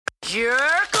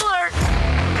Jerk alert!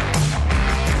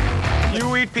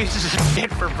 You eat pieces of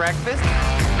shit for breakfast?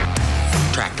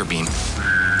 Tractor beam.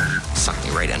 Sucked me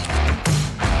right in.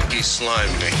 He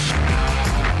slimed me.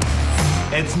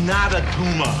 It's not a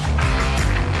tumor.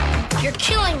 You're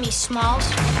killing me,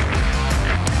 Smalls.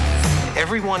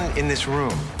 Everyone in this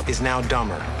room is now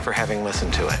dumber for having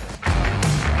listened to it.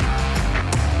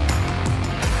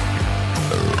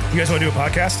 You guys want to do a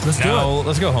podcast? Let's do it.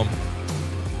 Let's go home.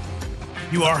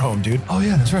 You are home, dude. Oh,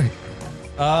 yeah, that's right.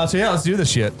 So, yeah, let's do this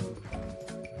shit.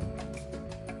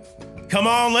 Come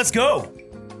on, let's go.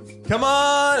 Come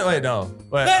on. Wait, no.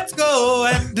 Wait. Let's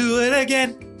go and do it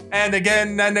again. And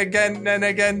again, and again, and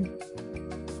again.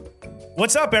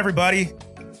 What's up, everybody?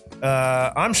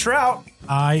 I'm Shrout.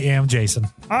 I am Jason.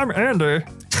 I'm Andy.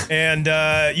 And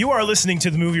you are listening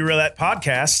to the Movie Roulette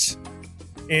podcast.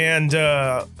 And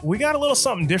we got a little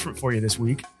something different for you this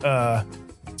week.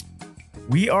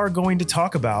 We are going to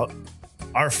talk about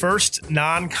our first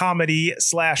non-comedy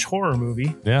 / horror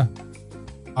movie. Yeah.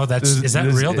 Oh, is that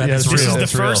real? That is real.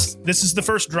 This is the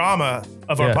first drama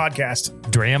of our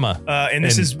podcast. Drama. And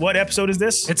this is, what episode is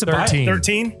this? It's a 13.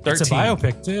 13. It's a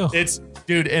biopic too. It's,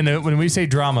 dude, and when we say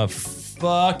drama,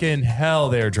 fucking hell,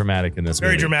 they're dramatic in this movie.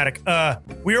 Very dramatic.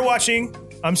 We are watching,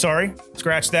 I'm sorry,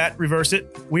 scratch that, reverse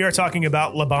it. We are talking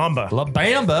about La Bamba. La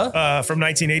Bamba. From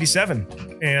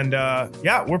 1987. And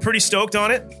yeah, we're pretty stoked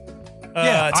on it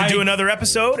to do another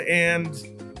episode. And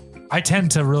I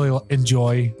tend to really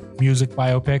enjoy music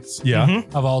biopics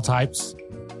of all types.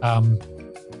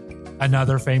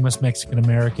 Another famous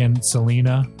Mexican-American,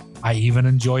 Selena. I even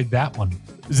enjoyed that one.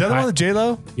 Is that the one with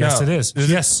J-Lo? Yes, No. it is.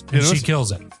 Yes, and she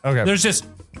kills it. Okay. There's just,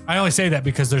 I only say that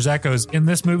because there's echoes in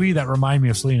this movie that remind me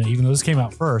of Selena, even though this came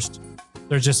out first.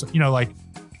 There's just, like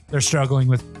they're struggling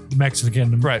with the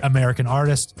Mexican American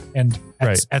artist. And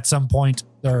at some point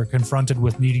they're confronted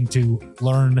with needing to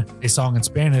learn a song in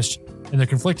Spanish, and they're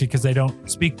conflicted because they don't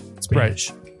speak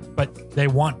Spanish, but they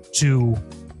want to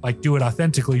do it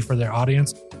authentically for their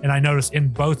audience. And I noticed in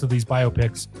both of these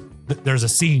biopics that there's a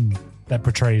scene that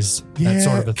portrays that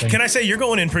sort of a thing. Can I say you're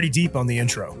going in pretty deep on the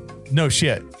intro? No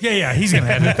shit. Yeah, he's gonna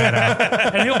edit that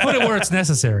out, and he'll put it where it's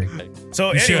necessary.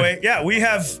 So anyway, we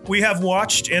have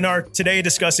watched and are today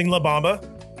discussing La Bamba,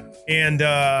 and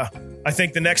I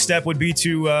think the next step would be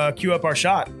to cue up our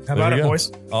shot. How about it,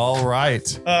 boys? All right.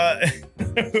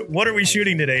 What are we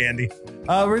shooting today, Andy?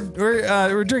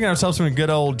 We're drinking ourselves some good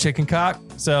old chicken cock.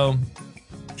 So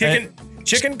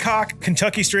chicken cock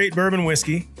Kentucky straight bourbon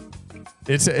whiskey.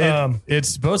 It's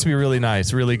supposed to be really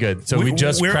nice, really good. So we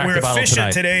just cracked the bottle efficient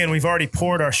tonight. today, and we've already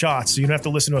poured our shots, so you don't have to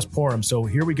listen to us pour them. So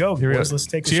here we go, boys. Let's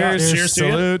take a shot. Cheers,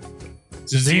 salute.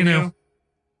 Zinu.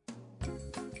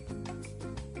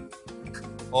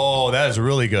 Oh, that is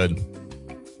really good.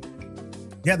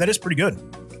 Yeah, that is pretty good.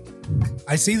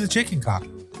 I see the chicken cock.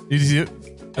 I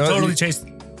totally taste.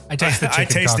 I taste the chicken cock. I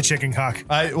taste the chicken cock.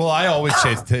 I always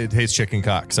taste chicken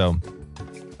cock. So.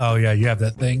 Oh yeah, you have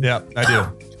that thing. Yeah, I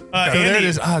do. So Andy, there it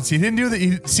is. So he didn't do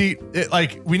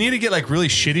that. We need to get really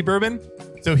shitty bourbon.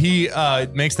 So he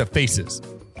makes the faces.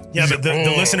 Yeah, but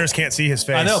the listeners can't see his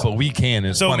face. I know, but we can.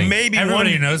 It's funny. Maybe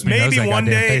everybody knows me. Maybe knows one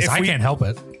day, face. I can't help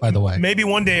it. By the way, maybe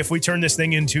one day if we turn this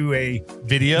thing into a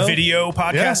video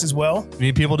podcast as well, we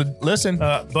need people to listen.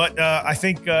 But I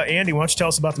think Andy, why don't you tell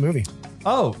us about the movie?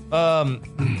 Oh,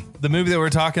 the movie that we're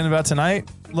talking about tonight,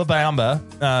 La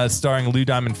Bamba, starring Lou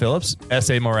Diamond Phillips,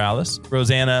 S.A. Morales,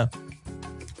 Rosanna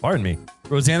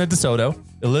DeSoto,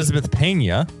 Elizabeth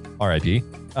Pena, R.I.P.,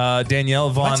 Danielle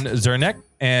Von Zerneck,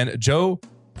 and Joe.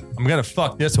 I'm gonna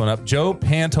fuck this one up. Joe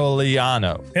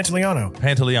Pantoliano.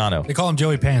 They call him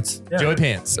Joey Pants. Yeah. Joey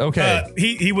Pants. Okay.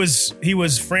 He was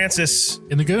Francis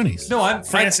in the Goonies. No, I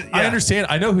understand.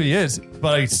 I know who he is,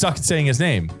 but I suck at saying his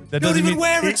name. That don't even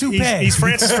wear a toupee. He's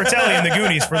Francis Fratelli in the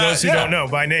Goonies. For those who don't know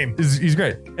by name, he's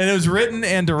great. And it was written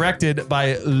and directed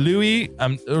by Luis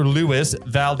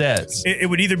Valdez. It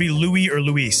would either be Louis or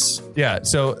Luis. Yeah.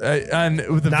 So and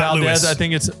with the Not Valdez, Louis. I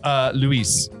think it's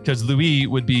Luis, because Louis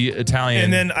would be Italian.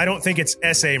 And then I don't think it's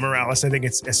S.A. Morales. I think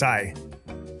it's S.I.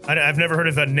 I've never heard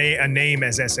of a name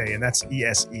as S.A. and that's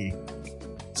E.S.E.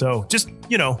 So just,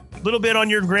 a little bit on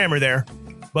your grammar there,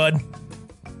 bud.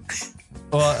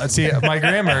 Well, see, my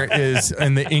grammar is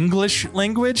in the English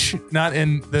language, not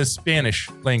in the Spanish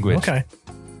language. Okay.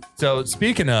 So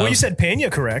speaking of, well, you said Pena,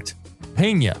 correct?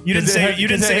 Pena. You didn't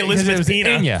say Elizabeth Pena.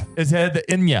 Enya. It had the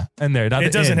Enya in there. Not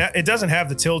it doesn't have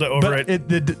the tilde over it.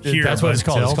 Here, that's what it's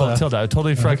called. It's called tilde. I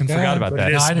totally fucking forgot about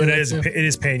that. It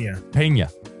is Pena. Pena.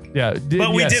 Yeah.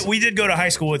 But we did go to high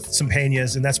school with some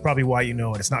Penas, and that's probably why you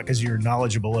know it. It's not because you're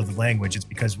knowledgeable of the language. It's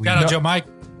because we Shout out Joe Mike.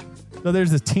 So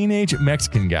there's this teenage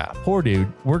Mexican guy, poor dude,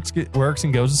 works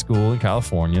and goes to school in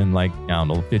California in like, I don't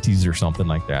know, 50s or something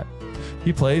like that.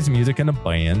 He plays music in a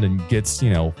band and gets,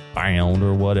 found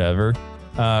or whatever.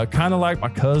 Kind of like my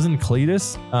cousin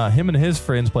Cletus. Him and his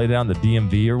friends played down the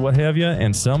DMV or what have you,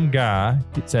 and some guy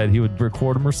said he would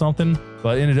record him or something,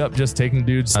 but ended up just taking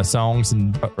dude's songs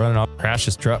and running off, crashed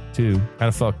his truck too. Kind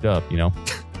of fucked up,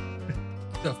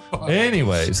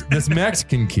 Anyways, this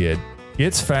Mexican kid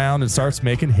gets found and starts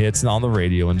making hits on the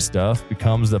radio and stuff,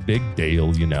 becomes a big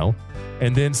deal,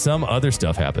 And then some other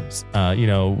stuff happens,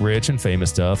 rich and famous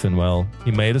stuff. And well,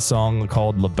 he made a song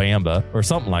called La Bamba or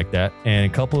something like that. And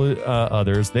a couple of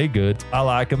others, they good. I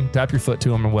like them. Tap your foot to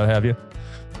them or what have you.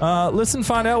 Listen,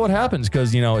 find out what happens.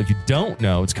 Cause if you don't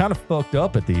know, it's kind of fucked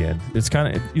up at the end. It's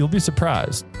you'll be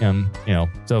surprised. And,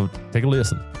 so take a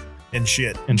listen. And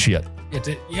shit.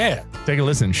 Yeah. Take a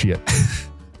listen, shit.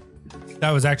 That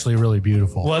was actually really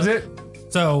beautiful. Was it?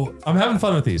 So I'm having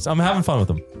fun with these. I'm having fun with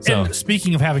them. So and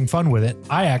speaking of having fun with it,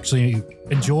 I actually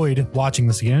enjoyed watching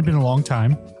this again. It's been a long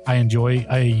time. I enjoy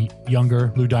a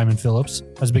younger Lou Diamond Phillips.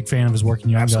 I was a big fan of his work in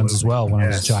Young Guns as well when I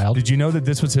was a child. Did you know that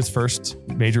this was his first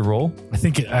major role? I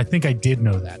think I did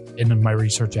know that in my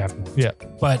research afterwards. Yeah.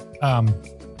 But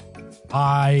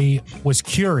I was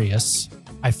curious.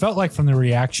 I felt like from the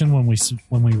reaction when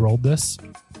we rolled this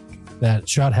that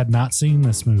Shot had not seen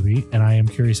this movie, and I am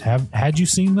curious, had you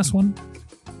seen this one?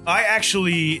 I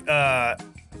actually, I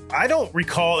don't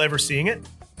recall ever seeing it.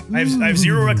 I have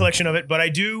zero recollection of it, but I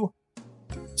do.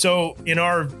 So in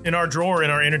our drawer in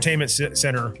our entertainment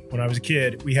center when I was a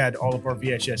kid, we had all of our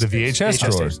VHS. The VHS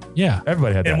drawers. Yeah,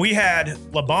 everybody had that. And we had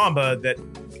La Bamba that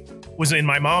was in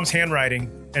my mom's handwriting,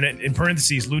 and in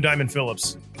parentheses Lou Diamond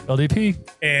Phillips. LDP.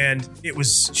 And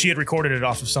she had recorded it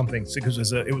off of something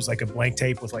because it was like a blank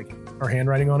tape with like her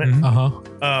handwriting on it.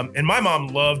 Mm-hmm. And my mom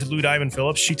loved Lou Diamond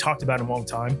Phillips. She talked about him all the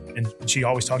time, and she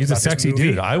always talked He's about a sexy this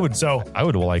movie. dude. I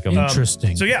would like him.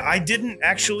 Interesting. So yeah, I didn't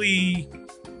actually,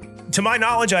 to my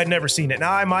knowledge, I'd never seen it.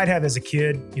 Now I might have as a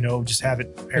kid, just have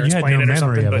it parents playing it or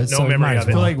something, but no memory of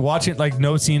it. Like watching, like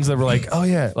no scenes that were like, oh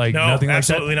yeah, like no, nothing like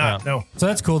that. Absolutely not. No. So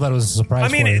that's cool. That was a surprise. I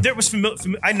mean, for you. there was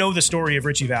I know the story of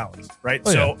Richie Valens, right?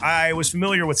 Oh, so I was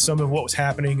familiar with some of what was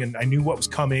happening, and I knew what was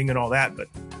coming and all that, but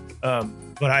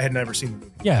I had never seen the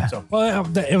movie. Yeah. So Well,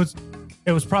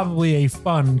 it was probably a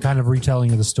fun kind of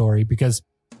retelling of the story because,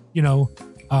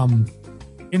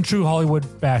 in true Hollywood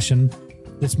fashion,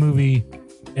 this movie.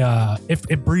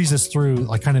 It breezes through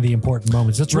like kind of the important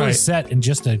moments. It's really set in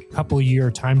just a couple of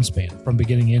year time span from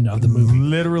beginning to end of the movie.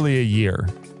 Literally a year.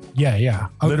 Yeah.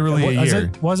 Literally a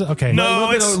year. Was it? Okay. No,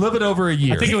 a little bit over a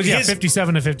year. I think it was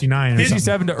 57 to 59.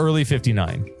 57 to early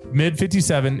 59. Mid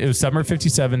 57. It was summer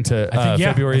 57 to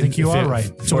February. I think you are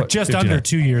right. So we're just 59. under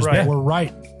 2 years, Right. but we're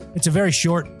right. It's a very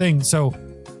short thing. So,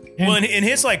 in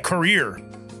his like career,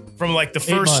 from like the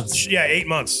first 8 months. 8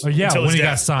 months. yeah, until when his he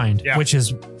got death. signed, Yeah. which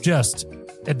is just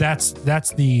that's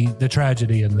the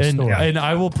tragedy in the story. And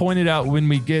I will point it out when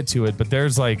we get to it, but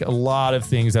there's like a lot of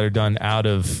things that are done out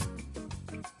of.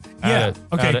 Yeah.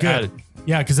 Okay. Good.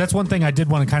 Yeah, because that's one thing I did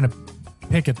want to kind of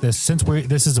pick at this. Since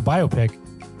this is a biopic,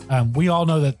 we all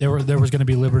know that there was going to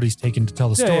be liberties taken to tell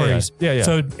the stories. Yeah.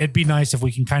 So it'd be nice if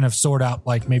we can kind of sort out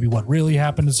like maybe what really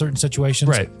happened in certain situations.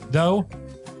 Right. Though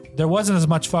there wasn't as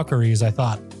much fucking as I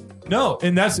thought. No,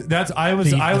 and that's I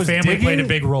was The family digging, played a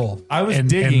big role. I was in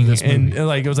digging this movie. and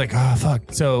like it was like fuck.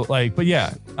 So like, but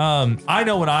yeah, I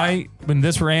know when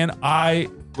this ran, I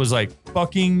was like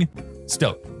fucking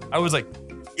stoked. I was like,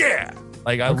 yeah,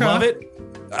 like I love it.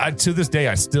 To this day,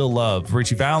 I still love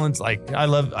Richie Valens. Like I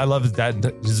love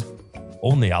his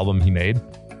only album he made,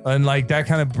 and like that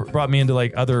kind of brought me into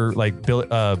like other like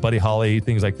Buddy Holly,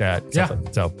 things like that. Yeah.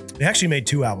 So They actually made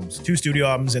 2 albums, 2 studio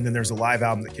albums, and then there's a live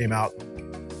album that came out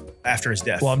after his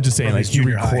death. well, I'm just saying, From like his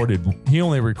junior high. he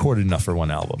only recorded enough for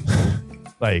one album.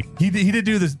 Like he did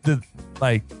do this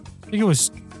like I think it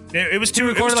was It was he two.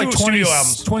 It was recorded two like studio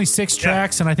albums. 26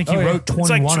 tracks, and I think he wrote 21 It's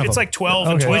like of them. it's like 12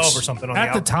 and Okay. 12 Which, or something on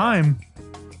at the the album. time,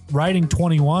 writing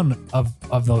 21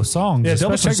 of those songs. yeah.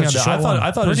 Double especially checking on such a that. short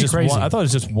I thought one, it was pretty just crazy. one. I thought it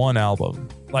was just one album.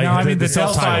 Like No, I mean the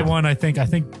Delphi self-titled one. I think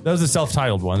that was the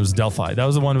self-titled one. It was Delphi. That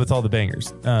was the one with all the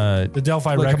bangers. the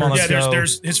Delphi Look, come on, record. let's Yeah, go.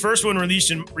 there's his first one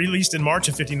released in March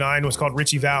of '59 was called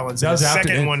Richie Valens. That And was the after-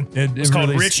 second it- one it was called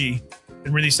released- Richie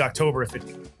and released October of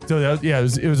 '59. So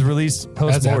it was released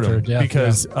post mortem after, yeah,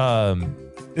 because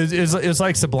it was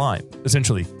like Sublime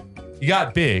essentially. He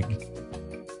got big,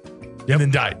 and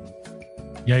then died.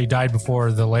 Yeah, he died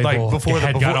before the label Like, before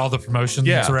had before- got all the promotions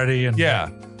Yeah. ready. And Yeah.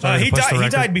 started He to push the died. He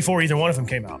record. died before either one of them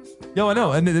came out. No, I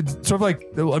know, and it's sort of like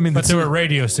I mean, But there were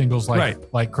radio singles like Right.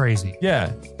 like crazy. yeah,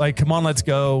 like "Come On, Let's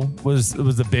Go" was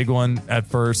the big one at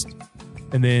first.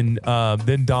 and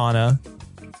then Donna.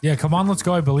 Yeah, Come On, Let's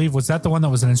Go, I believe. Was that the one that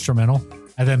was an instrumental?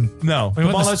 And then no,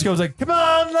 Come On, Let's Go was like, come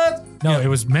on, let's. No, it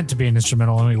was meant to be an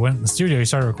instrumental. And we went in the studio, we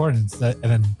started recording, and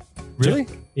then really,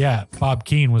 Bob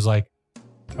Keane was like,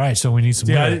 all right, so we need some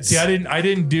lyrics. I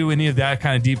didn't do any of that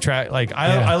kind of deep track. Like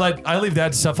I leave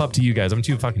that stuff up to you guys. I'm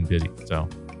too fucking busy. So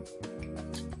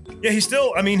yeah, he's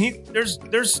still. I mean,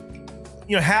 there's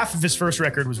half of his first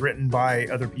record was written by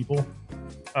other people.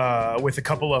 With a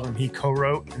couple of them he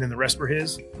co-wrote, and then the rest were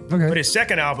his. Okay. But his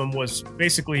second album was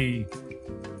basically,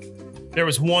 there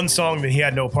was one song that he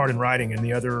had no part in writing, and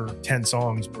the other 10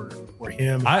 songs were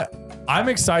him. I'm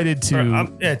excited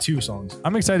to 2 songs.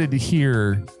 I'm excited to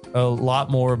hear a lot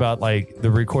more about like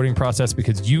the recording process,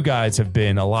 because you guys have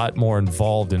been a lot more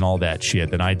involved in all that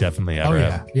shit than I definitely ever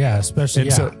have. Yeah, especially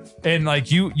and like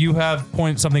you have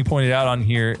something pointed out on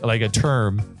here, like a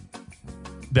term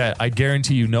that I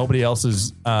guarantee you nobody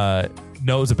else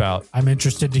knows about. I'm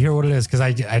interested to hear what it is, because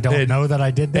I don't know that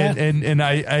I did that. And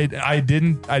I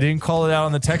didn't call it out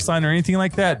on the text line or anything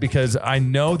like that, because I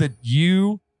know that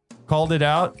you called it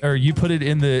out, or you put it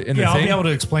in the thing. I'll be able to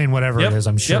explain whatever it is,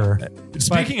 I'm sure.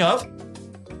 Speaking of,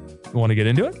 you want to get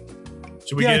into it?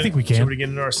 I think we can. Should we get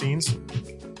into our scenes?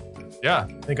 Yeah.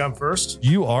 I think I'm first.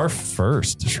 You are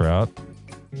first, Shroud.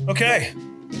 Okay.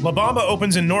 La Bamba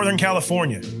opens in Northern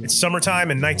California. It's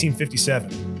summertime in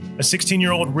 1957. A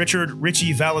 16-year-old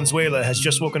Richie Valenzuela has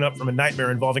just woken up from a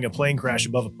nightmare involving a plane crash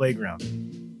above a playground.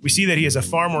 We see that he is a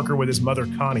farm worker with his mother,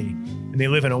 Connie, and they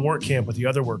live in a work camp with the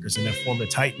other workers and have formed a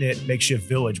tight-knit makeshift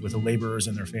village with the laborers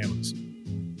and their families.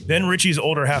 Then Richie's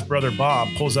older half-brother, Bob,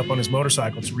 pulls up on his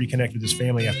motorcycle to reconnect with his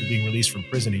family after being released from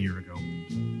prison a year ago.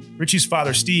 Richie's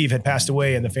father, Steve, had passed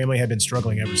away, and the family had been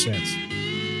struggling ever since.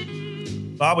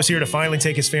 Bob was here to finally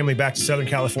take his family back to Southern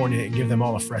California and give them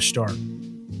all a fresh start.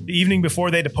 The evening before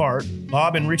they depart,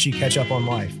 Bob and Richie catch up on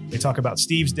life. They talk about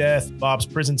Steve's death, Bob's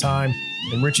prison time,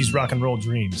 and Richie's rock and roll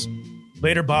dreams.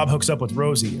 Later, Bob hooks up with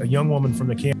Rosie, a young woman from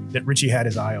the camp that Richie had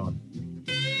his eye on.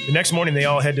 The next morning, they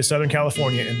all head to Southern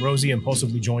California, and Rosie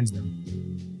impulsively joins them.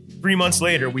 3 months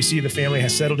later, we see the family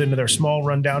has settled into their small,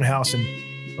 rundown house in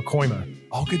Pacoima.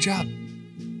 Oh, good job.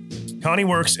 Connie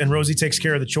works, and Rosie takes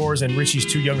care of the chores and Richie's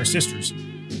 2 younger sisters.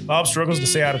 Bob struggles to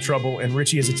stay out of trouble, and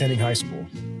Richie is attending high school.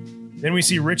 Then we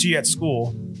see Richie at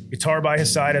school, guitar by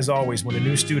his side as always, when a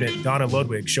new student, Donna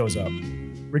Ludwig, shows up.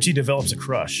 Richie develops a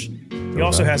crush. He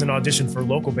also has an audition for a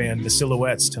local band, The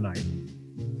Silhouettes, tonight.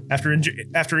 After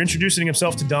introducing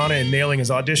himself to Donna and nailing his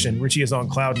audition, Richie is on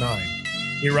cloud 9.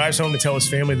 He arrives home to tell his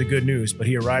family the good news, but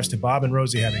he arrives to Bob and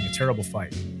Rosie having a terrible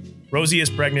fight. Rosie is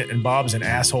pregnant, and Bob's an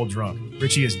asshole drunk.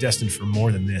 Richie is destined for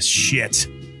more than this shit.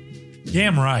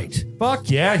 Damn right. Fuck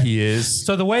yeah, he is.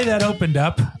 So the way that opened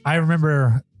up, I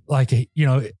remember, like, it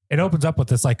opens up with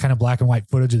this like kind of black and white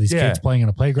footage of these kids playing in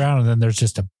a playground, and then there's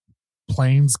just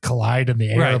planes collide in the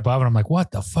air above, and I'm like,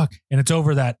 what the fuck? And it's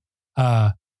over that.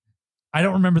 I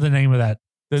don't remember the name of that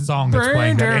song that's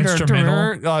playing, that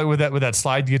instrumental with that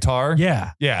slide guitar.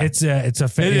 Yeah.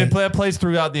 It plays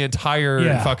throughout the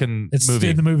entire fucking it's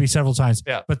movie. In the movie several times.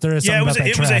 Yeah, but there is something about that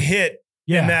it was a hit.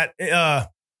 Yeah, in that.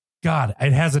 God,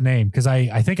 it has a name, because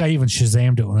I think I even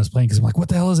Shazammed it when I was playing, because I'm like, what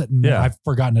the hell is it? And I've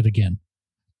forgotten it again.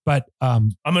 But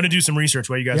I'm going to do some research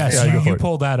while you guys. So you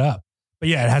pull that up. But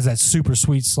yeah, it has that super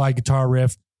sweet slide guitar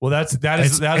riff. Well, that's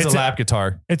a lap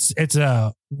guitar. It's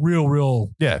a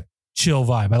real chill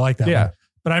vibe. I like that one.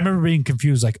 But I remember being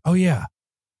confused, like, oh yeah,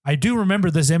 I do remember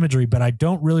this imagery, but I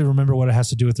don't really remember what it has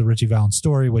to do with the Richie Valens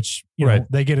story, which you know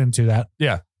they get into that.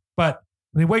 Yeah. But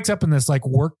when he wakes up in this like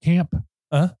work camp,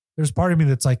 there's part of me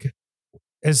that's like,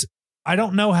 I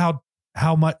don't know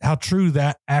how true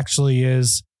that actually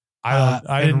is.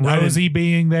 And Rosie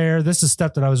being there. This is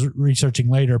stuff that I was researching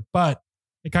later, but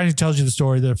it kind of tells you the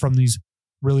story. They're from these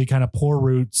really kind of poor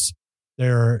roots.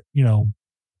 They're,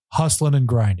 hustling and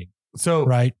grinding. So,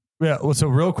 right. Yeah. Well, so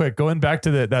real quick, going back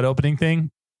to that opening thing,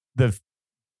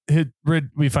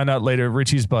 we find out later,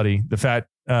 Richie's buddy, the fat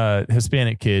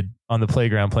Hispanic kid on the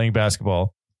playground playing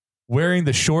basketball, wearing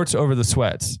the shorts over the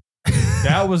sweats.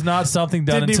 That was not something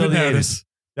done until the 80s.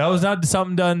 That was not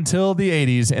something done until the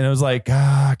 80s. And it was like,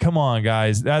 come on,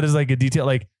 guys. That is like a detail.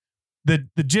 Like the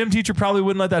gym teacher probably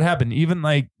wouldn't let that happen. Even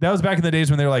like that was back in the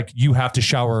days when they were like, you have to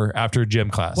shower after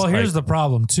gym class. Well, here's the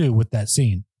problem too with that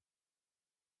scene.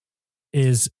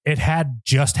 Is it had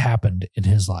just happened in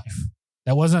his life.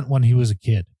 That wasn't when he was a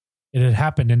kid. It had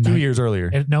happened in 2 years earlier.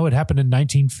 It happened in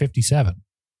 1957.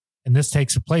 And this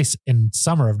takes place in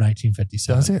summer of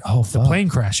 1957. Does it? Oh, fuck. The plane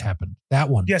crash happened. That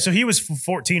one. Yeah, so he was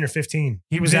 14 or 15.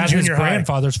 He was at his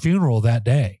grandfather's funeral that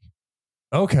day.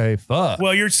 Okay, fuck.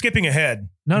 Well, you're skipping ahead.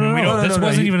 No. This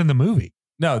wasn't even in the movie.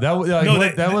 No, that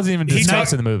wasn't even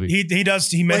discussed in the movie. He does.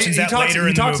 He mentions that later.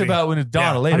 He talks about when it's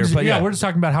Donna later. But we're just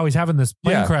talking about how he's having this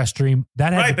plane crash dream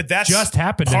that had but that's just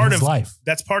happened in his life.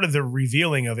 That's part of the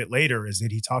revealing of it later. Is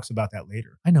that he talks about that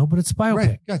later? I know, but it's a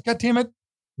biopic. Right. God damn it!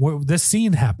 This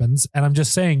scene happens, and I'm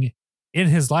just saying, in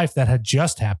his life that had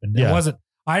just happened. It wasn't.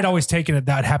 I'd always taken it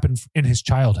that happened in his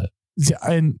childhood,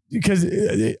 and because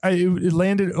it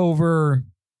landed over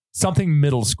something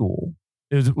middle school.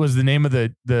 It was the name of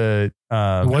the.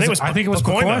 I think it was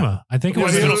Pacoima. I think it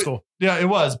was middle school. Yeah, it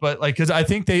was, but like because I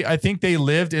think they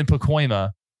lived in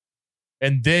Pacoima,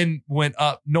 and then went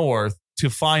up north to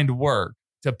find work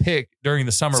to pick during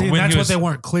the summer. See, that's what they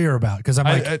weren't clear about because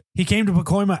he came to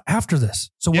Pacoima after this.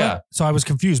 So what? So I was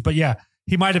confused, but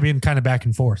he might have been kind of back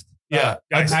and forth. Yeah,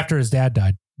 after his dad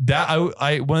died. That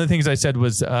I one of the things I said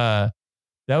was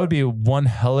that would be one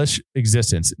hellish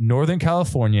existence. Northern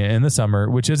California in the summer,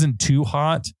 which isn't too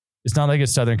hot. It's not like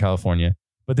it's Southern California,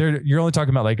 but you're only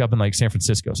talking about like up in like San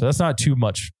Francisco. So that's not too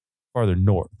much farther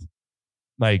north.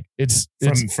 Like it's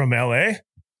from LA.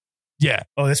 Yeah.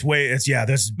 Oh, there's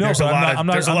a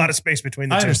lot of space between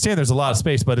the two. I understand there's a lot of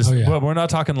space, but but we're not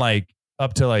talking like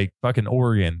up to like fucking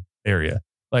Oregon area.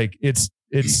 Like it's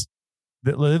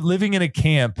living in a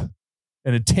camp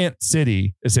in a tent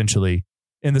city essentially.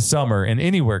 In the summer and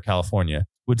anywhere California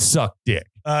would suck dick.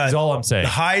 Is all I'm saying. The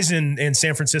highs in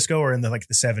San Francisco are in the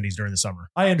 70s during the summer.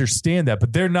 I understand that,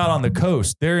 but they're not on the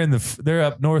coast. They're they're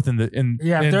up north if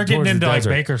they're getting into like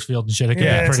Bakersfield and shit. It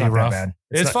can be pretty rough.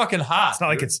 It's fucking hot. It's not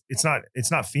like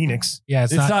it's not Phoenix. Yeah,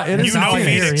 it's not. It's not like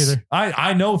Phoenix either.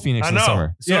 I know Phoenix in the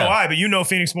summer. So do I, but you know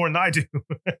Phoenix more than I do.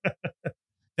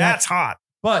 That's hot.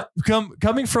 But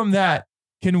coming from that.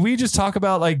 Can we just talk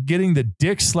about like getting the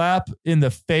dick slap in the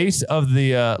face of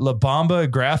the La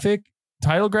Bamba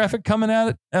title graphic coming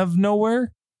out of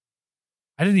nowhere?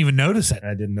 I didn't even notice it.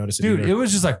 I didn't notice it. Dude, either. It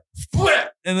was just like,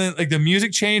 and then like the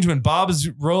music changed when Bob is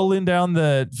rolling down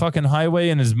the fucking highway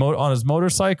in on his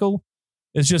motorcycle.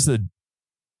 It's just it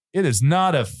is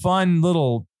not a fun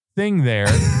little thing there.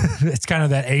 It's kind of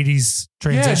that 80s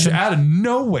transition. Out of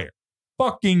nowhere.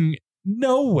 Fucking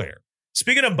nowhere.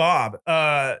 Speaking of Bob,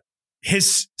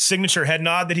 his signature head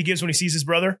nod that he gives when he sees his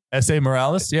brother. S.A.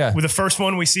 Morales, yeah. With the first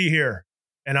one we see here.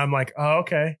 And I'm like, oh,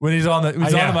 okay. When he's on the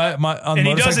and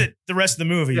he does it the rest of the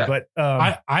movie. Yeah. But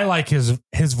I like his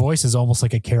voice is almost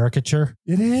like a caricature.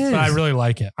 It is. But I really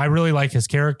like it. I really like his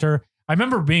character. I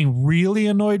remember being really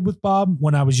annoyed with Bob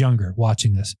when I was younger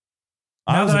watching this.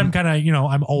 Now that I'm kind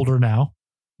of, I'm older now.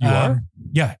 You are?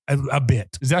 Yeah, a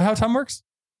bit. Is that how time works?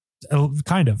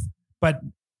 Kind of. But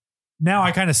now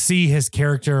I kind of see his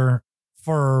character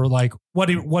for like what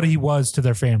he was to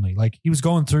their family. Like he was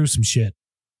going through some shit.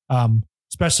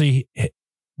 Especially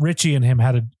Richie and him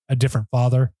had a different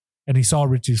father, and he saw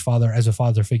Richie's father as a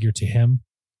father figure to him,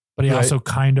 but he also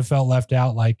kind of felt left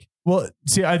out. Like,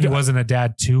 he wasn't a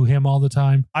dad to him all the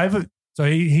time. So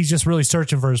he's just really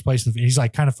searching for his place. He's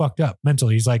like kind of fucked up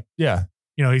mentally. He's like,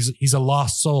 he's a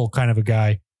lost soul kind of a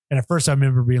guy. And at first I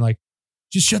remember being like,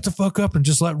 just shut the fuck up and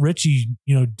just let Richie,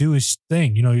 do his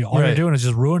thing. All you're doing is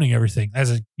just ruining everything as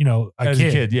a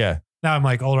kid. Yeah. Now I'm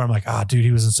like older. I'm like, dude,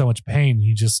 he was in so much pain.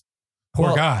 He just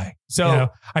poor guy. So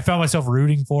I found myself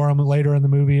rooting for him later in the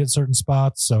movie at certain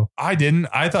spots. So I didn't.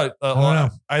 I thought.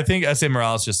 I think S.A.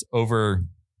 Morales just overdid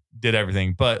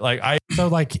everything. But I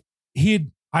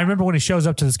remember when he shows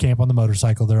up to this camp on the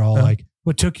motorcycle, they're all like,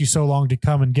 "What took you so long to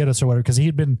come and get us?" or whatever. Because he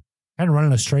had been kind of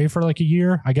running astray for like a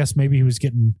year. I guess maybe he was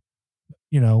getting,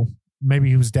 maybe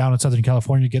he was down in Southern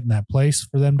California getting that place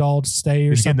for them to all stay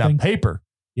or something. Getting that paper.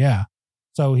 Yeah.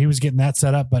 So he was getting that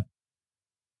set up. But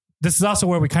this is also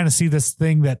where we kind of see this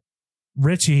thing that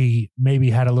Richie maybe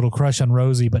had a little crush on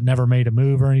Rosie, but never made a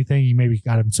move or anything. He maybe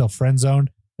got himself friend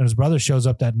zoned. And his brother shows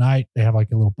up that night. They have like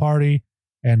a little party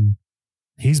and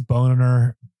he's boning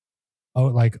her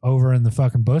over in the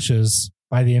fucking bushes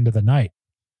by the end of the night.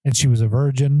 And she was a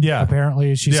virgin,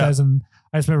 apparently, as she says. And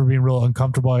I just remember being real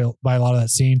uncomfortable by a lot of that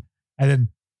scene. And then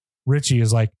Richie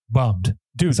is like bummed.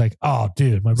 Dude, he's like, "Oh,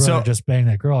 dude, my brother just banged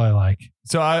that girl I like."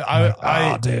 So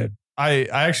dude. I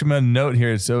actually made a note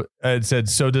here. So it said,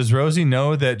 "So does Rosie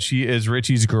know that she is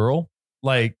Richie's girl?"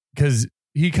 Like, because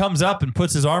he comes up and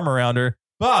puts his arm around her.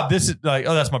 Bob, this is like,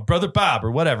 "Oh, that's my brother Bob,"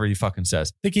 or whatever he fucking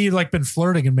says. I think he been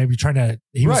flirting and maybe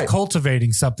he was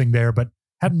cultivating something there, but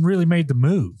hadn't really made the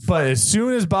move. But as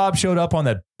soon as Bob showed up on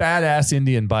that badass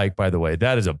Indian bike, by the way,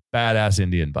 that is a badass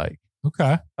Indian bike.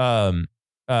 Okay.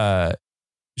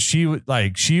 She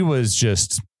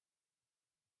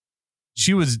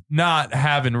was not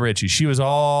having Richie. She was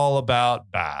all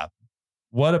about Bob.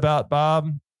 What about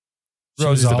Bob?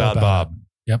 Rosie's about Bob.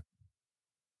 Yep.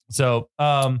 So,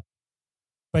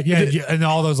 But yeah, and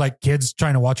all those like kids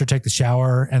trying to watch her take the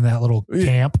shower and that little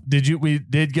camp. We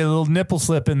did get a little nipple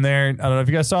slip in there. I don't know if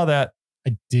you guys saw that.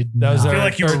 I did not. I feel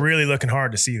like you were really looking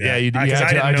hard to see that. Yeah, you did. Because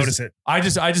I didn't notice it. I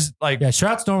just like. Yeah,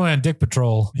 Shroud's normally on Dick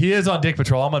Patrol. He is on Dick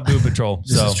Patrol. I'm on Boob Patrol.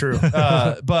 This is true.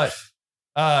 But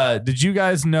did you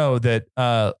guys know that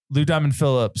Lou Diamond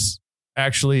Phillips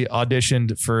actually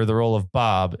auditioned for the role of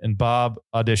Bob, and Bob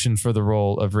auditioned for the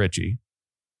role of Richie?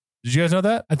 Did you guys know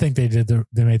that? I think they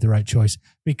made the right choice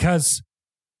because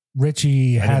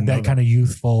Richie had that kind of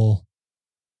youthful.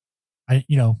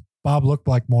 Bob looked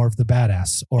like more of the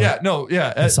badass.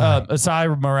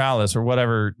 Asai Morales or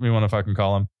whatever we want to fucking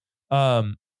call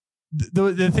him.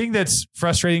 The thing that's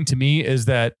frustrating to me is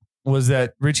that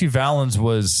Richie Valens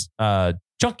was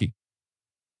chunky.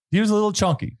 He was a little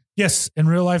chunky. Yes, in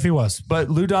real life he was. But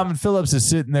Lou Diamond Phillips is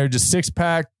sitting there just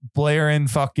 6-pack, blaring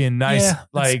fucking nice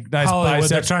Hollywood. biceps.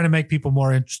 They're trying to make people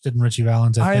more interested in Richie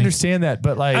Valens. I think. Understand that,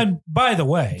 but and by the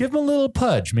way, give him a little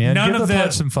pudge, man. Give the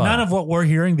pudge some fun. None of what we're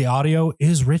hearing, the audio,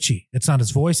 is Richie. It's not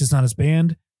his voice. It's not his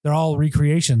band. They're all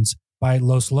recreations by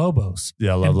Los Lobos.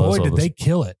 Yeah, I love Los Lobos. Boy, did they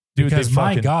kill it. Dude, because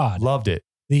my God. Loved it.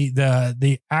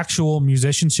 The actual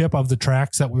musicianship of the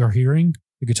tracks that we are hearing,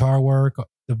 the guitar work,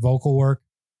 the vocal work,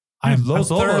 I'm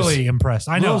thoroughly impressed.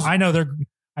 I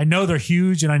know they're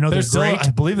huge, and I know they're great. I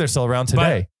believe they're still around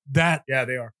today. They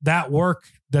are. That work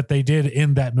that they did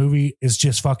in that movie is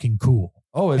just fucking cool.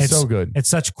 Oh, it's so good. It's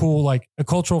such cool, like a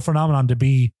cultural phenomenon to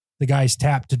be the guys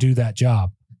tapped to do that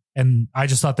job. And I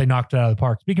just thought they knocked it out of the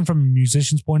park. Speaking from a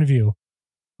musician's point of view,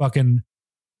 fucking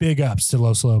big ups to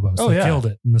Los Lobos. They killed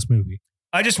it in this movie.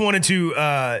 I just wanted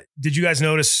to, did you guys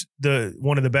notice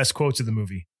one of the best quotes of the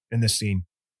movie in this scene?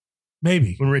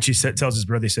 Maybe. When Richie tells his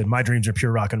brother, he said, "My dreams are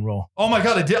pure rock and roll." Oh my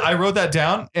God, I did. I wrote that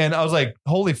down and I was like,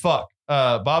 holy fuck.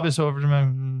 Bob is over to my,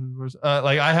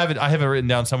 like I have it written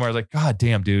down somewhere. I was like, God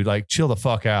damn, dude, like chill the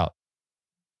fuck out.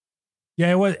 Yeah,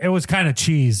 it was kind of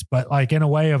cheese, but like in a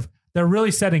way of, they're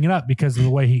really setting it up because of the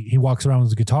way he walks around with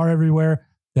his guitar everywhere.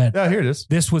 Here it is.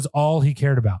 This was all he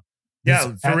cared about.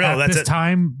 For real. At this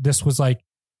time, this was like,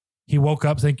 he woke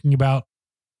up thinking about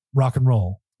rock and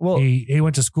roll. Well, he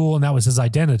went to school and that was his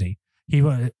identity.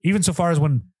 Even so far as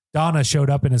when Donna showed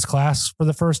up in his class for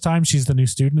the first time, she's the new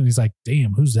student, and he's like,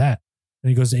 damn, who's that? And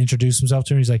he goes to introduce himself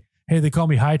to her. He's like, hey, they call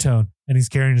me High Tone. And he's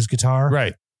carrying his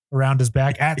guitar around his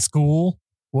back at school.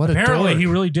 Apparently he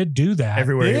really did do that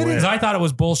everywhere he went. I thought it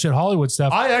was bullshit Hollywood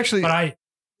stuff. I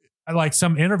like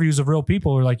some interviews of real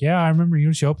people were like, yeah, I remember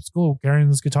you show up at school carrying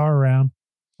this guitar around.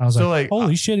 I was like,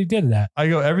 holy shit, he did that. I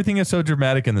go, everything is so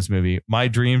dramatic in this movie. My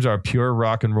dreams are pure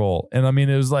rock and roll. And I mean,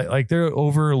 it was like they're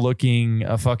overlooking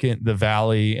the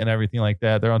valley and everything like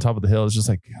that. They're on top of the hill. It's just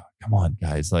like, come on,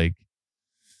 guys. Like,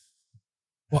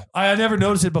 well, I never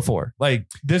noticed it before. Like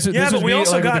this is but we me,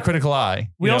 also like, got with the critical eye.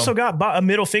 We also got a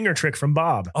middle finger trick from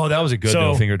Bob. Oh, that was a good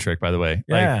middle finger trick, by the way.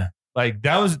 Yeah. Like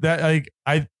that was that. Like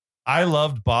I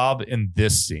loved Bob in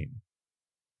this scene.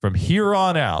 From here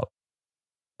on out,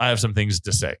 I have some things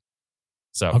to say.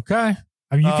 So okay,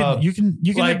 I mean you can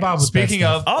like, hit Bob with speaking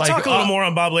of, I'll talk a little more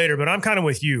on Bob later, but I'm kind of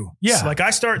with you. Yeah, so like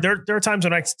there are times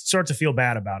when I start to feel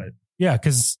bad about it. Yeah,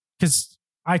 because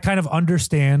I kind of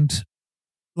understand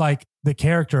like the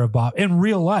character of Bob in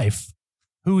real life,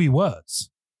 who he was.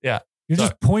 Yeah, you're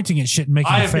just pointing at shit and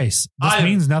making a face. This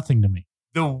means nothing to me.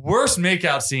 The worst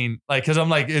makeout scene, like, because I'm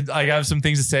like, I have some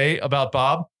things to say about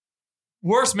Bob.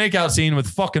 Worst makeout scene with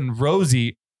fucking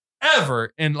Rosie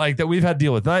ever, and like that we've had to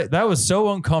deal with. That was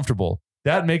so uncomfortable.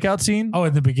 That makeout scene. Oh,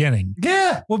 in the beginning.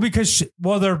 Yeah. Well, because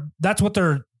that's what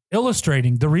they're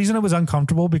illustrating. The reason it was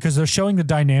uncomfortable because they're showing the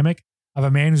dynamic of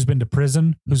a man who's been to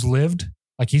prison, who's lived,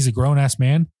 like he's a grown ass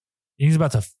man, and he's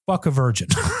about to fuck a virgin.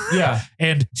 Yeah.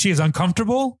 And she is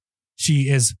uncomfortable. She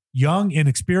is young,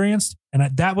 inexperienced,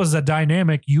 and that was the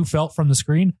dynamic you felt from the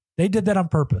screen. They did that on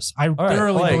purpose. I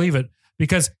thoroughly believe it.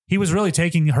 Because he was really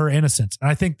taking her innocence. And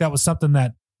I think that was something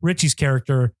that Richie's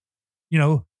character,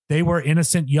 they were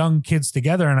innocent young kids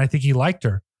together. And I think he liked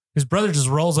her. His brother just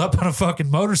rolls up on a fucking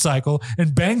motorcycle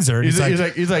and bangs her. And he's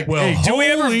like, well,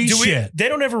 hey, shit. They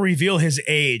don't ever reveal his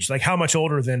age, like how much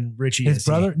older than Richie is. His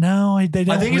brother? No, they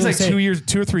don't. I think he's like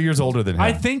 2 or 3 years older than him.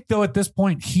 I think though at this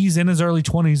point, he's in his early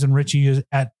 20s and Richie is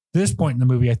at this point in the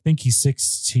movie, I think he's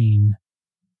 16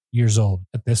 years old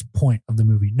at this point of the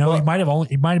movie. No, he might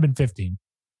have been 15.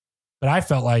 But I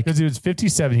felt like because he was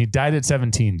 57, he died at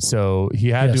 17, so he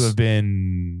had to have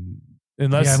been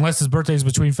unless his birthday is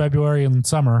between February and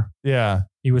summer. Yeah,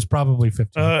 he was probably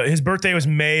 15. His birthday was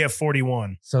May of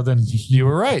 41. So then you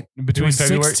were right between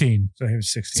February 16. So he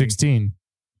was 16.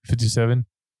 57.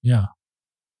 Yeah,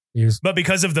 but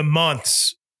because of the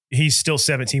months, he's still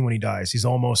 17 when he dies. He's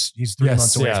 3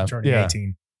 months away from turning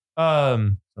 18.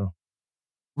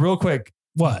 Real quick,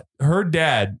 what? Her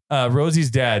dad, Rosie's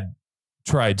dad,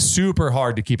 tried super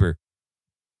hard to keep her.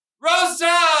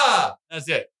 Rosa! That's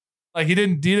it. Like he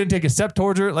didn't take a step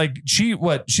towards her. Like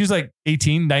she's like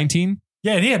 18, 19.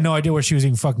 Yeah, and he had no idea where she was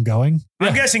even fucking going.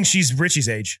 I'm guessing she's Richie's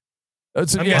age. I'm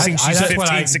guessing she's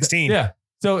 15, 16. Yeah.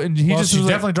 So and he she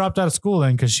definitely dropped out of school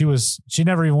then because she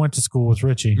never even went to school with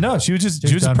Richie. No, she was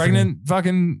just pregnant,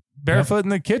 fucking barefoot in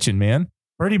the kitchen, man.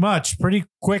 Pretty much, pretty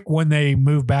quick when they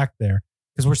moved back there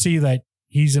because we're seeing that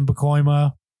he's in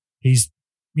Pacoima. He's,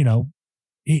 I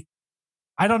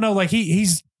don't know, like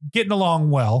he's getting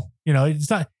along well. It's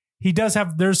not. He does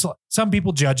have. There's some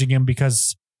people judging him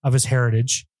because of his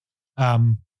heritage,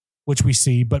 which we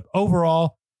see. But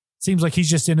overall, it seems like he's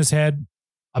just in his head,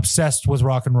 obsessed with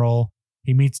rock and roll.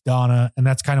 He meets Donna, and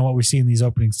that's kind of what we see in these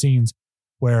opening scenes,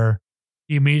 where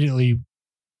he immediately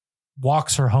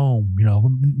walks her home.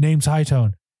 Names High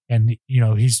Tone, and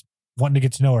he's wanting to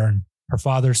get to know her. And her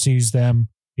father sees them.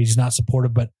 He's not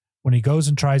supportive, but when he goes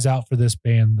and tries out for this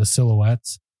band, the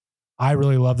Silhouettes, I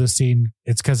really love this scene.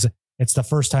 It's because it's the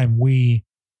first time we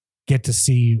get to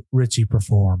see Richie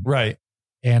perform. Right.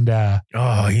 And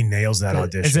he nails that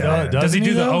audition. Does he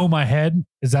do the "Oh My Head"?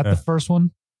 Is that the first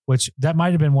one? Which that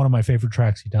might have been one of my favorite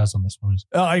tracks he does on this one.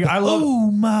 I love "Oh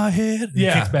My Head."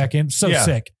 Yeah, kicks back in. So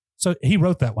sick. So he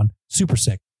wrote that one. Super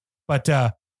sick. But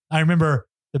I remember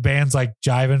the band's like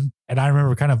jiving, and I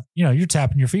remember kind of you're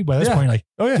tapping your feet by this point. Like,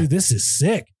 oh yeah, dude, this is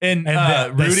sick. And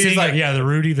Rudy's like, the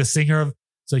Rudy, the singer of.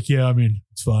 It's like, yeah, I mean,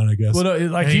 it's fun, I guess. Well, no,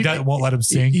 like he won't let him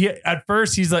sing. At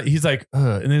first, he's like,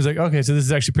 and then he's like, okay, so this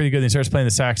is actually pretty good. And he starts playing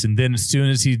the sax, and then as soon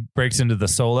as he breaks into the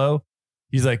solo,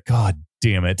 he's like, God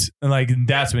damn it! And like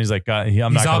that's when he's like, God,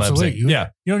 I'm not going to let him sing. You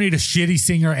don't need a shitty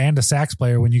singer and a sax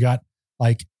player when you got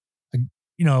like, a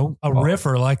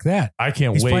riffer like that. I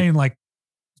can't wait. He's playing like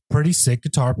pretty sick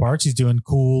guitar parts. He's doing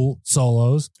cool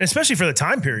solos, especially for the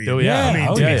time period. Oh yeah, I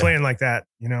mean, to be playing like that,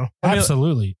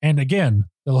 absolutely. And again,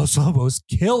 the Los Lobos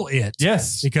kill it.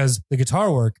 Yes. Because the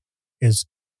guitar work is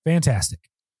fantastic.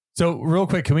 So real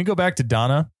quick, can we go back to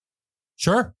Donna?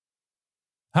 Sure.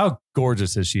 How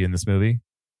gorgeous is she in this movie?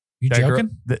 You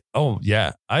joking? Oh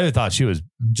yeah. I thought she was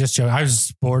just joking. I was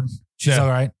just bored. She's all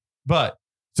right. But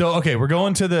so, okay, we're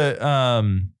going to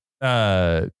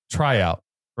the tryout,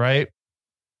 right?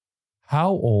 How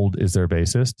old is their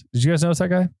bassist? Did you guys notice that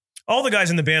guy? All the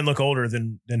guys in the band look older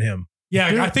than him. Yeah,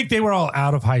 dude, I think they were all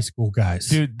out of high school guys.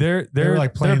 Dude, their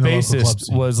bassist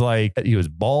was like, he was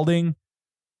balding.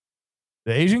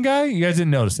 The Asian guy, you guys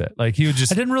didn't notice it. Like he would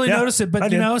just. I didn't really notice it, but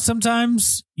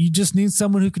sometimes you just need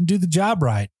someone who can do the job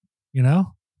right.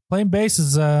 Playing bass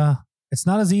is it's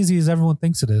not as easy as everyone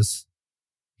thinks it is.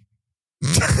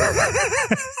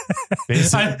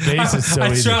 Bass is so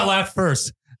easy. I laugh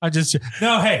first.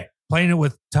 Hey, playing it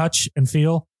with touch and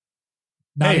feel.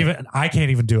 I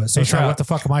can't even do it. So what the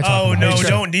fuck am I talking about? Oh no,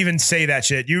 don't even say that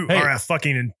shit. You are a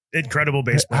fucking incredible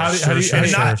bass player.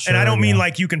 I don't mean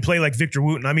like you can play like Victor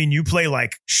Wooten. I mean you play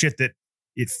like shit that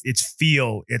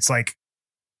it's like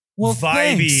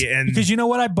vibey. Thanks. Because you know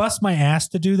what? I bust my ass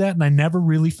to do that, and I never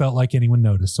really felt like anyone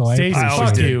noticed. So Stacey,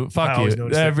 fuck you.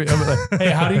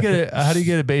 Hey, how do you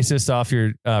get a bassist off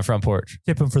your front porch?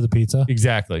 Tip him for the pizza.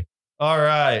 Exactly. All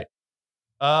right.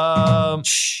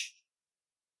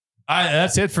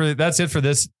 That's it for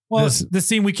this. Well, this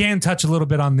scene, we can touch a little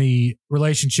bit on the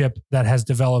relationship that has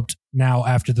developed now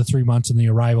after the 3 months and the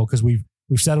arrival, because we've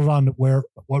settled on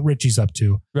what Richie's up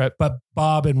to. Right. But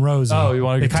Bob and Rosie,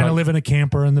 they kind of live in a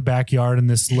camper in the backyard in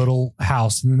this little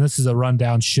house. And this is a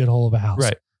rundown shithole of a house.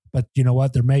 Right. But you know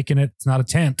what? They're making it. It's not a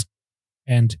tent.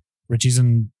 And Richie's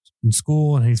in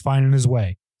school and he's finding his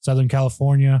way. Southern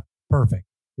California, perfect.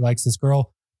 He likes this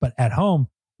girl. But at home,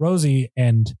 Rosie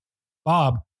and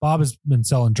Bob has been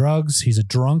selling drugs. He's a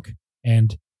drunk,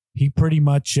 and he pretty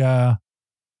much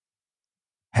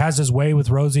has his way with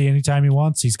Rosie anytime he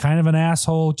wants. He's kind of an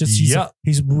asshole.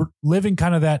 He's living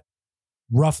kind of that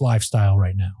rough lifestyle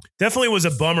right now. Definitely was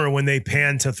a bummer when they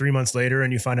pan to 3 months later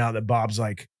and you find out that Bob's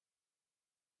like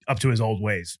up to his old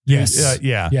ways. Yes.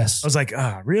 Yes. I was like,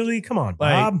 really? Come on,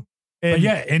 Bob. But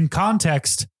in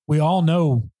context, we all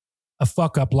know a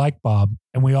fuck up like Bob,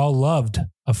 and we all loved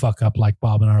a fuck up like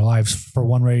Bob in our lives for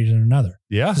one reason or another.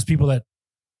 Yeah. Just people that,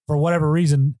 for whatever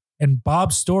reason, and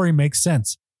Bob's story makes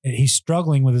sense. He's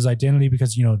struggling with his identity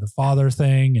because, the father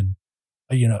thing and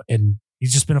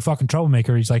he's just been a fucking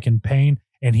troublemaker. He's like in pain,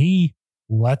 and he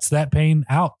lets that pain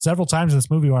out several times in this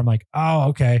movie where I'm like, oh,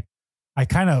 okay. I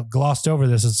kind of glossed over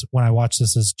this when I watched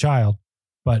this as a child,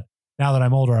 but now that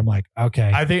I'm older, I'm like,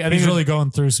 okay, I think he's really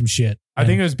going through some shit. I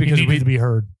think it was because we needed to be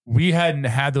heard. We hadn't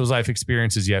had those life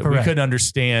experiences yet. Correct. We couldn't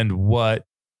understand what,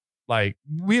 like,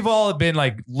 we've all been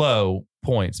like low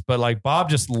points, but like Bob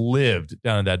just lived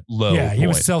down at that low. Yeah, he point.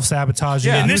 was self-sabotaging.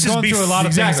 Yeah, and and this this is is going through a lot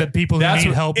of things that people who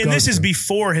need help. And go this is through.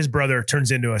 before his brother turns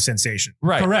into a sensation.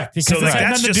 Right. Correct. Because So this like, had that's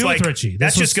nothing to just do like with Richie.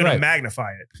 that's This just was- going to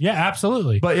magnify it. Yeah,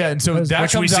 absolutely. But yeah, and so that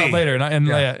which we comes out see. later,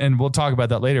 and we'll talk about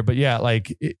that later. But yeah,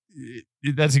 like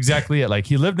that's exactly it. Like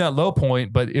he lived that low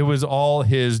point, but it was all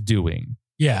his doing.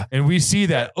 Yeah. And we see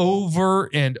that over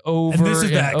and over. And this is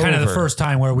that kind of the first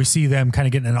time where we see them kind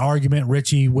of getting in an argument.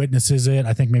 Richie witnesses it.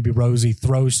 I think maybe Rosie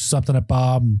throws something at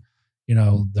Bob.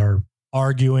 And, they're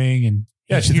arguing, and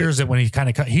he hears it when he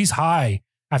he's high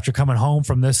after coming home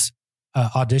from this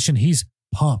audition. He's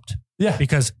pumped. Yeah.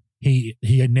 Because he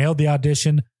had nailed the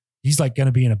audition. He's like going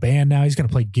to be in a band now. He's going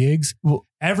to play gigs. Well,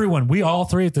 we all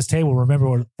three at this table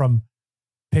remember from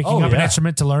picking up an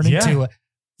instrument to learning to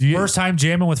first time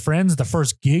jamming with friends, the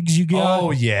first gigs you get.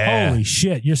 Oh, yeah. Holy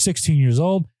shit. You're 16 years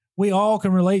old. We all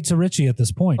can relate to Richie at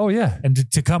this point. Oh, yeah.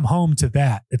 And to come home to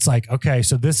that, it's like, okay,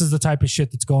 so this is the type of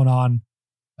shit that's going on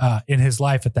in his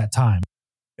life at that time.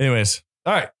 Anyways.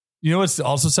 All right. You know what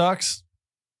also sucks?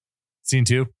 Scene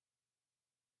 2.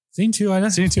 Scene 2,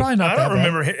 probably not that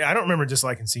bad. I don't remember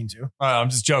disliking scene 2.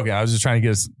 I'm just joking. I was just trying to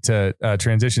get us to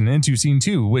transition into scene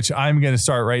 2, which I'm going to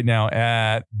start right now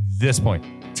at this point.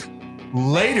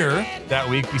 Later that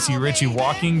week, we see Richie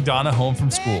walking Donna home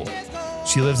from school.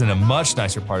 She lives in a much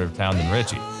nicer part of town than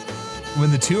Richie.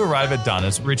 When the two arrive at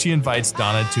Donna's, Richie invites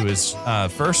Donna to his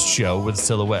first show with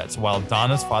Silhouettes, while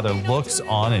Donna's father looks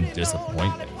on in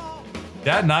disappointment.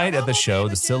 That night at the show,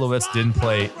 the Silhouettes didn't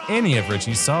play any of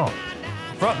Richie's songs.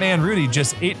 Frontman Rudy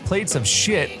just ate plates of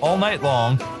shit all night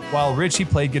long, while Richie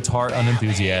played guitar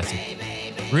unenthusiastically.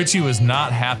 Richie was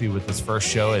not happy with his first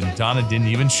show, and Donna didn't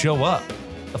even show up.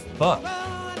 The fuck?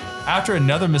 After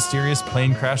another mysterious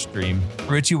plane crash dream,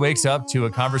 Richie wakes up to a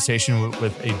conversation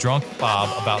with a drunk Bob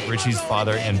about Richie's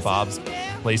father and Bob's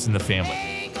place in the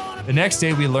family. The next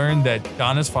day, we learn that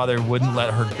Donna's father wouldn't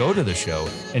let her go to the show,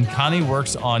 and Connie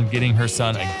works on getting her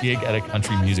son a gig at a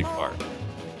country music bar.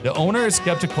 The owner is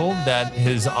skeptical that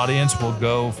his audience will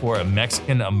go for a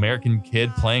Mexican-American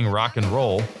kid playing rock and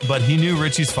roll, but he knew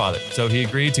Richie's father, so he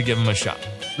agreed to give him a shot.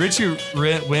 Richie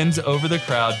wins over the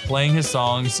crowd, playing his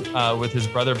songs with his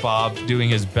brother Bob, doing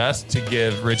his best to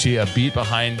give Richie a beat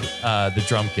behind the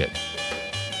drum kit.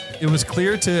 It was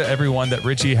clear to everyone that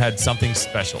Richie had something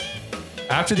special.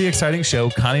 After the exciting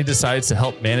show, Connie decides to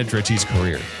help manage Richie's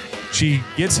career. She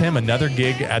gets him another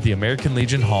gig at the American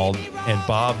Legion Hall, and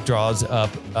Bob draws up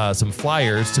some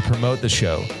flyers to promote the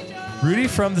show. Rudy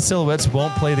from the Silhouettes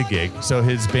won't play the gig, so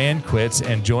his band quits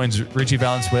and joins Richie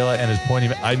Valenzuela and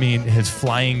his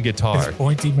flying guitar. His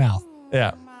pointy mouth.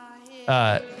 Yeah.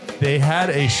 They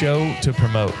had a show to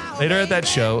promote. Later at that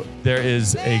show, there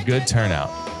is a good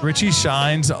turnout. Richie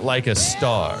shines like a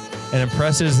star and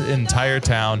impresses the entire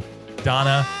town,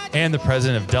 Donna, and the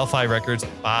president of Delphi Records,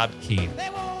 Bob Keane.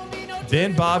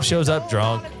 Then Bob shows up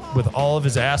drunk with all of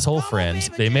his asshole friends.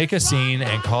 They make a scene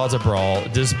and cause a brawl,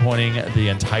 disappointing the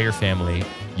entire family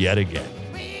yet again.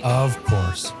 Of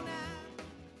course.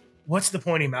 What's the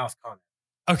pointy mouth comment?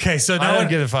 Okay, so I don't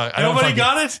give a fuck. Nobody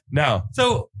got it? No.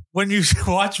 So when you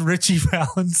watch Richie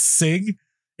Valens sing,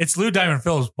 it's Lou Diamond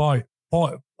Phillips' point,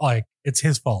 like it's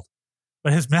his fault.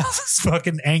 But his mouth is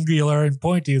fucking angular and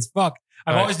pointy as fuck.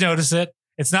 I've always noticed it.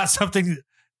 It's not something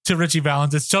to Richie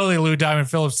Valens. It's totally a Lou Diamond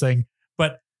Phillips thing.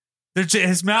 But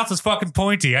his mouth is fucking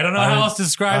pointy. I don't know how else to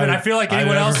describe it. I feel like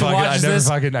anyone else who watches this is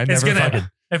gonna.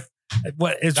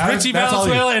 It's Richie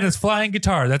Valenzuela and his flying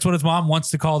guitar. That's what his mom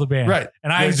wants to call the band. Right.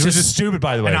 And I which is stupid,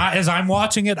 by the way. And as I'm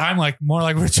watching it, I'm like more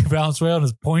like Richie Valenzuela and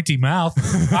his pointy mouth.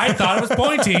 I thought it was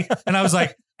pointy, and I was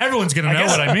like, everyone's gonna know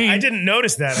what I mean. I didn't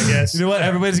notice that. I guess you know what?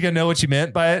 Everybody's gonna know what you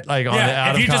meant by it. Like,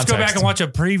 if you just go back and watch a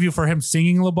preview for him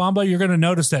singing La Bamba, you're gonna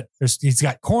notice that he's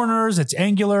got corners. It's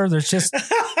angular. There's just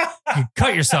you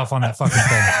cut yourself on that fucking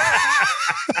thing.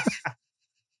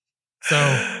 So,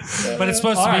 but it's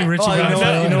supposed to be Richie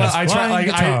Valenzuela. You know what?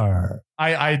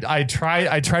 I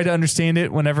tried to understand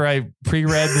it whenever I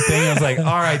pre-read the thing. I was like, all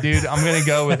right, dude, I'm gonna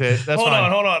go with it. That's hold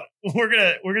on.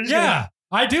 We're just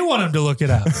I do want him to look it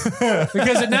up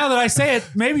because now that I say it,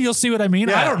 maybe you'll see what I mean.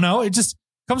 Yeah. I don't know. It just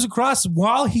comes across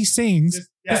while he sings.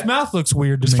 His mouth looks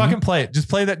weird to me. Just fucking play it. Just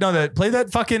play that. No, play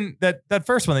that fucking that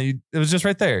first one it was just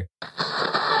right there.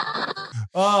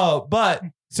 Oh, but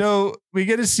so we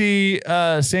get to see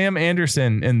Sam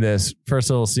Anderson in this first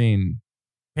little scene.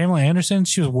 Pamela Anderson?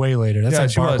 She was way later. That's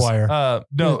like barbed wire.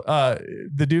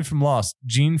 The dude from Lost.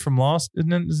 Gene from Lost,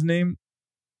 isn't it his name?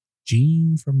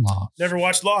 Gene from Lost. Never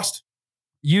watched Lost.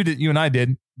 you and I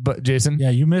did, but Jason. Yeah,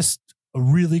 you missed a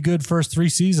really good first 3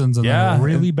 seasons and then a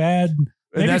really bad.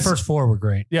 Maybe the first 4 were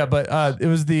great. Yeah, but it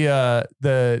was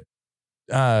the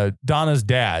Donna's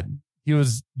dad. He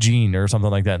was Gene or something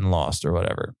like that in Lost or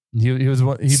whatever. He was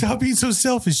what. Stop being so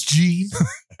selfish, Gene.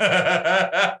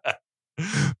 But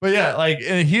yeah, like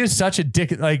he is such a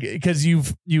dick. Like because you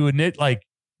admit like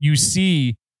you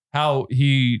see how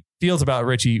he feels about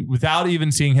Richie without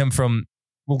even seeing him from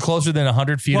closer than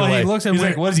 100 feet away. He looks at He's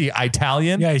like, what is he,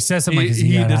 Italian? Yeah, he says something like,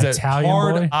 he does an Italian a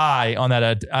hard boy? eye on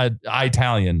that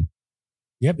Italian.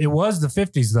 Yep, it was the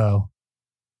 50s though.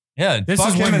 Yeah, this fuck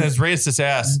is him when, and his racist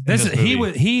ass.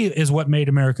 He is what made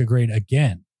America great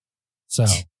again. So,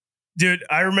 dude,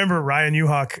 I remember Ryan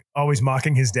Uhawk always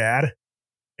mocking his dad,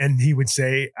 and he would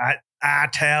say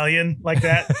Italian like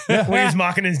that when he was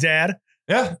mocking his dad.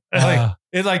 Yeah,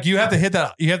 it's like you have to hit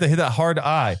that. You have to hit that hard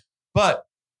eye, but.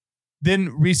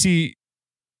 Then we see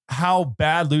how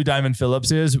bad Lou Diamond Phillips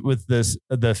is with the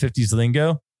 50s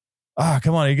lingo.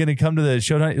 Come on. Are you going to come to the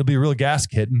showdown? It'll be a real gas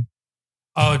kitten.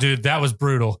 Oh, dude, that was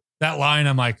brutal. That line,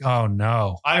 I'm like, oh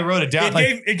no. I wrote it down.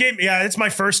 It gave me, it's my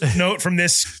first note from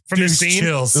this scene.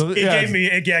 Chills. It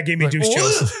gave me Deuce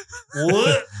chills.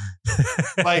 What?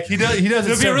 Like he does.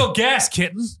 It'll be a real gas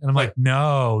kitten. And I'm like,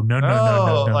 no.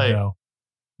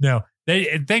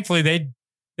 Thankfully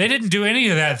they didn't do any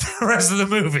of that the rest of the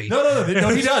movie. No,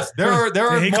 he does. There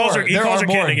are he more. Calls her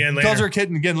kitten again later. He calls her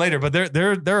kitten again later, but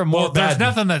there are more. Well, there's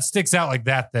nothing that sticks out like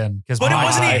that then. Because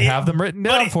I have them written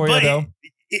down for you though.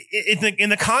 In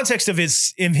the context of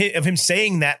him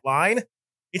saying that line,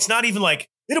 it's not even like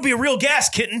it'll be a real gas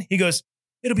kitten. He goes,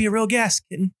 it'll be a real gas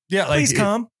kitten. Yeah, please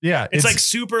come. It's like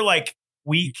super like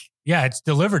weak. Yeah, it's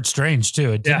delivered strange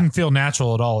too. It didn't feel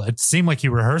natural at all. It seemed like he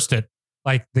rehearsed it,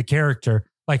 like the character,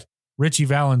 like Richie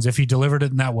Valens. If he delivered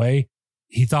it in that way,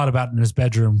 he thought about it in his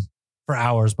bedroom for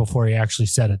hours before he actually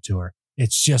said it to her.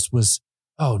 It just was,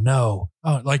 oh no,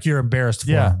 like you're embarrassed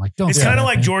for him. Like don't. It's kind of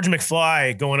like George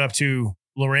McFly going up to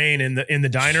Lorraine in the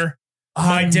diner.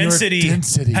 My density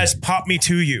has popped me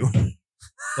to you.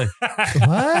 Like,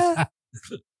 what?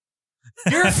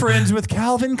 You're friends with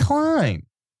Calvin Klein.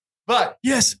 But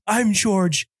yes, I'm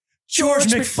George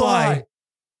McFly.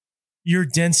 Your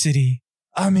density.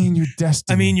 I mean, your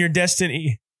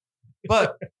destiny.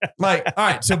 But like, all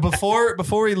right. So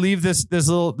before we leave this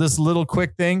little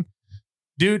quick thing,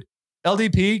 dude,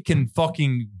 LDP can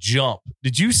fucking jump.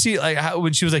 Did you see like how,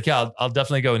 when she was like, yeah, I'll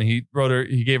definitely go. And he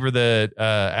gave her the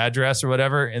address or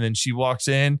whatever. And then she walks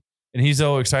in and he's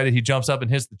so excited. He jumps up and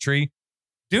hits the tree.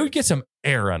 Dude gets some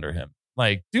air under him.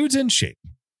 Like dude's in shape.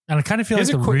 And I kind of feel like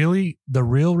the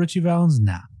real Richie Valens.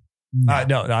 Nah.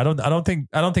 No, I don't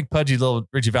think pudgy little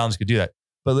Richie Valens could do that.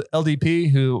 But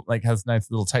LDP, who like has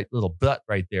nice little tight little butt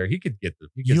right there, he could get the.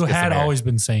 You had always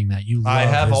been saying that. I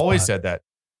have always said that.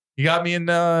 He got me in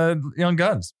Young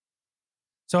Guns.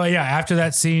 So yeah, after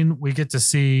that scene, we get to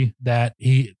see that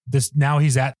now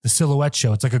he's at the Silhouette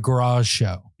show. It's like a garage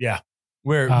show. Yeah,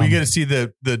 where we get to see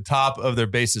the top of their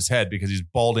bassist's head because he's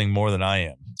balding more than I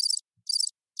am.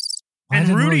 And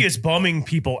Rudy is bumming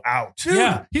people out. Dude,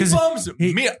 yeah, he bums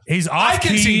me. He's off key.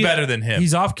 I can sing better than him.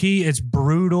 He's off key. It's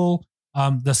brutal.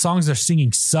 The songs they're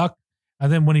singing suck.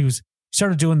 And then when he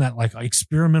started doing that like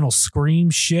experimental scream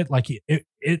shit, like it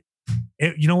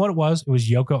you know what it was? It was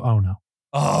Yoko Ono.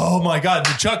 Oh my God,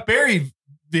 the Chuck Berry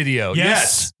video.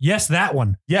 Yes, that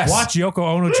one. Yes, watch Yoko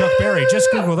Ono, Chuck Berry. Just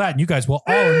Google that, and you guys will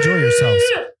all enjoy yourselves.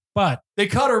 But they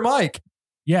cut her mic.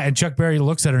 Yeah, and Chuck Berry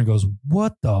looks at her and goes,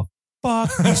 "What the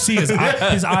fuck?" You see his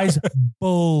eyes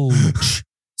bulge.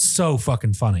 So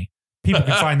fucking funny. People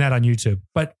can find that on YouTube.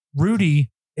 But Rudy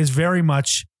is very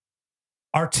much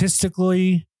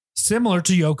artistically similar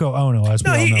to Yoko Ono, as we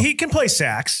all know. He can play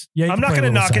sax. Yeah, I'm not going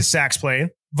to knock his sax playing.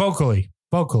 Vocally.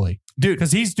 Dude.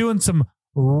 Because he's doing some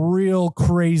real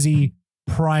crazy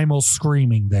primal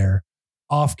screaming there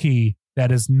off key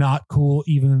that is not cool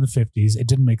even in the 50s. It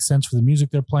didn't make sense for the music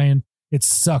they're playing. It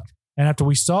sucked. And after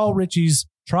we saw Richie's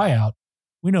tryout,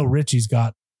 we know Richie's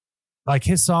got like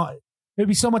his song. It'd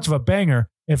be so much of a banger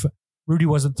if Rudy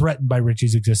wasn't threatened by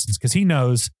Richie's existence, because he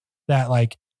knows that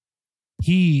like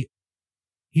he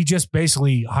just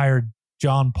basically hired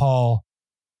John Paul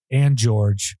and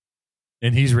George,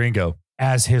 and he's Ringo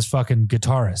as his fucking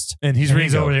guitarist, and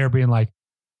he's over there being like,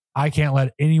 I can't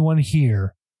let anyone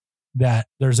hear that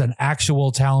there's an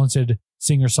actual talented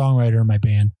singer-songwriter in my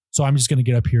band, so I'm just going to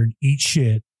get up here and eat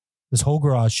shit this whole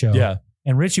garage show. Yeah.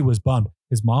 And Richie was bummed.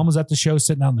 His mom was at the show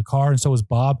sitting out in the car, and so was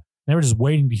Bob. They were just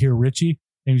waiting to hear Richie,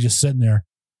 and he was just sitting there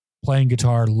playing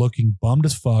guitar, looking bummed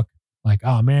as fuck. Like,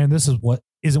 oh man, this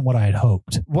isn't what I had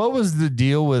hoped. What was the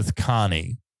deal with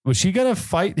Connie? Was she going to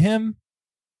fight him?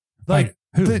 Like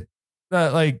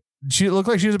Like she looked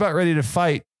like she was about ready to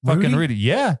fight fucking Rudy.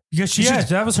 Yeah. Because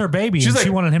that was her baby. And she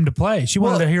wanted him to play. She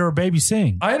wanted to hear her baby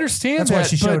sing. I understand That's why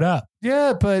she showed up.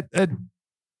 Yeah, but at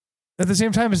the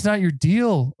same time, it's not your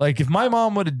deal. Like if my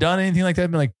mom would have done anything like that,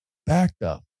 I'd be like, back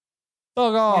up.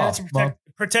 Fuck off. Yeah, it's a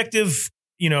protective,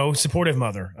 supportive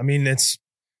mother. I mean, that's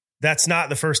not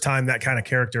the first time that kind of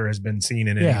character has been seen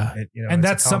in it. Yeah. And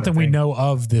that's something we know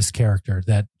of this character,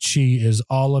 that she is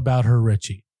all about her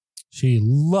Richie. She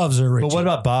loves her Richie. But what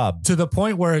about Bob? To the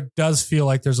point where it does feel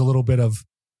like there's a little bit of,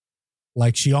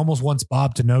 like, she almost wants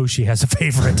Bob to know she has a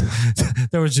favorite.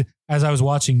 As I was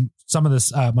watching some of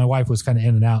this, my wife was kind of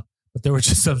in and out, but there were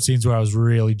just some scenes where I was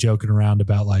really joking around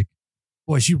about, like,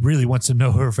 boy, she really wants to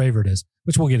know who her favorite is,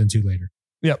 which we'll get into later.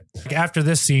 Yep. After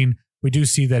this scene, we do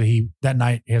see that that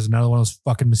night he has another one of those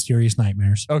fucking mysterious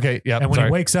nightmares. Okay. Yeah. And when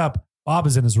he wakes up, Bob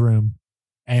is in his room,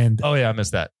 and I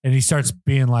missed that. And he starts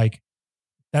being like,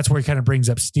 that's where he kind of brings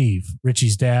up Steve,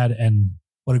 Richie's dad, and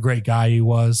what a great guy he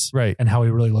was, right? And how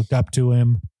he really looked up to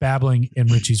him, babbling in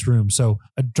Richie's room. So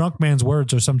a drunk man's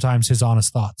words are sometimes his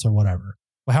honest thoughts, or whatever,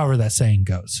 however that saying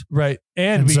goes, right?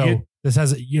 And this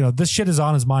has, this shit is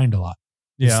on his mind a lot.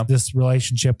 Yeah, this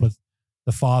relationship with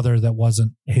the father that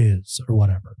wasn't his, or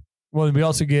whatever. Well, we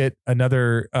also get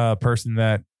another person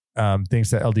that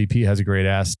thinks that LDP has a great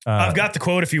ass. I've got the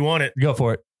quote if you want it. Go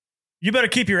for it. You better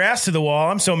keep your ass to the wall.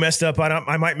 I'm so messed up.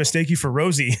 I might mistake you for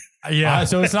Rosie. Yeah.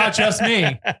 So it's not just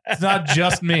me. It's not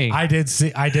just me. I did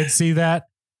see that.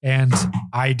 And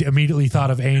I immediately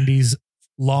thought of Andy's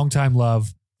longtime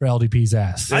love for LDP's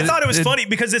ass. I thought it was funny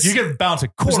because you can bounce a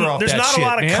quarter off there's that not shit, a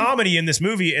lot of man. comedy in this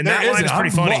movie. And that line is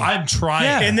pretty funny. Well, I'm trying.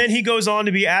 Yeah. And then he goes on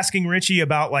to be asking Richie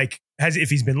about, like, if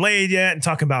he's been laid yet, and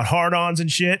talking about hard-ons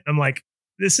and shit. I'm like,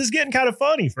 this is getting kind of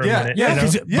funny for a minute. Yeah,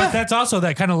 but that's also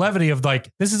that kind of levity of,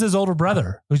 like, this is his older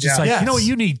brother who's just you know what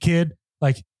you need, kid?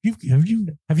 Like, have you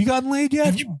gotten laid yet?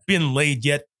 Have you been laid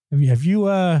yet? Have you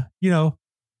either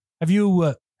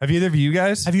of you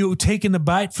guys? Have you taken a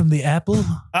bite from the apple?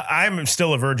 I'm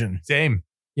still a virgin. Same.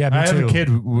 Yeah, me I too. have a kid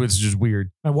who is just weird.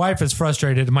 My wife is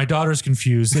frustrated and my daughter's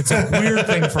confused. It's a weird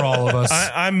thing for all of us.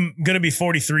 I'm going to be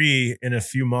 43 in a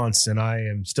few months and I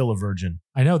am still a virgin.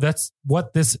 I know that's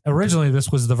what this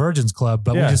was the Virgins Club,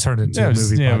 but we just turned it into a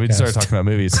movie podcast. We started talking about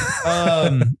movies.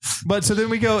 But so then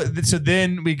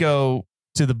we go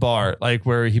to the bar, like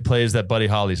where he plays that Buddy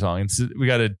Holly song. And so we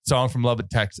got a song from Lubbock,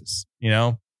 Texas,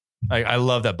 I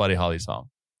love that Buddy Holly song.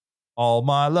 All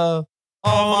my love,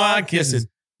 all my kisses.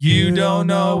 You don't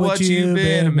know what you've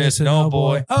been missing, oh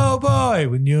boy. Oh boy,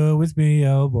 when you're with me,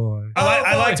 oh boy.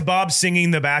 I liked Bob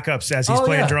singing the backups as he's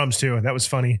playing drums too. That was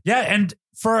funny. Yeah, and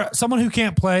for someone who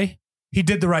can't play, he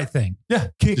did the right thing. Yeah,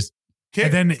 kick.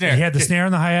 And then snare, he had the snare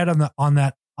and the hi-hat on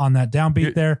that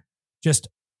downbeat there. Just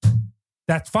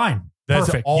that's fine. That's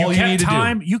perfect. all you need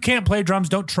to do. You can't play drums.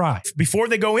 Don't try. Before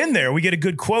they go in there, we get a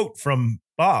good quote from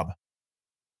Bob.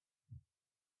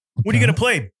 What are you going to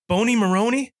play? Boney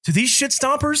Maroney to these shit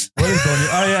stompers? What is Boney?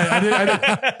 Oh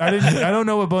yeah, I don't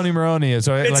know what Boney Maroney is.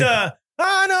 So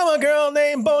I know a girl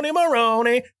named Boney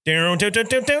Maroney.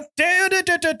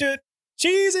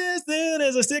 She's as thin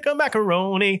as a stick of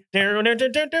macaroni.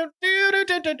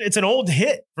 It's an old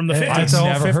hit from the 50s. It's an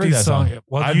old 50s song.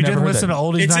 Well, you didn't listen to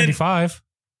Oldies 95.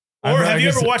 Or have you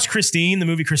ever watched Christine, the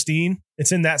movie Christine?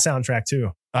 It's in that soundtrack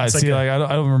too. I see. I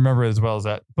don't remember it as well as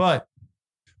that. But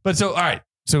so all right.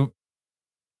 So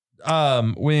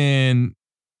when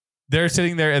they're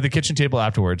sitting there at the kitchen table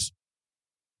afterwards,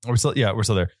 we're still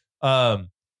there.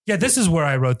 Yeah, this is where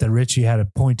I wrote that Richie had a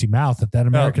pointy mouth at that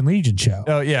American Legion show.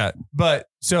 Oh yeah, but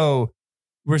so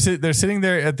they're sitting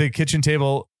there at the kitchen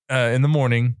table in the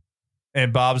morning,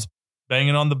 and Bob's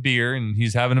banging on the beer, and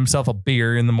he's having himself a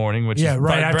beer in the morning. Which is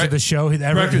right after the show,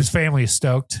 his family is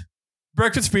stoked.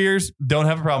 Breakfast beers, don't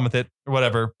have a problem with it or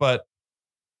whatever, but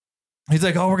he's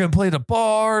like, "Oh, we're gonna play the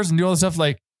bars and do all this stuff."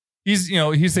 Like he's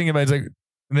thinking about it. He's like,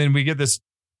 and then we get this.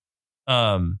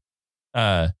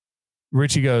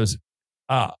 Richie goes,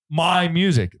 my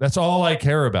music. That's all I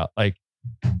care about. Like,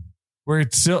 where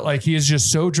it's still like he is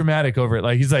just so dramatic over it.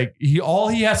 Like he's like all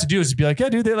he has to do is to be like, yeah,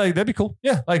 dude, that'd be cool.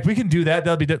 Yeah, like we can do that.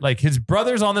 That'll be like his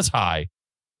brother's on this high.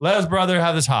 Let his brother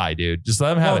have this high, dude. Just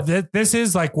let him have it. This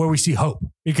is like where we see hope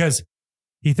because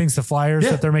he thinks the flyers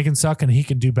that they're making suck and he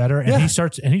can do better. And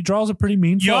he draws a pretty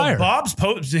mean flyer. Bob's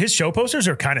his show posters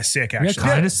are kind of sick, actually.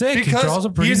 Yeah, kind of sick. He draws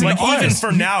a pretty mean flyer. Even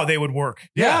for now, they would work.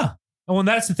 Yeah. Well,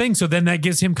 that's the thing. So then that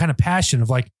gives him kind of passion of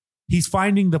like, he's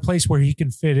finding the place where he can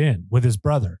fit in with his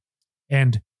brother.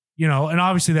 And, and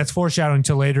obviously that's foreshadowing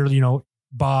to later,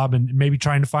 Bob and maybe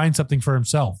trying to find something for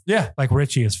himself. Yeah. Like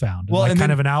Richie has found. Well, and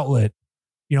kind of an outlet,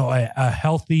 a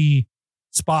healthy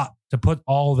spot to put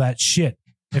all that shit.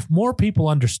 if more people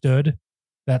understood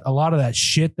that a lot of that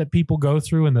shit that people go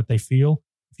through and that they feel,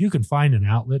 if you can find an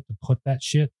outlet to put that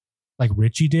shit like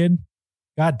Richie did,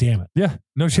 God damn it. Yeah,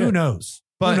 no shit. Who knows?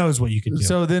 But, who knows what you can do?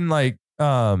 So then like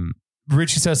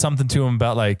Richie says something to him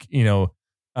about like,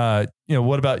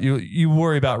 what about you? You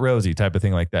worry about Rosie type of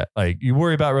thing like that. Like you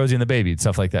worry about Rosie and the baby and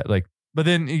stuff like that. Like, but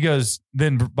then he goes,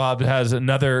 then Bob has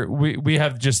another, we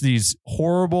have just these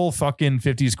horrible fucking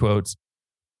 50s quotes.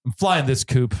 I'm flying this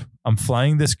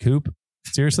coop.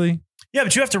 Seriously? Yeah,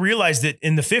 but you have to realize that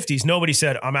in the 50s, nobody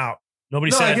said, I'm out.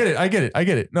 Nobody said. I get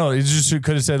it. No, it just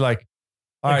could have said like,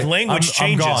 all right, language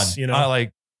changes, I'm gone. you know,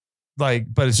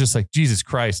 but it's just like, Jesus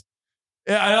Christ.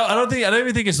 I don't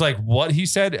even think it's like what he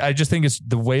said. I just think it's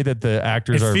the way that the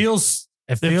actors it feels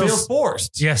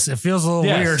forced. Yes, it feels a little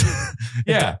weird.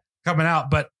 Yeah, coming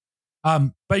out, but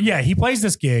yeah, he plays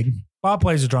this gig. Bob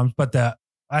plays the drums, but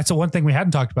that's the one thing we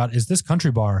hadn't talked about is this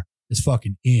country bar is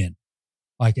fucking in.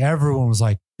 Like everyone was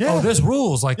like, "Oh, this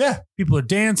rules!" Like, people are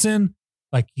dancing.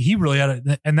 Like he really had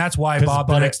it, and that's why Bob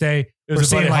the next day we're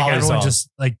seeing like everyone just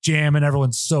like jamming.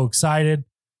 Everyone's so excited.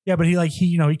 Yeah, but he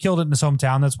killed it in his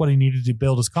hometown. That's what he needed to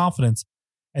build his confidence.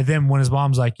 And then when his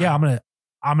mom's like, "Yeah, I'm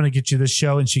gonna get you this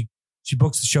show," and she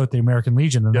books the show at the American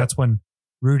Legion, and that's when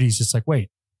Rudy's just like, "Wait,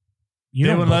 you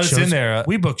don't let us in there.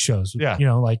 We book shows. Yeah,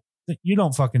 like you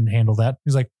don't fucking handle that."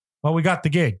 He's like, "Well, we got the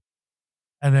gig,"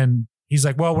 and then he's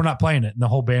like, "Well, we're not playing it," and the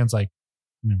whole band's like,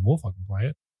 "I mean, we'll fucking play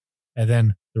it," and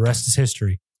then the rest is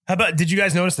history. How about? Did you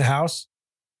guys notice the house?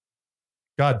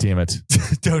 God damn it!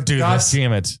 Don't do God this.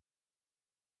 Damn it!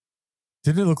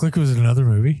 Didn't it look like it was in another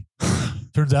movie?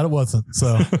 Turns out it wasn't.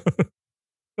 So, how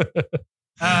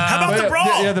about the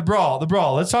brawl? Yeah, the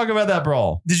brawl. Let's talk about that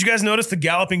brawl. Did you guys notice the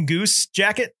Galloping Goose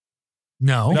jacket?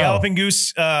 No. Galloping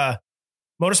Goose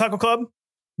motorcycle club?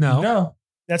 No.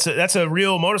 That's a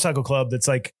real motorcycle club. That's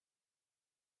like,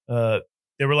 they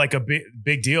were like a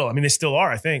big deal. I mean, they still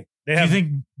are. I think Do you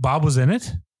think Bob was in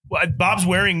it? Well, Bob's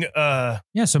wearing.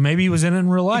 Yeah, so maybe he was in it in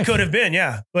real life. He could have been,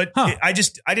 yeah. But I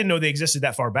didn't know they existed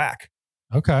that far back.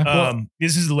 Okay.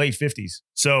 This is the late 50s.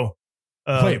 So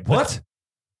wait, what?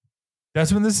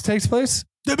 That's when this takes place?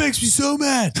 That makes me so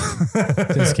mad.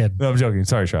 Just kidding. No, I'm joking.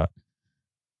 Sorry, Shot.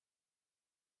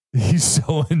 He's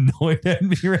so annoyed at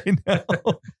me right now.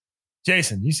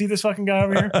 Jason, you see this fucking guy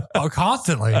over here? Oh,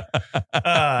 constantly.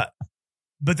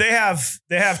 But they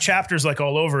have chapters like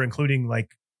all over, including like,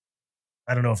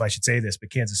 I don't know if I should say this,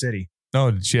 but Kansas City.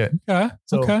 Oh shit. Okay.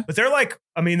 So, okay. But they're like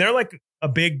a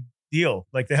big deal.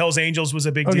 Like the Hells Angels was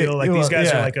a big deal. Like these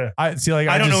guys are like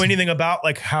I don't know anything about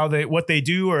like what they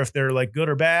do or if they're like good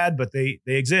or bad, but they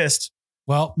exist.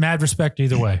 Well, mad respect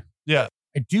either way. Yeah.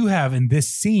 I do have in this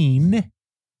scene,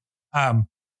 Donna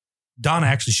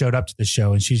actually showed up to the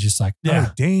show and she's just like,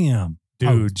 oh, damn.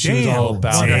 Dude, she was all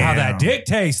about Wonder it. how that dick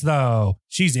tastes though.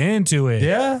 She's into it.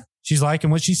 Yeah. She's liking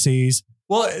what she sees.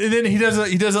 Well, and then he does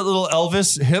that little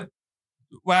Elvis hip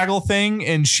waggle thing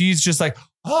and she's just like,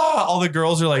 all the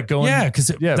girls are like going. Yeah,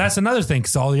 because that's another thing.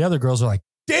 Because all the other girls are like,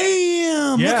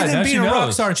 damn, look at him being a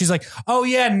rock star. And she's like, oh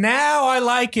yeah, now I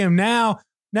like him. Now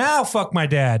fuck my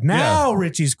dad. Now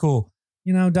Richie's cool.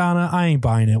 You know, Donna, I ain't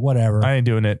buying it. Whatever. I ain't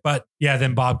doing it. But yeah,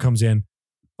 then Bob comes in.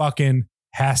 Fucking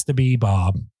has to be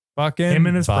Bob. Fucking him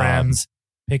and his Bob. friends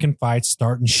picking fights,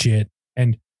 starting shit.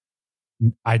 And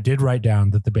I did write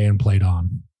down that the band played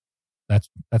on.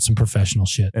 That's some professional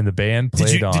shit. And the band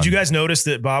played on. Did you guys notice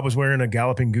that Bob was wearing a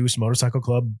Galloping Goose motorcycle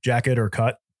club jacket or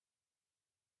cut?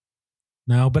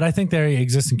 No, but I think they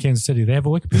exist in Kansas City. They have a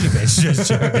Wikipedia page. Just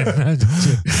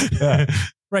joking.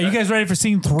 Right. You guys ready for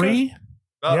scene 3?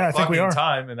 Well, I think we are.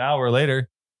 Time, an hour later.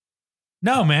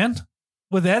 No, man.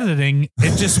 With editing,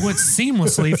 it just went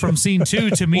seamlessly from scene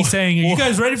 2 to me saying, are you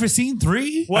guys ready for scene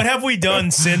 3? What have we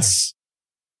done since,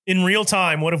 in real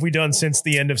time, what have we done since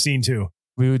the end of scene 2?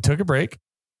 We took a break.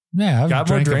 Yeah, got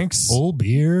more drinks, full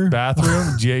beer,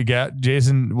 bathroom.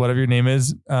 Jason, whatever your name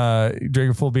is,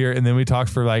 drink a full beer, and then we talked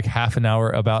for like half an hour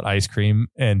about ice cream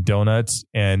and donuts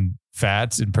and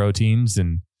fats and proteins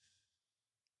and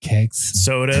cakes,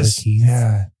 sodas. Cookies.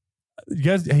 Yeah, you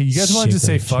guys want to just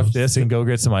say fuck this and go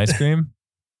get some ice cream,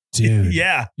 dude?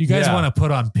 Yeah, you guys want to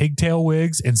put on pigtail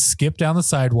wigs and skip down the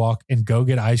sidewalk and go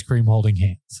get ice cream holding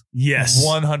hands? Yes,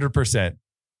 100%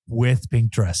 with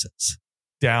pink dresses.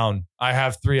 Down. I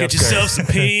have 3 Get upstairs. yourself some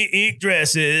pink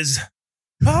dresses.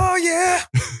 Oh, yeah.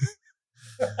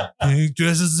 Pink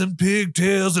dresses and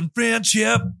pigtails and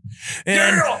friendship.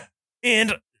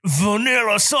 And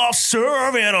vanilla soft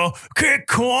serve and a cake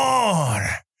corn.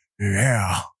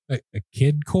 Yeah. A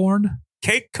kid corn?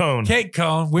 Cake cone. Cake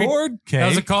cone. Cake. That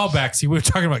was a callback. See, we were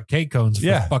talking about cake cones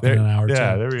for fucking an hour.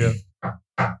 Yeah, too. there we go.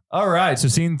 All right. So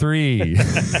scene 3.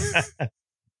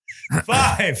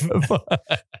 5. All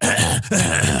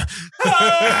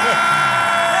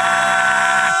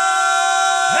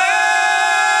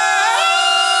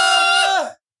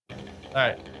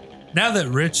right. Now that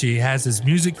Richie has his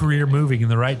music career moving in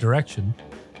the right direction,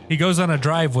 he goes on a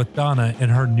drive with Donna in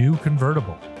her new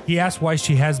convertible. He asks why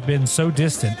she has been so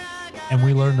distant, and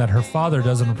we learn that her father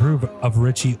doesn't approve of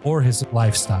Richie or his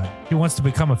lifestyle. He wants to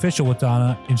become official with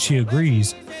Donna, and she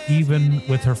agrees, even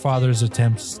with her father's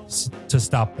attempts to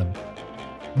stop them.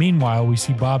 Meanwhile, we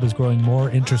see Bob is growing more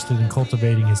interested in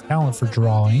cultivating his talent for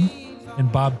drawing,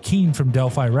 and Bob Keane from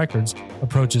Delphi Records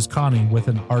approaches Connie with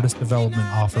an artist development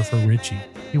offer for Richie.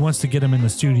 He wants to get him in the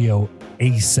studio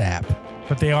ASAP,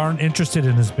 but they aren't interested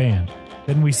in his band.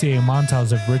 Then we see a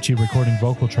montage of Richie recording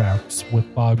vocal tracks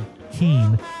with Bob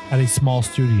Keane at a small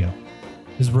studio.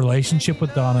 His relationship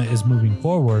with Donna is moving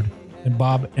forward, and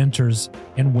Bob enters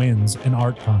and wins an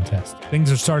art contest.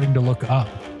 Things are starting to look up.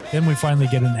 Then we finally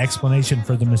get an explanation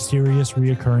for the mysterious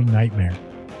reoccurring nightmare.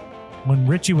 When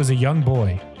Richie was a young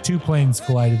boy, 2 planes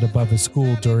collided above his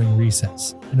school during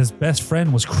recess, and his best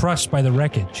friend was crushed by the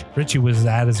wreckage. Richie was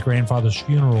at his grandfather's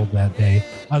funeral that day,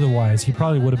 otherwise he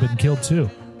probably would have been killed too.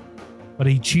 But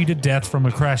he cheated death from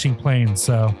a crashing plane,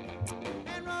 so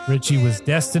Richie was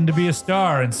destined to be a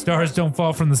star, and stars don't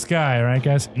fall from the sky, right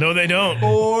guys? No, they don't.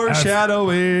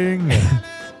 Foreshadowing.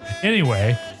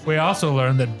 Anyway, we also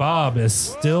learned that Bob is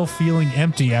still feeling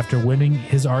empty after winning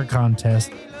his art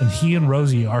contest, and he and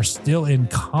Rosie are still in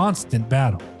constant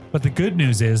battle. But the good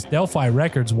news is Delphi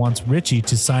Records wants Richie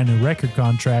to sign a record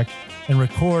contract and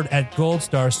record at Gold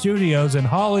Star Studios in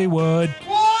Hollywood.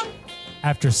 What?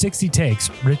 After 60 takes,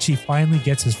 Richie finally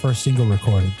gets his first single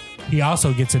recorded. He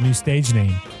also gets a new stage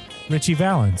name, Richie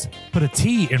Valens. Put a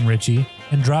T in Richie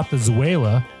and drop the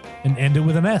Zuela and end it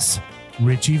with an S.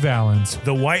 Richie Valens.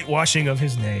 The whitewashing of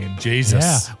his name.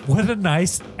 Jesus. Yeah, what a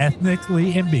nice,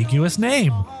 ethnically ambiguous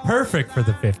name. Perfect for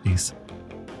the 50s.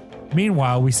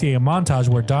 Meanwhile, we see a montage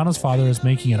where Donna's father is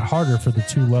making it harder for the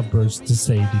 2 lovebirds to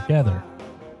stay together.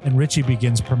 And Richie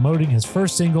begins promoting his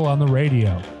first single on the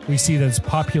radio. We see that his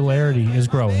popularity is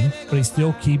growing, but he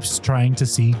still keeps trying to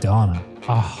see Donna.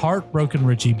 A heartbroken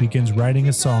Richie begins writing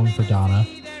a song for Donna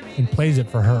and plays it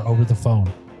for her over the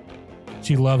phone.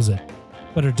 She loves it,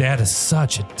 but her dad is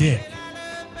such a dick.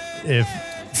 If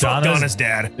Donna's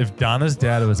dad. If Donna's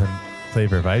dad was in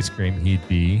Flavor of Ice Cream, he'd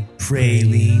be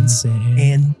Pralines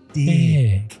and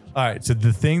dick. All right, so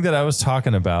the thing that I was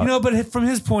talking about, But from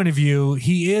his point of view,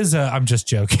 he is I'm just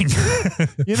joking.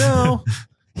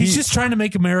 He's just trying to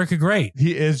make America great.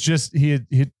 he is just he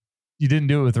didn't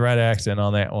do it with the right accent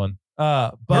on that one.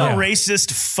 Her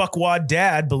racist fuckwad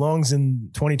dad belongs in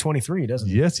 2023, doesn't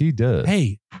he? Yes, he does.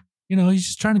 Hey, he's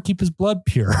just trying to keep his blood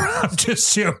pure. I'm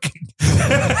just joking.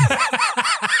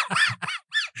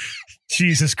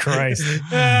 Jesus Christ.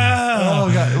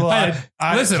 Oh God. Well,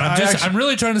 I'm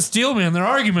really trying to steel man their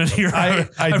argument here. I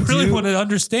really want to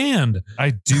understand.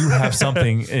 I do have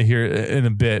something here in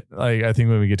a bit. I think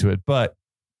when we get to it, but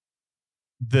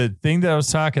the thing that I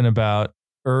was talking about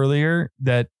earlier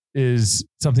that is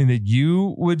something that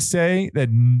you would say that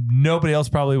nobody else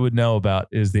probably would know about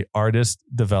is the artist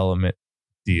development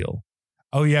deal.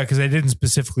 Oh yeah, because I didn't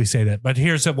specifically say that, but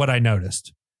here's what I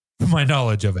noticed from my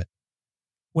knowledge of it.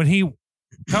 When he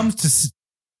comes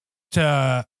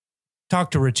to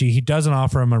talk to Richie, he doesn't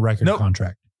offer him a record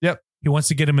contract. Yep. He wants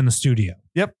to get him in the studio.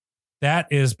 Yep. That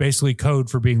is basically code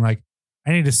for being like,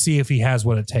 I need to see if he has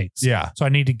what it takes. Yeah. So I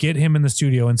need to get him in the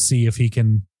studio and see if he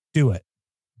can do it.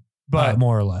 But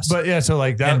more or less. But yeah, so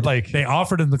like that, and like they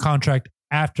offered him the contract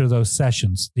after those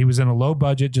sessions. He was in a low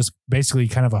budget, just basically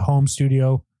kind of a home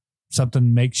studio,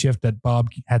 something makeshift that Bob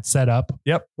had set up.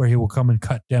 Yep. Where he will come and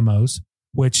cut demos,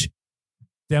 which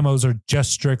demos are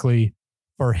just strictly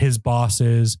for his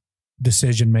bosses,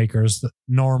 decision makers,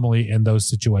 normally in those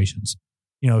situations.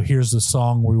 Here's the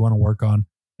song we want to work on.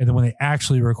 And then when they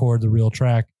actually record the real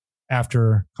track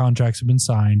after contracts have been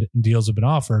signed and deals have been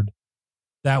offered,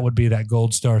 that would be that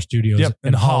Gold Star Studios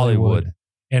in Hollywood.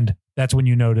 And that's when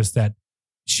you notice that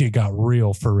shit got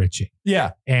real for Richie.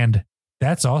 Yeah. And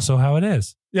that's also how it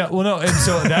is. Yeah. Well, no. And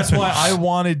so that's why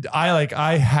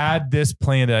I had this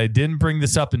plan that I didn't bring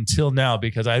this up until now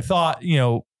because I thought,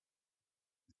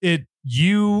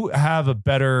 you have a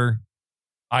better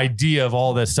idea of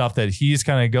all this stuff that he's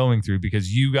kind of going through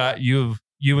because you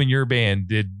and your band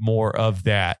did more of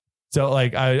that. So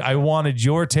I wanted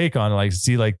your take on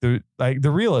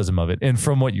the realism of it. And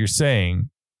from what you're saying.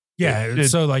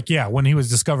 Yeah. When he was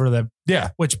discovered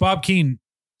that, which Bob Keane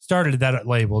started that at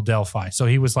label Delphi. So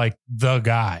he was like the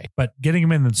guy, but getting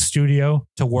him in the studio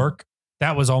to work,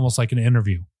 that was almost like an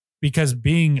interview because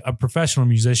being a professional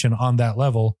musician on that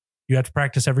level, You have to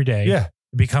practice every day. Yeah.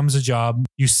 It becomes a job.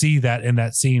 You see that in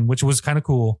that scene, which was kind of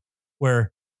cool,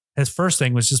 where his first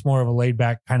thing was just more of a laid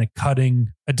back kind of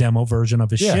cutting a demo version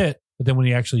of his shit. But then when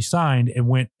he actually signed and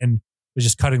went and was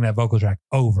just cutting that vocal track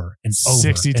over and over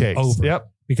 60 and takes. over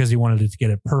Yep. because he wanted it to get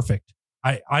it perfect.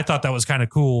 I thought that was kind of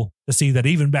cool to see that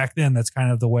even back then, that's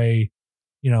kind of the way,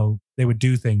 they would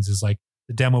do things, is like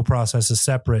the demo process is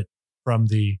separate from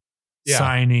the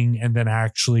signing and then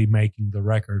actually making the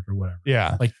record or whatever.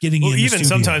 Yeah. Like getting in the even studio.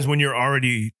 sometimes when you're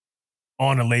already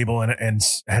on a label and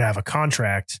have a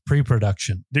contract,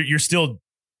 pre-production, you're still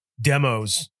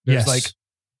demos. There's like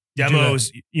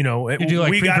demos, you do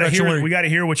like we got to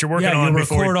hear what you're working on. You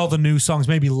before record all the new songs,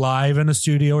 maybe live in a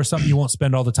studio or something. You won't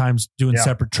spend all the time doing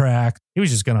separate tracks. He was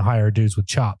just going to hire dudes with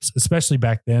chops, especially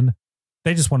back then.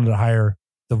 They just wanted to hire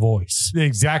the voice.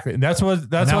 Exactly. And that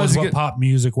was what pop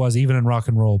music was, even in rock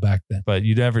and roll back then. But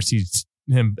you never see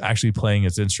him actually playing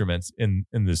his instruments in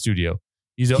the studio.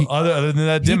 Other than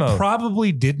that demo. He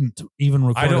probably didn't even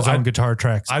record his own guitar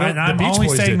tracks. I'm only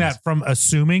saying that from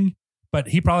assuming, but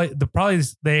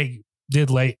they did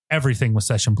lay everything with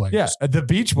session players. Yeah, the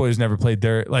Beach Boys never played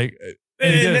there. Like,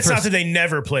 and that's not that they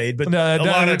never played, but a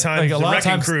lot of times the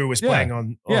Wrecking Crew was playing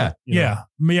on.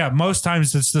 Most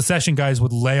times it's the session guys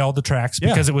would lay all the tracks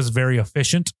because it was very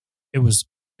efficient. It was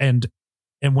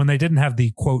and when they didn't have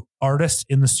the quote artist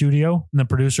in the studio and the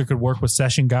producer could work with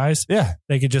session guys,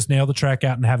 they could just nail the track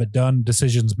out and have it done.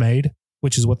 Decisions made,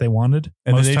 which is what they wanted.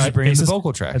 And then they just bring in the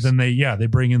vocal tracks. And then they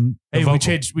bring in the vocal.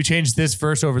 we changed this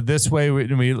verse over this way,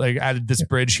 and we like added this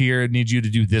bridge here. Need you to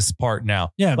do this part now.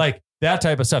 Yeah, like that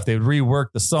type of stuff. They would rework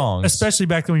the songs, especially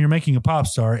back then when you're making a pop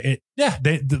star.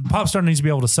 The pop star needs to be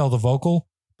able to sell the vocal,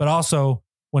 but also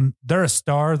when they're a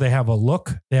star, they have a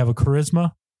look, they have a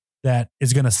charisma that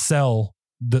is going to sell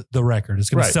the record. It's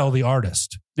going to sell the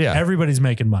artist. Yeah, everybody's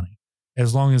making money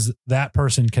as long as that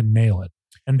person can nail it.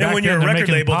 And when you're a record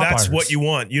label, that's artists. what you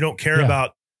want. You don't care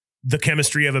about the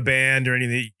chemistry of a band or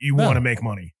anything. You want to make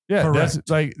money. Yeah, correct. That's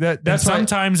like that. That's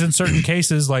sometimes in certain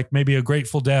cases, like maybe a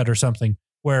Grateful Dead or something,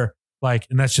 where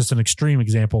and that's just an extreme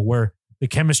example where the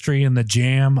chemistry and the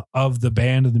jam of the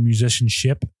band and the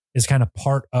musicianship is kind of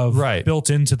part of built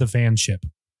into the fanship.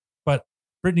 But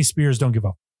Britney Spears don't give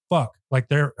a fuck. Like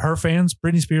her fans,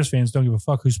 Britney Spears fans don't give a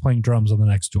fuck who's playing drums on the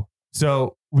next tour.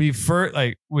 So we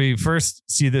first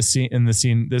see this scene in the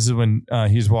scene. This is when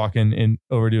he's walking in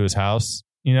over to his house,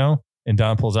 and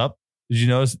Donna pulls up. Did you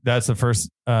notice that's the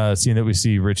first scene that we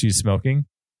see Richie smoking?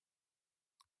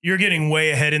 You're getting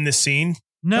way ahead in this scene.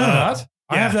 No, not.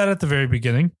 I have that at the very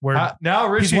beginning where now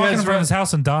Richie he's walking in front of his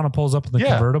house and Donna pulls up in the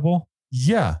convertible.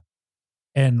 Yeah.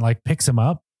 And picks him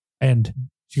up and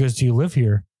she goes, "Do you live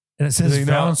here?" And it says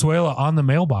Valenzuela on the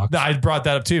mailbox. I brought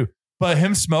that up too. But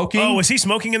him smoking. Oh, was he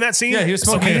smoking in that scene? Yeah, he was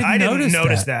smoking. Okay, I didn't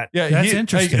notice that. Yeah, that's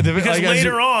interesting. Because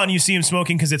later on, you see him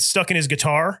smoking because it's stuck in his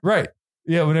guitar. Right.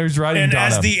 Yeah, whenever he's riding and Donna.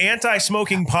 As the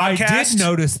anti-smoking podcast. I did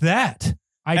notice that.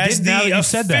 As the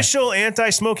official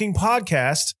anti-smoking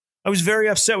podcast, I was very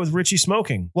upset with Richie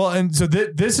smoking. Well, and so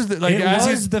this is it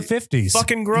was the 50s.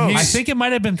 Fucking gross. I think it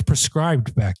might have been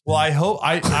prescribed back then. Well,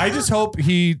 I just hope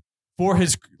for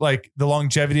his the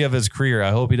longevity of his career, I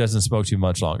hope he doesn't smoke too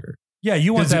much longer. Yeah,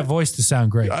 you want that voice to sound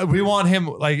great. We want him,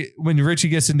 when Richie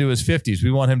gets into his 50s,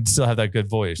 we want him to still have that good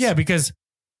voice. Yeah, because,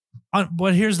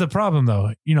 but here's the problem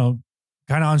though, kind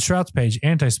of on Strout's page,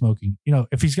 anti-smoking,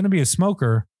 if he's going to be a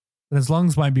smoker, then his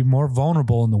lungs might be more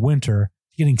vulnerable in the winter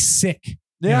to getting sick.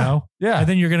 Yeah. And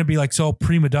then you're going to be so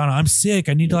prima donna. I'm sick.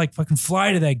 I need to fucking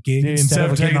fly to that gig instead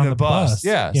of taking on the bus.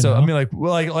 Yeah. So, I mean,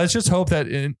 let's just hope that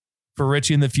for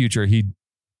Richie in the future, he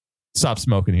stop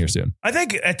smoking here soon. I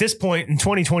think at this point in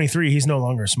 2023, he's no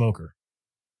longer a smoker.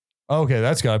 Okay,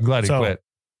 that's good. I'm glad he quit.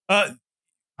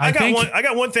 I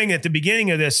got one thing at the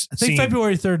beginning of this. I think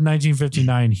February 3rd,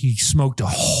 1959, he smoked a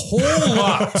whole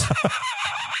lot.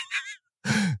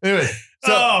 Anyway,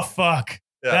 fuck.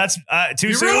 Yeah. That's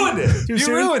too soon. Ruined it. Too you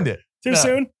soon? ruined it. Too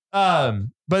soon.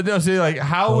 But no, see,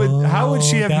 how would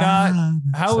she have not?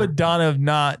 How would Donna have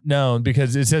not known?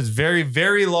 Because it says very,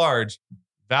 very large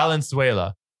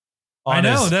Valenzuela. I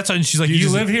know. That's when she's like,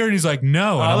 "You live here?" And he's like,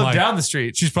 "No." And I live down the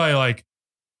street. She's probably like,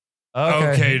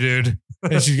 "Okay, dude."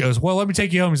 And she goes, "Well, let me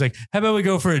take you home." He's like, "How about we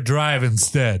go for a drive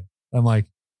instead?" I'm like,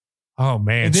 "Oh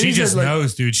man, she just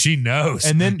knows, dude. She knows."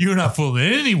 And then you're not fooling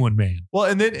anyone, man. Well,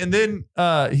 and then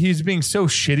he's being so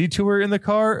shitty to her in the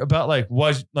car about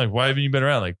why haven't you been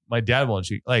around? My dad wants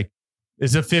you.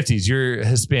 It's the 50s. You're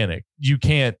Hispanic. You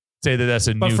can't say that that's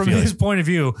a new. But from feeling. his point of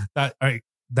view, that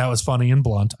was funny and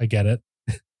blunt. I get it.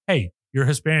 Hey, you're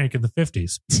Hispanic in the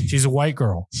 50s. She's a white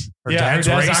girl. Her dad's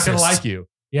not going to like you.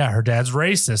 Yeah, her dad's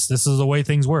racist. This is the way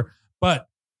things were. But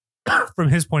from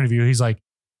his point of view, he's like,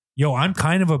 yo, I'm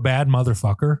kind of a bad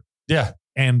motherfucker. Yeah.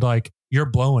 And like, you're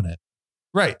blowing it.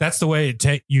 Right. That's the way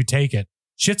you take it.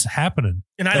 Shit's happening.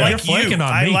 And I like you.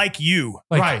 I like you.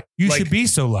 Like, right. You like, should be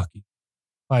so lucky.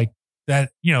 Like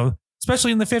that,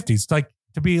 especially in the 50s, like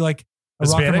to be like a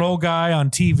Hispanic? rock and roll guy on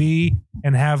TV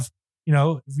and have,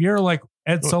 if you're like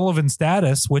Ed Sullivan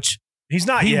status, which he's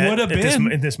not he yet would have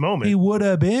been in this moment. He would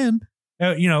have been,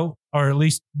 or at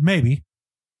least maybe.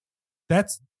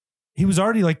 He was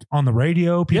already like on the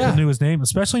radio. People knew his name,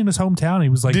 especially in his hometown. He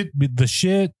was like the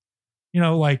shit,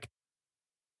 like,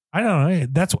 I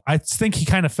don't know. I think he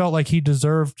kind of felt like he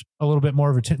deserved a little bit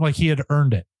more of attention, like he had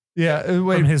earned it. Yeah.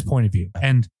 From his point of view.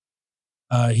 And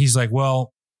he's like,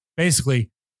 well,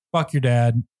 basically, fuck your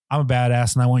dad. I'm a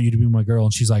badass and I want you to be my girl.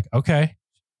 And she's like, okay.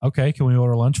 Can we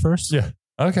order lunch first? Yeah.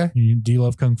 Okay. Do you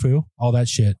love Kung Fu? All that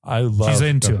shit. She's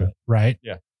into it. Right.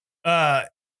 Yeah.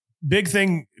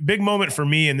 Big moment for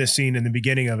me in this scene in the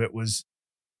beginning of it was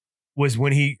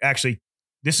when he actually,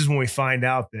 this is when we find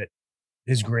out that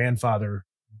his grandfather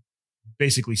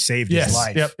basically saved his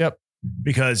life. Yep.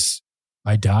 Because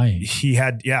by dying, he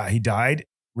died.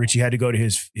 Richie had to go to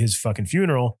his fucking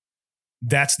funeral.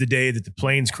 That's the day that the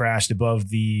planes crashed above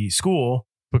the school.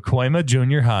 Pacoima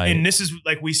Junior High. And this is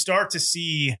like, we start to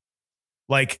see,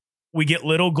 like, we get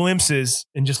little glimpses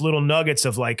and just little nuggets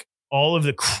of like all of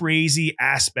the crazy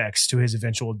aspects to his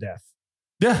eventual death.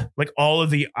 Yeah. Like all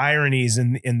of the ironies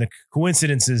and the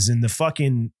coincidences and the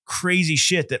fucking crazy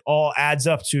shit that all adds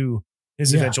up to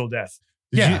his eventual death.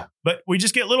 But we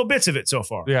just get little bits of it so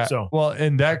far. Yeah. So, well,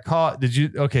 and that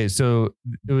so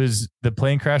it was, the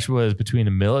plane crash was between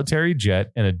a military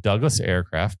jet and a Douglas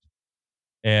aircraft.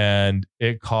 And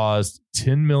it caused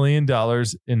 $10 million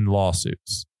in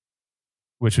lawsuits,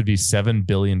 which would be $7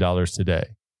 billion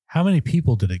today. How many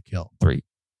people did it kill? 3.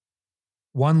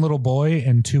 1 little boy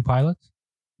and 2 pilots?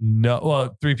 No,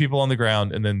 well, 3 people on the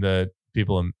ground and then the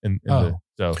people in so.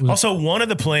 Also, one of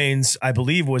the planes, I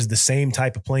believe, was the same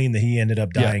type of plane that he ended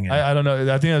up dying in. I don't know.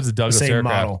 I think that was a Douglas same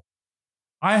aircraft. model.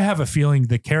 I have a feeling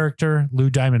the character Lou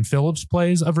Diamond Phillips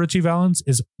plays of Richie Valens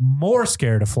is more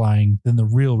scared of flying than the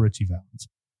real Richie Valens.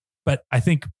 But I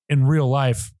think in real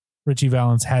life, Richie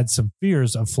Valens had some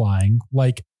fears of flying,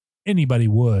 like anybody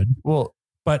would. Well,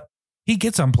 but he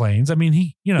gets on planes. I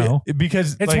mean,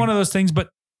 because it's one of those things. But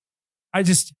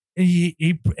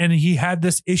he had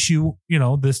this issue.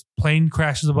 This plane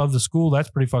crashes above the school.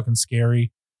 That's pretty fucking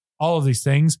scary. All of these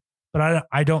things, but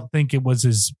I don't think it was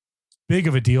as big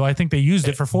of a deal. I think they used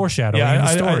it for foreshadowing in the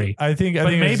story. I think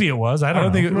maybe it was. I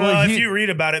don't know. Well, if you read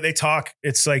about it, they talk.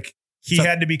 It's like he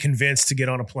had to be convinced to get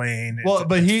on a plane. Well,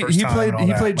 but he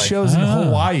played shows in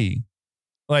Hawaii.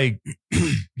 Like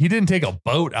he didn't take a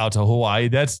boat out to Hawaii.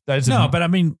 That's but I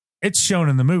mean, it's shown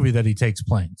in the movie that he takes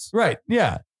planes. Right.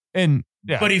 Yeah. And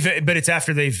yeah. But it's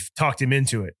after they've talked him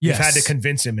into it. Yes. They've had to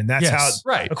convince him, and that's how.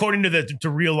 Right. According to the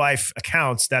real life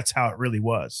accounts, that's how it really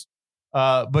was.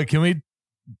 But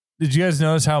did you guys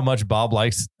notice how much Bob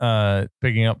likes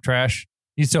picking up trash?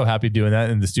 He's so happy doing that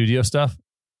in the studio stuff.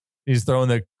 He's throwing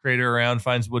the crater around,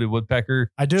 finds Woody Woodpecker.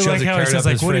 I do like how he says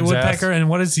like Woody Woodpecker, and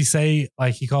what does he say?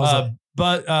 Like he calls it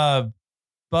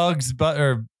Bugs,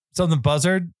 or something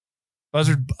Buzzard.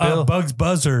 Bugs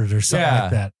Buzzard or something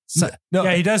like that. So,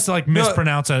 he does like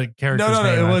mispronounce a character's name.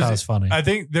 I thought it was funny. I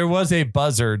think there was a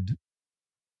Buzzard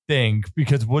thing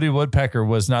because Woody Woodpecker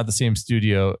was not the same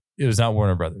studio. It was not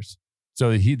Warner Brothers.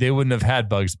 So they wouldn't have had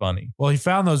Bugs Bunny. Well, he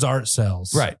found those art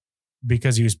cells. Right.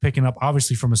 Because he was picking up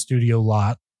obviously from a studio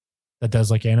lot that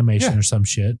does like animation or some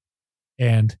shit.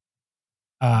 And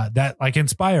that like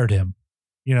inspired him.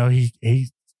 He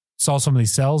saw some of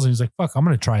these cells and he's like, fuck, I'm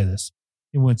going to try this.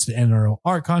 He went to enter an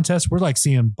art contest. We're like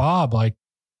seeing Bob, like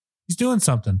he's doing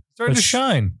something. Starting to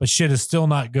shine. But shit is still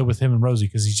not good with him and Rosie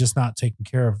because he's just not taking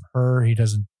care of her. He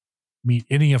doesn't meet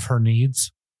any of her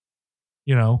needs.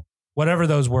 Whatever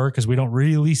those were, because we don't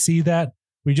really see that.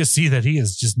 We just see that he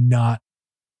is just not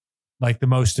like the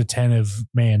most attentive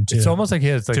man to. It's almost like he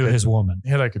has like his woman. He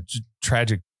had like a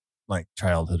tragic like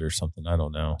childhood or something. I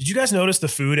don't know. Did you guys notice the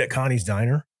food at Connie's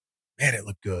Diner? Man, it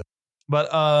looked good. But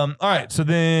all right, so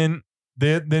then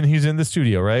he's in the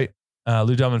studio, right?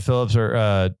 Lou Diamond Phillips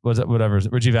or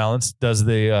Richie Valens does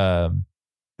the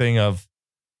thing of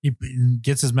he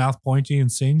gets his mouth pointy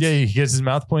and sings. Yeah, he gets his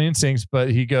mouth pointy and sings, but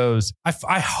he goes.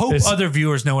 I hope other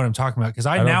viewers know what I'm talking about because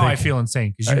I feel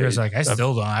insane because you guys are like I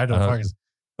still don't. I don't fucking.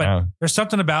 But there's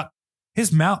something about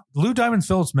his mouth. Lou Diamond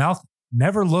Phillips' mouth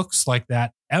never looks like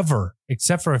that ever,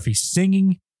 except for if he's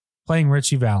singing, playing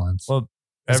Richie Valens. Well,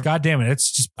 God damn it,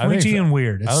 it's just pointy and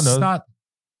weird. It's I don't know.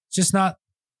 Just not.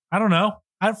 I don't know.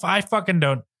 I fucking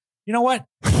don't. You know what?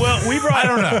 Well, we brought. I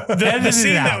don't know. The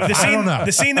scene I don't know.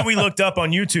 the scene that we looked up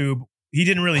on YouTube. He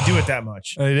didn't really do it that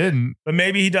much. He didn't. But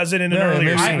maybe he does it in an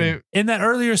earlier scene. In that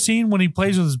earlier scene when he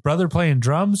plays with his brother playing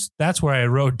drums, that's where I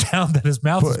wrote down that his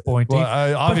mouth is pointing.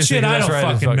 Well, but shit, I don't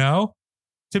fucking know.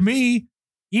 To me,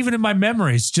 even in my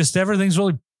memories, just everything's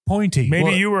really pointy.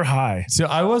 Maybe you were high. So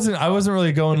I wasn't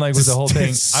really going like with the whole thing.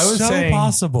 I was so saying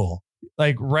possible.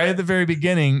 Like right at the very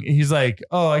beginning, he's like,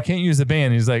 "Oh, I can't use the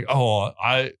band." He's like, "Oh,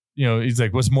 he's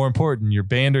like, what's more important, your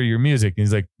band or your music?" And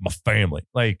he's like, "My family."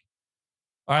 Like,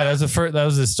 all right, that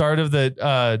was the start of the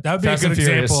that would be a good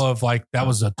example of like that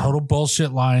was a total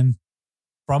bullshit line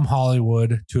from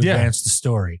Hollywood to advance the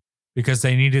story because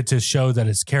they needed to show that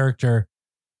his character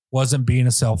wasn't being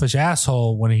a selfish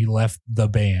asshole when he left the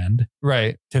band.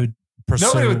 Right. To pursue.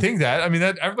 Nobody would think that. I mean,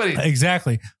 that everybody.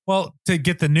 Exactly. Well, to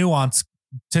get the nuance,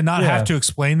 to not have to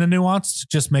explain the nuance,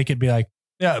 just make it be like.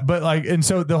 Yeah. But like, and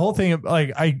so the whole thing,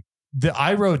 like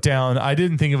I wrote down, I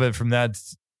didn't think of it from that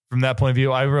point of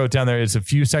view. I wrote down there, it's a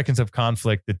few seconds of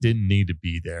conflict that didn't need to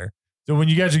be there. So when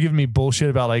you guys are giving me bullshit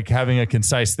about like having a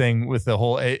concise thing with the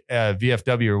whole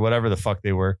VFW or whatever the fuck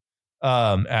they were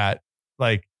at,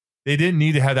 like, they didn't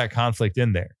need to have that conflict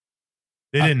in there.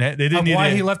 They didn't need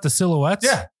why he left the silhouettes?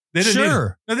 Yeah. They didn't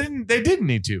sure. They didn't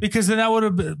need to. Because then that would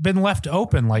have been left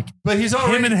open. Like, but he's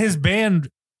already, him and his band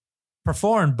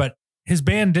performed, but his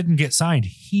band didn't get signed.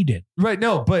 He did. Right.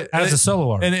 No, but as a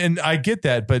solo artist. And I get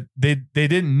that, but they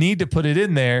didn't need to put it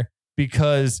in there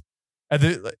because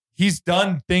he's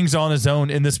done things on his own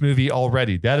in this movie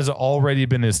already. That has already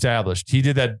been established. He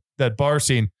did that bar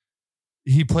scene.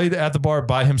 He played at the bar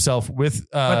by himself with.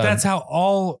 But that's how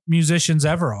all musicians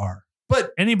ever are.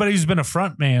 But anybody who's been a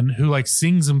front man who like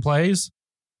sings and plays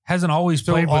hasn't always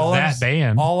played with that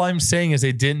band. All I'm saying is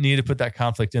they didn't need to put that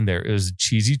conflict in there. It was a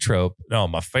cheesy trope. No,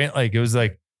 it was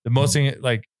like the most thing.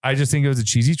 Like, I just think it was a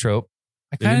cheesy trope.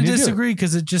 I kind of disagree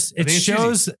because it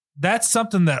shows that's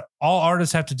something that all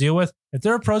artists have to deal with. If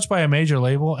they're approached by a major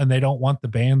label and they don't want the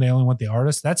band, they only want the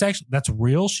artist. That's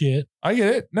real shit. I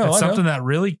get it. No, it's something that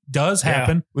really does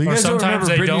happen. Well, or sometimes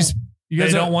they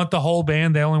don't want the whole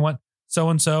band. They only want so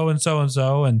and so and so and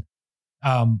so and.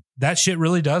 That shit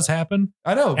really does happen.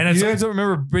 I know. And you guys don't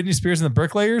remember Britney Spears and the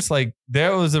Bricklayers? Like,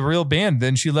 that was a real band.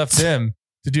 Then she left them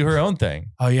to do her own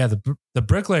thing. Oh yeah, the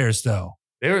Bricklayers though.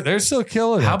 They're still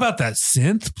killing it. How about that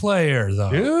synth player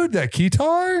though, dude? That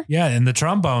guitar. Yeah, and the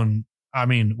trombone. I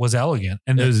mean, was elegant,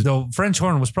 and the French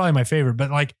horn was probably my favorite.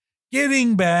 But like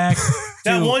getting back,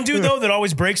 that one dude though that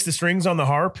always breaks the strings on the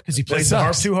harp because he plays the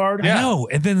harp too hard. Yeah. I know,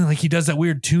 and then like he does that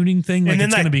weird tuning thing, like, and then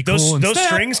it's gonna be cool. Those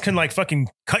strings can like fucking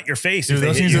cut your face. Dude,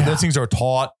 those things are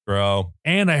taut, bro.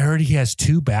 And I heard he has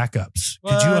 2 backups.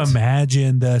 What? Could you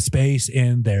imagine the space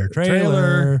in their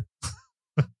trailer?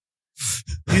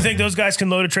 Do you think those guys can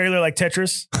load a trailer like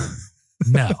Tetris?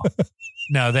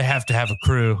 No, they have to have a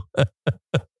crew.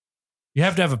 You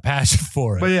have to have a passion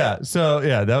for it. But yeah, so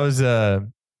yeah, that was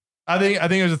I think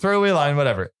it was a throwaway line,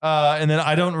 whatever. And then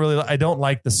I don't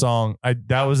like the song.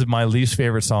 That was my least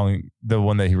favorite song, the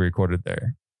one that he recorded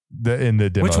there. In the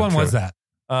demo. Which one was that?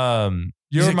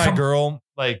 You're My Girl,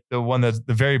 like the one that's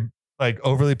the very like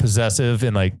overly possessive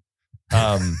and like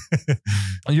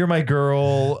You're My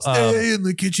Girl. Stay in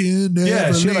the kitchen,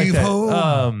 never shit like leave that.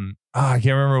 home. I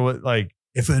can't remember what, like,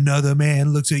 if another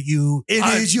man looks at you, it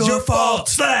is your fault.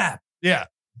 Slap. Yeah.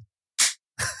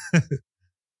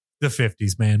 The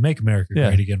 50s, man. Make America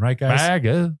great again, right, guys?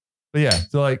 MAGA. But yeah,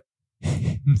 so like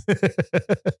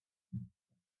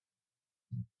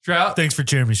Trout. Thanks for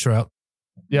cheering me, Trout.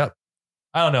 Yep.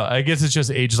 I don't know. I guess it's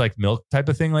just age like milk type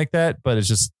of thing like that. But it's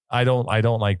just I don't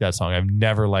like that song. I've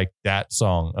never liked that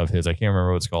song of his. I can't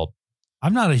remember what it's called.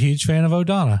 I'm not a huge fan of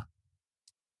O'Donna.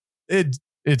 That's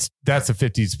a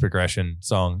 50s progression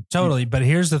song. Totally. But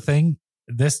here's the thing.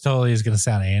 This totally is going to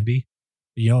sound Andy.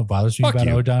 You know what bothers me about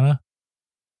O'Donna?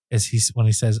 Is when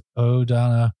he says,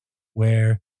 "O'Donna,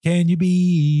 where can you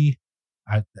be?"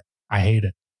 I hate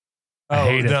it. I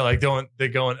hate it. Like they're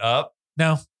going up.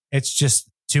 No, it's just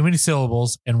too many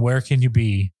syllables. And "where can you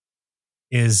be"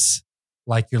 is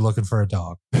like you're looking for a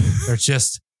dog. Or it's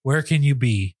just "where can you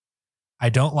be." I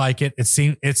don't like it. It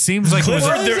seems like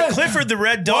Clifford the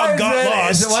red dog got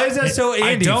lost. Why is that so Andy?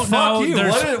 I don't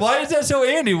know. Why is that so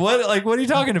Andy? What are you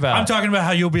talking about? I'm talking about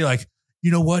how you'll be like,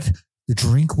 you know what? The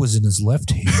drink was in his left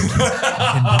hand, and then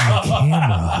the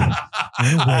camera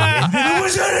went away, and then it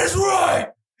was in his right.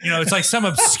 You know, it's like some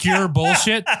obscure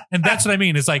bullshit, and that's what I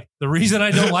mean. It's like the reason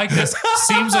I don't like this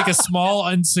seems like a small,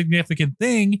 insignificant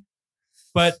thing,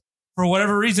 but for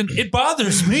whatever reason, it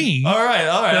bothers me. All right.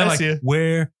 I'm like,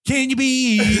 where can you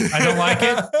be? I don't like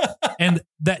it, and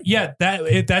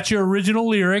that's your original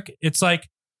lyric. It's like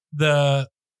the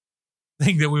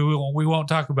thing that we won't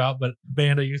talk about, but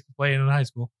band I used to play in high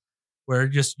school, where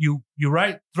just you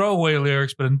write throwaway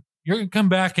lyrics, but you're going to come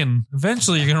back and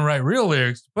eventually you're going to write real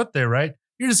lyrics to put there, right?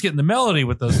 You're just getting the melody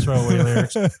with those throwaway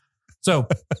lyrics. So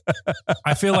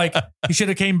I feel like he should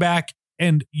have came back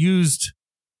and used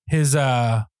his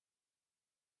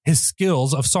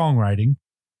skills of songwriting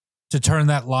to turn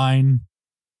that line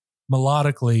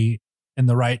melodically in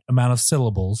the right amount of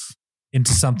syllables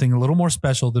into something a little more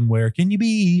special than Where Can You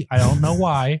Be? I don't know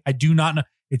why. I do not know.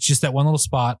 It's just that one little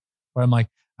spot where I'm like,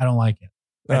 I don't like it.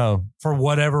 Oh. For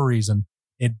whatever reason,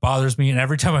 it bothers me. And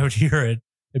every time I would hear it,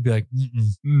 it'd be like,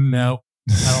 no,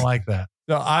 I don't like that.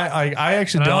 No, I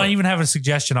actually I don't even have a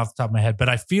suggestion off the top of my head, but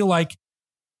I feel like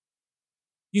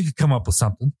you could come up with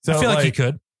something. So, I feel like you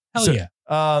could. Hell so, yeah.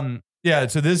 Yeah.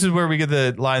 So this is where we get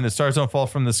the line that stars don't fall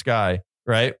from the sky,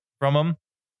 right? From them.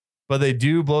 But they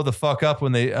do blow the fuck up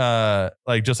when they,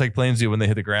 just like planes do when they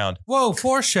hit the ground. Whoa,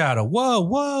 foreshadow.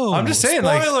 Whoa. I'm just saying,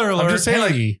 Spoiler alert. I'm just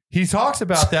saying, hey. he talks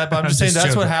about that, but I'm just saying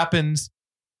that's what happens.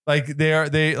 Like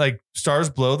they stars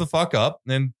blow the fuck up,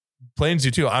 and planes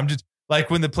do too. I'm just like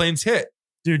when the planes hit.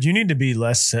 Dude, you need to be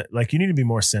you need to be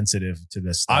more sensitive to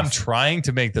this stuff. I'm trying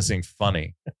to make this thing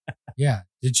funny. Yeah.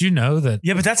 Did you know that?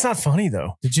 Yeah, but that's not funny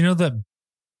though. Did you know that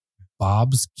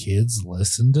Bob's kids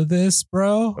listen to this,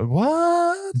 bro?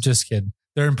 What? Just kidding.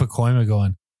 They're in Pacoima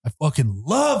going, I fucking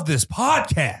love this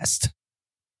podcast.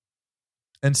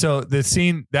 And so that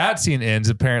scene ends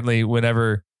apparently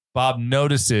whenever Bob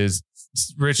notices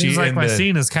Richie. Seems like my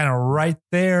scene is kind of right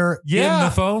there in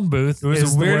the phone booth. It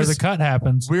was where the cut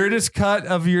happens. Weirdest cut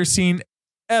of your scene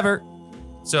ever.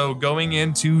 So going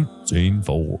into scene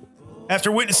 4.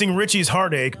 After witnessing Richie's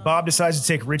heartache, Bob decides to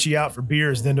take Richie out for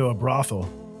beers, then to a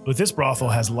brothel. But this brothel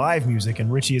has live music,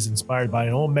 and Richie is inspired by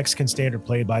an old Mexican standard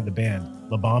played by the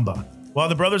band, La Bamba. While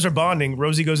the brothers are bonding,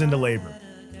 Rosie goes into labor.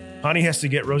 Connie has to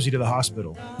get Rosie to the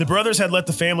hospital. The brothers had let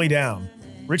the family down.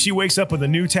 Richie wakes up with a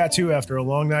new tattoo after a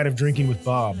long night of drinking with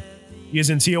Bob. He is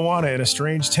in Tijuana in a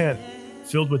strange tent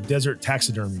filled with desert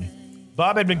taxidermy.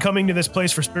 Bob had been coming to this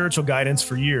place for spiritual guidance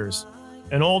for years.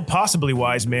 An old, possibly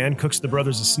wise man cooks the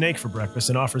brothers a snake for breakfast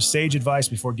and offers sage advice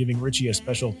before giving Richie a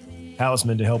special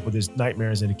talisman to help with his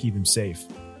nightmares and to keep him safe.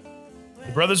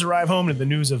 The brothers arrive home to the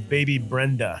news of baby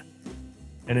Brenda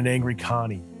and an angry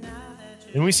Connie.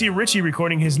 And we see Richie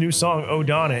recording his new song, Oh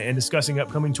Donna, and discussing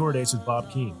upcoming tour dates with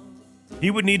Bob Keane. He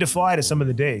would need to fly to some of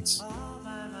the dates,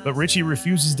 but Richie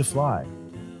refuses to fly.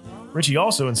 Richie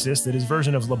also insists that his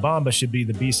version of La Bamba should be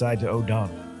the B-side to Oh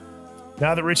Donna.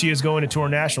 Now that Richie is going to tour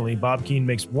nationally, Bob Keane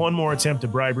makes one more attempt to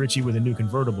bribe Richie with a new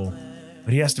convertible,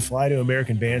 but he has to fly to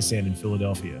American Bandstand in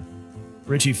Philadelphia.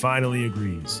 Richie finally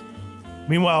agrees.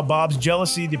 Meanwhile, Bob's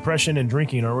jealousy, depression, and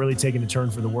drinking are really taking a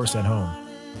turn for the worse at home.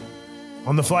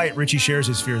 On the flight, Richie shares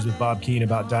his fears with Bob Keane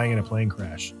about dying in a plane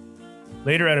crash.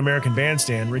 Later at American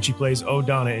Bandstand, Richie plays Oh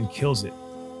Donna and kills it.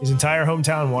 His entire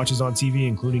hometown watches on TV,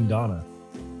 including Donna.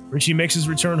 Richie makes his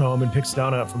return home and picks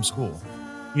Donna up from school.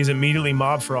 He is immediately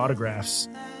mobbed for autographs.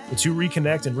 The two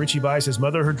reconnect and Richie buys his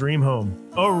mother her dream home.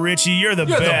 Oh, Richie, you're the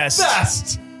best. The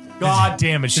best. God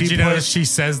damn it. Did you notice she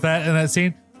says that in that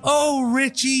scene? Oh,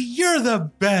 Richie, you're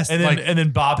the best. And then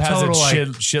Bob has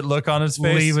a shit look on his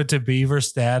face. Leave it to Beaver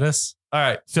status. All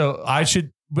right. So I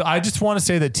just want to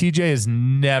say that TJ is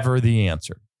never the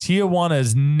answer. Tijuana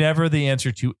is never the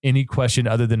answer to any question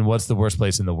other than what's the worst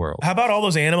place in the world. How about all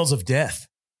those animals of death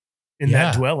in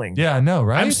that dwelling? Yeah, I know,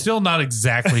 right? I'm still not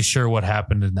exactly sure what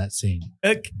happened in that scene.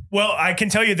 Well, I can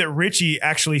tell you that Richie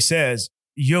actually says,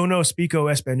 Yo no speako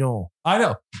español. I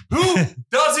know. Who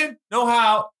doesn't know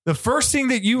how? The first thing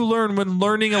that you learn when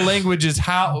learning a language is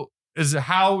how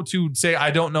to say,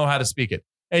 I don't know how to speak it.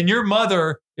 And your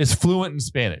mother is fluent in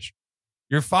Spanish.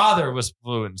 Your father was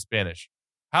fluent in Spanish.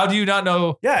 How do you not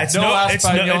know? Yeah, it's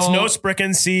no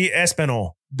sprechen si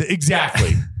español.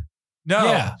 Exactly. No,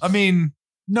 yeah. I mean,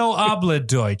 no habla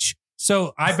Deutsch.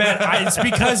 So I bet it's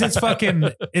because it's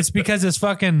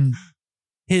fucking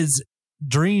his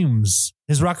dreams,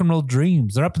 his rock and roll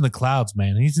dreams. They're up in the clouds,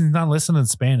 man. He's not listening in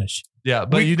Spanish. Yeah,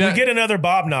 but we get another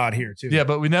Bob nod here too. Yeah,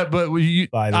 by the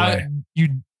way,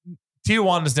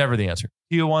 Tijuana is never the answer.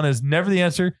 Tijuana is never the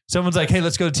answer. Someone's like, "Hey,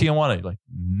 let's go to Tijuana." You're like,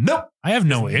 "Nope, I have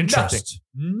no interest.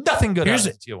 Nothing good about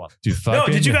Tijuana."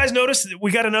 Dude, did you guys notice that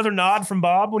we got another nod from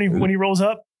Bob when he rolls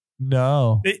up?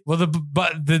 No. Well,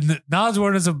 the nods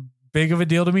weren't as big of a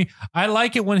deal to me. I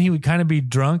like it when he would kind of be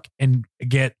drunk and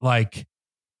get like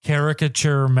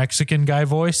caricature Mexican guy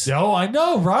voice. Oh, I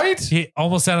know, right? He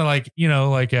almost sounded like,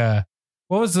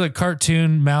 what was the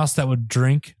cartoon mouse that would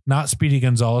drink? Not Speedy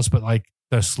Gonzales, but like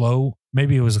the slow,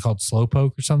 maybe it was called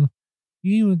Slowpoke or something.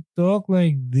 he would talk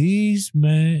like these,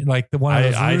 man. Like the one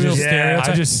of those real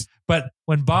stereotypes. But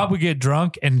when Bob would get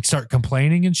drunk and start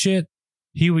complaining and shit,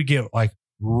 he would get like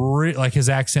his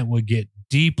accent would get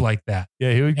deep like that.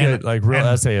 Yeah, he would get like real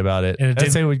essay about it. And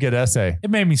essay would get essay. It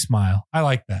made me smile. I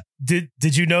like that.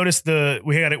 Did you notice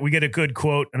we get a good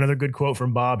quote, another good quote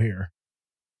from Bob here?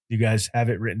 You guys have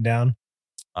it written down?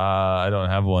 I don't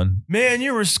have one. Man,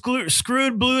 you were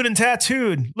screwed, blued, and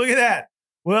tattooed. Look at that.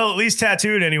 Well, at least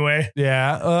tattooed anyway.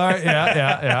 Yeah. All right.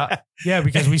 Yeah. Yeah,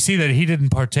 because we see that he didn't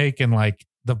partake in like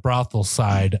the brothel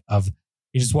side of.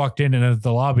 He just walked in, and at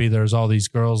the lobby, there's all these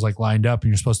girls like lined up, and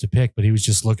you're supposed to pick. But he was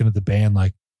just looking at the band,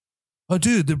 like, "Oh,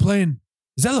 dude, they're playing.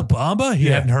 Is that La Bamba?" He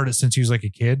hadn't heard it since he was like a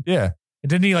kid. Yeah. And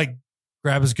didn't he like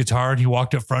grab his guitar and he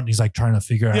walked up front and he's like trying to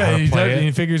figure out how to play it, and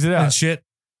he figures it out and shit.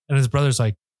 And his brother's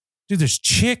like, "Dude, there's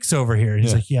chicks over here." And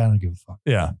he's like, "Yeah, I don't give a fuck."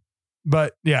 Yeah,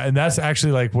 but yeah, and that's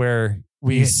actually like where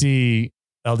we see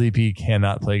LDP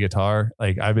cannot play guitar.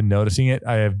 Like I've been noticing it.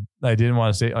 I didn't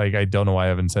want to say like I don't know why I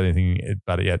haven't said anything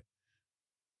about it yet.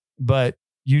 But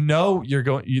you're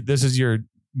going. This is your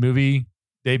movie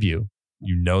debut.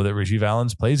 You know that Richie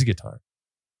Valens plays a guitar.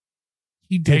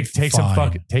 He did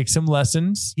take some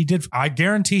lessons. He did. I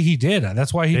guarantee he did.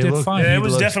 That's why he did fine. Yeah, it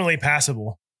was definitely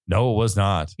passable. No, it was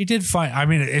not. He did fine. I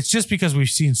mean, it's just because we've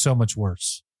seen so much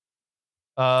worse.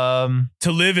 To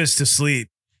live is to sleep.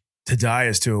 To die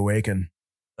is to awaken.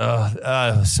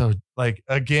 So like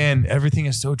again, everything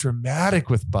is so dramatic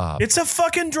with Bob. It's a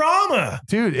fucking drama,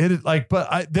 dude. It is like,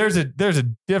 but there's a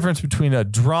difference between a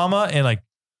drama and like.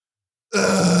 Well,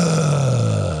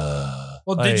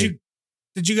 like,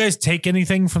 did you guys take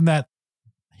anything from that?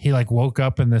 He like woke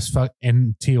up in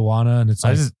in Tijuana, and it's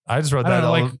like I just wrote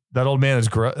that that old man is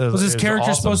was his character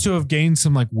awesome. Supposed to have gained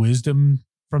some like wisdom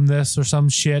from this or some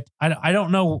shit? I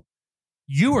don't know.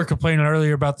 You were complaining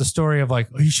earlier about the story of like,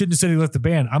 he shouldn't have said he left the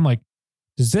band. I'm like,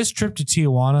 does this trip to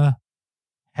Tijuana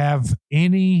have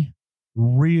any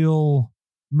real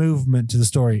movement to the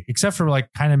story except for like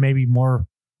kind of maybe more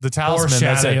the talisman?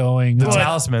 Foreshadowing. The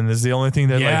talisman is the only thing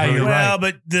that you're right.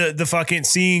 But the fucking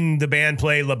seeing the band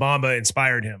play La Bamba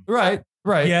inspired him. Right.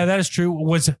 Yeah, that is true.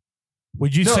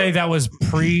 Would you say that was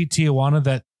pre Tijuana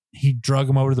that he drug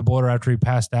him over to the border after he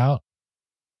passed out?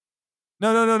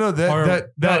 No. No, they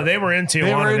were in Tijuana.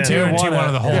 They were in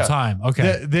Tijuana the whole time.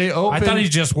 Okay. They opened, I thought he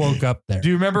just woke up there. Do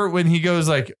you remember when he goes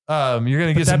like, you're going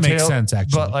to get some that makes sense,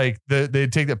 actually. But like they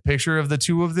take the picture of the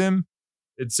two of them.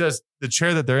 It says the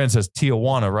chair that they're in says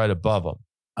Tijuana right above them.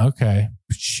 Okay.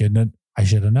 I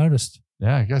should have noticed.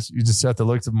 Yeah, I guess you just have to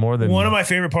look at more than one of my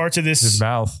favorite parts of this his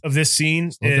mouth of this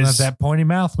scene looking at that pointy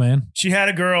mouth, man. She had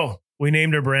a girl. We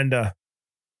named her Brenda.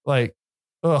 Like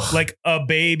a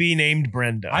baby named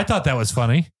Brenda. I thought that was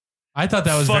funny. I thought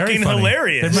that was fucking very funny.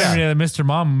 Hilarious. That reminded me of Mr.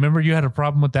 Mom. Remember you had a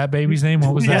problem with that baby's name?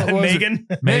 What was that? Megan.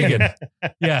 Megan.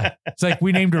 Yeah. It's like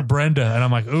we named her Brenda. And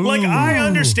I'm like, ooh. Like I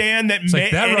understand that,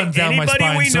 that runs down my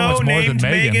spine we so know much more named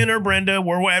than Megan or Brenda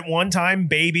were at one time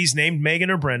babies named Megan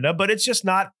or Brenda, but it's just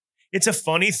not, it's a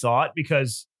funny thought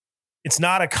because it's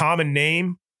not a common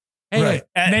name. Hey,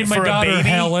 name my daughter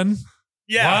Helen.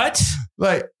 Yeah. What?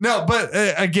 Like, no, but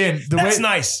again, that's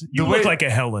nice. You look like a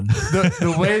Helen.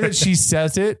 The way that she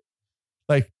says it,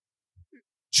 like,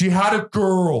 she had a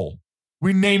girl.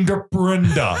 We named her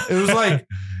Brenda. It was like,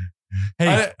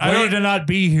 hey, I need to not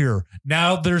be here.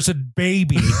 Now there's a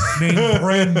baby named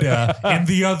Brenda in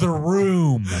the other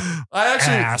room.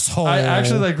 Asshole. I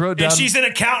actually like wrote down. And she's an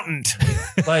accountant.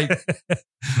 Like,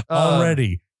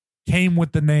 already came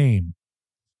with the name.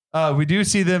 We do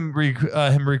see them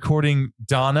him recording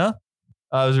Donna.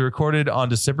 It was recorded on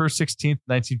December 16th,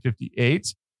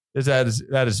 1958.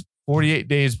 That is 48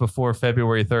 days before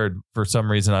February 3rd. For some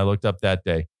reason, I looked up that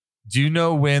day. Do you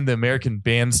know when the American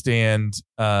Bandstand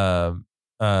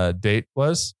date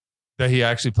was that he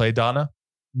actually played Donna?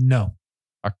 No.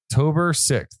 October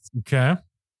 6th. Okay.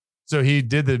 So he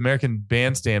did the American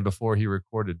Bandstand before he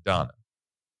recorded Donna.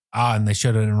 And they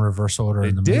showed it in reverse order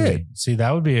in the movie. See,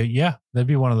 that would be that'd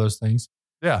be one of those things.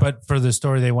 Yeah. But for the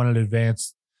story, they wanted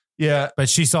advanced. Yeah. But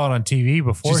she saw it on TV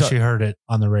before she heard it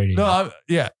on the radio. No,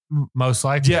 yeah. Most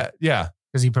likely. Yeah.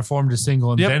 Because he performed a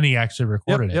single and then he actually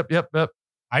recorded it. Yep.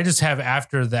 I just have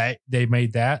after that, they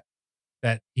made that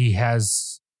he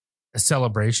has a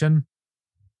celebration.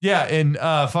 Yeah. And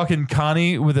fucking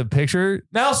Connie with a picture.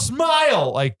 Now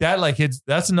smile like that. Like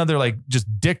that's another like just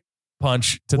dick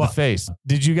punch to the face.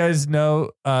 Did you guys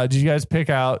know? Did you guys pick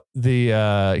out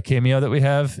the cameo that we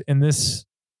have in this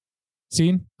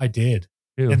scene? I did.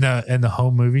 Ew. In the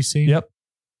home movie scene. Yep.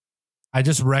 I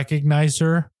just recognized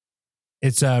her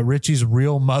it's Richie's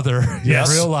real mother,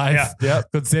 real life.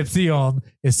 Yep. Concepcion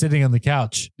is sitting on the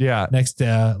couch. Yeah. Next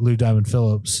to Lou Diamond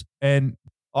Phillips. And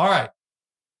all right.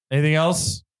 Anything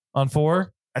else on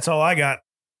 4? That's all I got.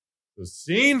 So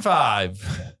scene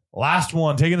 5. Last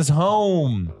one, taking us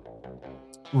home.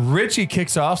 Richie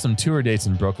kicks off some tour dates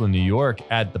in Brooklyn, New York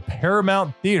at the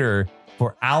Paramount Theater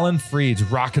for Alan Freed's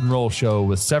rock and roll show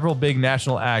with several big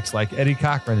national acts like Eddie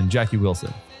Cochran and Jackie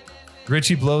Wilson.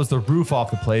 Richie blows the roof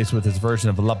off the place with his version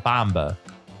of La Bamba.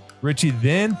 Richie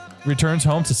then returns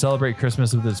home to celebrate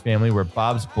Christmas with his family, where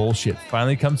Bob's bullshit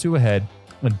finally comes to a head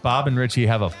when Bob and Richie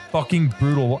have a fucking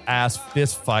brutal ass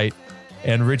fist fight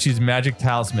and Richie's magic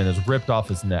talisman is ripped off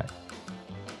his neck.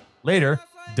 Later,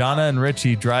 Donna and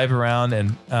Richie drive around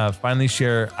and finally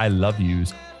share I love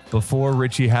yous before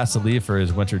Richie has to leave for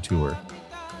his winter tour.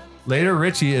 Later,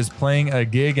 Richie is playing a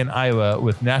gig in Iowa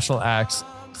with national acts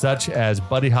such as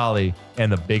Buddy Holly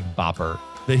and the Big Bopper.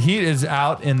 The heat is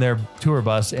out in their tour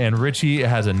bus and Richie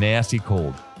has a nasty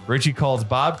cold. Richie calls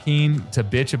Bob Keane to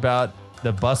bitch about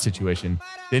the bus situation.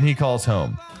 Then he calls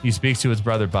home. He speaks to his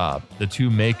brother Bob. The two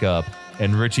make up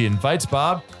and Richie invites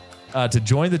Bob to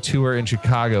join the tour in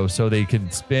Chicago so they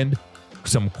can spend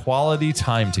some quality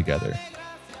time together.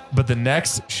 But the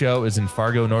next show is in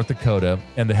Fargo, North Dakota,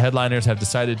 and the headliners have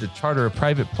decided to charter a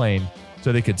private plane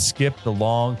so they could skip the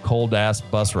long, cold-ass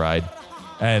bus ride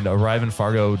and arrive in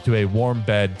Fargo to a warm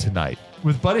bed tonight.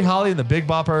 With Buddy Holly and the Big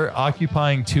Bopper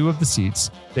occupying 2 of the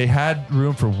seats, they had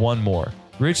room for 1 more.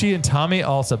 Richie and Tommy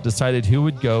Alsop decided who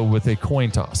would go with a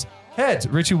coin toss. Heads,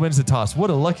 Richie wins the toss. What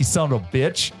a lucky son of a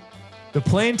bitch. The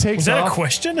plane takes off. Was that a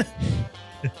question?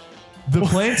 The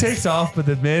plane takes off, but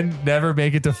the men never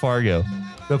make it to Fargo.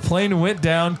 The plane went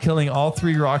down, killing all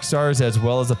 3 rock stars as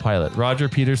well as the pilot, Roger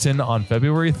Peterson, on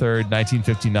February 3rd,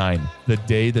 1959, the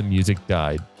day the music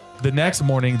died. The next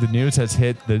morning, the news has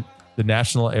hit the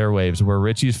national airwaves, where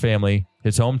Richie's family,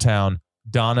 his hometown,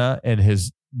 Donna, and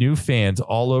his new fans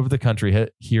all over the country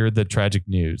hear the tragic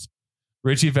news.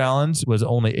 Richie Valens was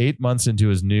only 8 months into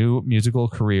his new musical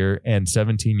career and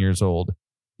 17 years old.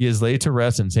 He is laid to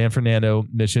rest in San Fernando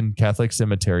Mission Catholic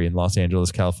Cemetery in Los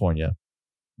Angeles, California.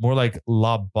 More like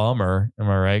La Bummer. Am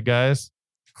I right, guys?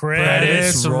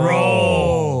 Credits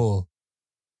roll.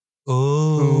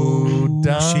 Oh,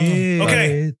 shit.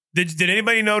 Okay. Did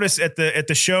anybody notice at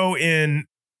the show in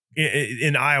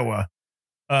Iowa,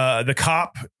 the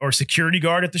cop or security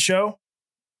guard at the show?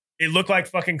 It looked like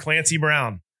fucking Clancy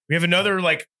Brown. We have another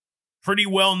like pretty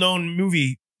well-known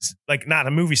movie, like not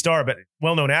a movie star, but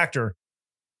well-known actor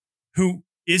who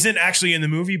isn't actually in the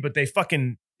movie, but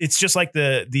it's just like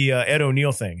the Ed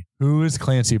O'Neill thing. Who is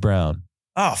Clancy Brown?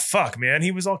 Oh fuck, man.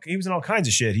 He was in all kinds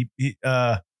of shit. He You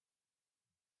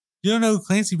don't know who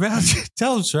Clancy Brown?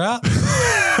 Tell him, Trout.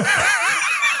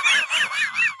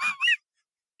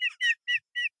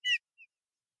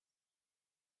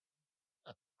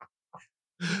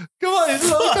 Come on, he's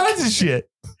in all kinds of shit.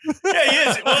 Yeah, he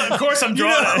is. Well, of course I'm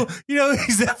drawing. You know,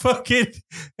 he's that fucking.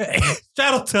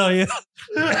 That'll tell you.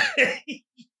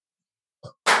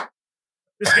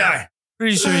 This guy.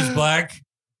 Pretty sure he's black.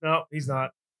 No, he's not.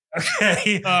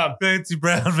 Okay. Clancy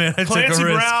Brown, man. I Clancy took a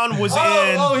risk. Brown was in.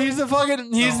 Oh, he's the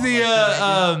fucking. He's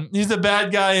he's the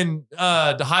bad guy in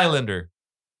the Highlander.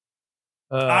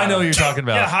 I know what you're talking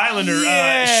about. Yeah, Highlander.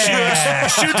 Yeah.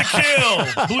 Shoot to Kill.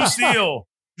 Blue Steel.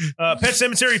 Pet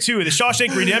Sematary 2. The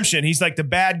Shawshank Redemption. He's like the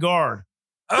bad guard.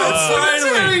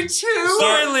 Finally,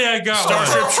 I got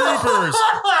Starship Troopers.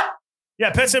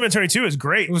 Yeah, Pet Sematary 2 is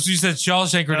great. Well, so you said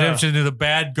Shawshank Redemption to the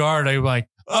bad guard. I'm like,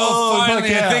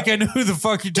 finally, yeah. I think I know who the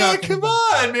fuck you're talking come about.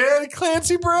 on, man.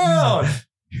 Clancy Brown.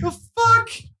 The fuck?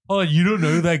 Oh, you don't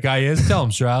know who that guy is? Tell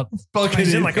him, Stroud.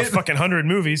 He's in like a fucking 100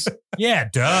 movies. Yeah,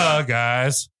 duh,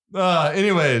 guys.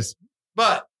 Anyways,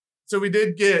 so we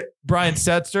did get Brian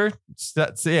Setzer.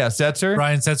 Setzer.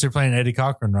 Brian Setzer playing Eddie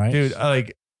Cochran, right? Dude, I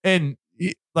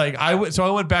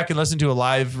went back and listened to a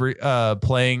live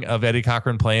playing of Eddie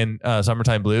Cochran playing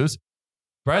Summertime Blues.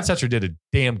 Brian Setzer did a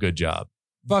damn good job.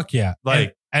 Fuck yeah.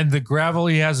 And the gravel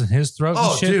he has in his throat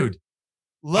and shit. Dude.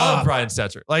 Love Brian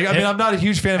Setzer. I'm not a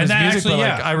huge fan of his music, but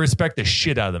I respect the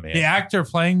shit out of the man. The actor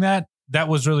playing that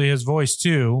was really his voice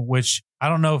too, which I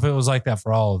don't know if it was like that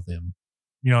for all of them.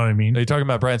 You know what I mean? Are you talking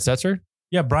about Brian Setzer?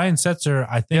 Yeah, Brian Setzer,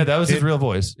 I think. Yeah, that was his real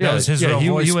voice. That was his real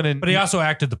voice. He went in, but he also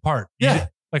acted the part. Yeah.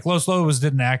 Like Los Lobos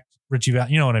didn't act Richie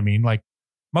Valens. You know what I mean? Like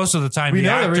most of the time, the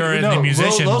actor and the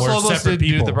musician were separate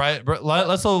people.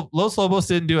 Los Lobos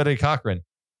didn't do Eddie Cochran.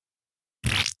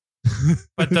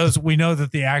 But we know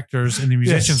that the actors and the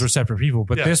musicians were separate people.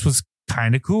 But this was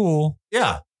kind of cool.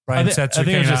 Yeah. Brian Setzer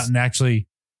came out and actually,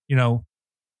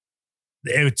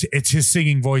 it's his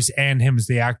singing voice and him as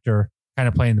the actor kind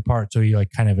of playing the part. So he like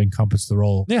kind of encompassed the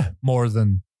role Yeah. more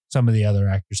than some of the other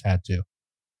actors had to.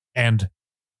 And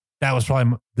that was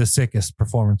probably the sickest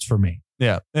performance for me.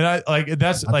 Yeah. And I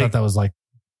thought that was like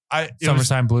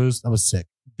Summertime Blues. That was sick.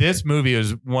 This movie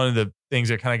was one of the things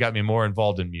that kind of got me more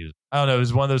involved in music. I don't know. It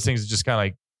was one of those things that just kind of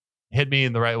like hit me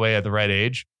in the right way at the right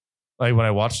age. Like when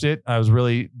I watched it, I was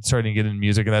really starting to get into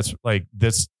music, and that's like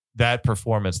that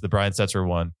performance, the Brian Setzer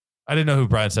one. I didn't know who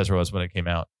Brian Setzer was when it came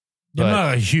out. I'm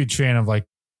not a huge fan of like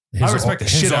I respect the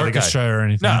shit out of the guy. orchestra or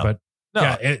anything, but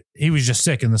yeah, he was just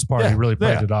sick in this part. He really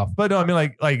played it off. But no, I mean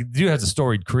like dude has a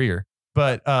storied career.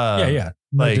 But no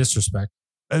like, disrespect.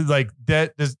 Like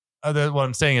that. What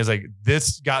I'm saying is like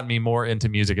this got me more into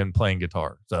music and playing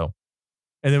guitar. So,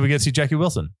 and then we get to see Jackie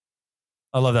Wilson.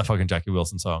 I love that fucking Jackie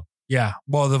Wilson song. Yeah,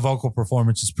 well, the vocal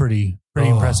performance is pretty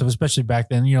impressive, especially back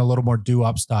then. You know, a little more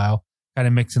doo-wop style, kind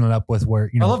of mixing it up with where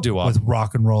I love doo-wop with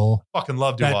rock and roll. Fucking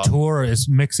love doo-wop. That tour is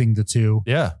mixing the two.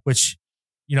 Yeah, which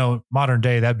modern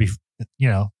day that'd be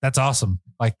that's awesome.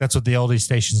 Like that's what the oldie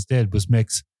stations did was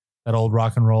mix that old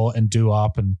rock and roll and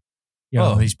doo-wop and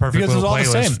these perfect little playlists. It's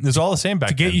all the same. It's all the same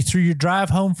back to get then. you through your drive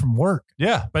home from work.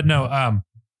 Yeah, but no,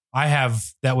 I have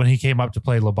that when he came up to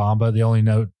play La Bamba. The only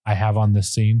note I have on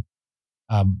this scene.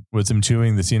 Was him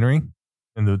chewing the scenery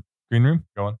in the green room?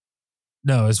 Go on.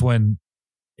 No, it's when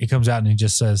he comes out and he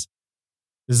just says,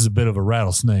 "This is a bit of a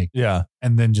rattlesnake." Yeah.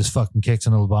 And then just fucking kicks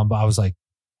into La Bamba. I was like,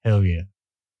 hell yeah.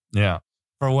 Yeah.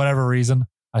 For whatever reason,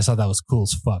 I thought that was cool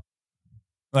as fuck.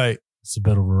 Like, it's a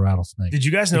bit of a rattlesnake. Did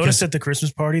you guys notice at the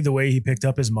Christmas party the way he picked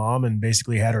up his mom and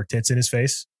basically had her tits in his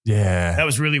face? Yeah. That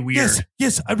was really weird.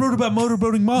 Yes, I wrote about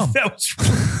motorboating mom. That was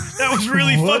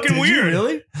really fucking weird.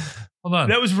 Really? Hold on.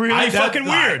 That was really fucking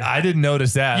weird. I didn't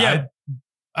notice that.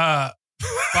 Yeah.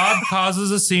 Bob causes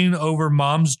a scene over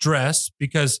mom's dress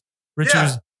because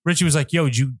Richie was like, "Yo,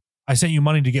 I sent you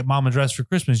money to get mom a dress for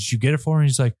Christmas. Did you get it for her?" And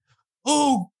he's like,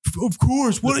 "Oh, of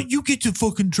course. Why don't you get the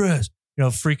fucking dress?"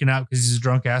 Freaking out because he's a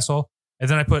drunk asshole. And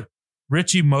then I put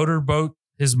Richie motorboat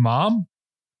his mom.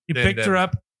 He picked her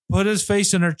up, put his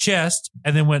face in her chest,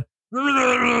 and then went.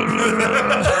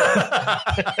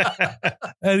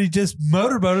 And he just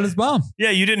motorboated his mom. Yeah,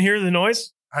 you didn't hear the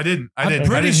noise? I didn't. I'm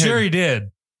pretty sure he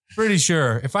did. Pretty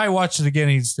sure. If I watched it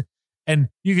again, and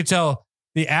you could tell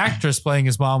the actress playing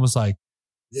his mom was like,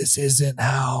 "This isn't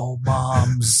how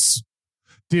moms."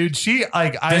 Dude,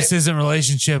 this isn't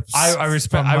relationships. I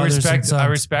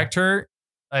respect her.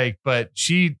 Like, but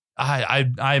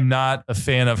I'm not a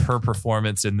fan of her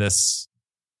performance in this.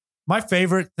 My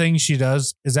favorite thing she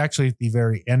does is actually at the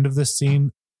very end of this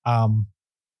scene.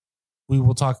 We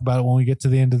will talk about it when we get to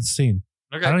the end of the scene.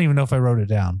 Okay. I don't even know if I wrote it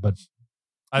down, but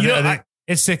I think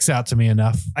it sticks out to me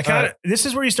enough. This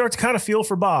is where you start to kind of feel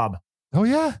for Bob. Oh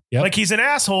yeah. Yep. Like he's an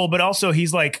asshole, but also he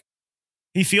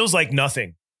feels like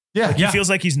nothing. Yeah. He feels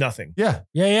like he's nothing. Yeah.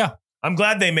 Yeah. I'm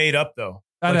glad they made up though.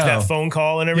 I know. That phone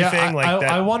call and everything. Yeah,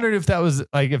 I wondered if that was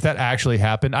like if that actually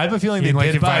happened. I have a feeling they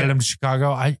invited him to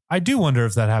Chicago. I do wonder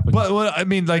if that happened. Well, I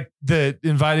mean, like the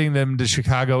inviting them to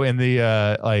Chicago and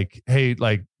the hey,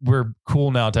 like we're cool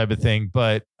now type of thing.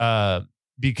 But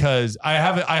because I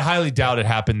highly doubt it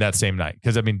happened that same night.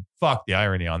 Because I mean, fuck the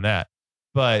irony on that.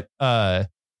 But I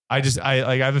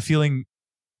have a feeling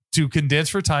to condense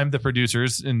for time, the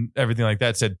producers and everything like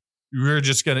that said you're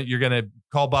gonna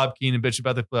call Bob Keane and bitch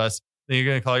about the bus. Then you're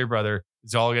going to call your brother.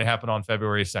 It's all going to happen on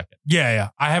February 2nd. Yeah.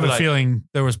 I have a feeling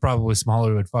there was probably some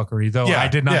Hollywood fuckery, though. I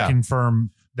did not confirm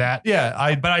that. Yeah.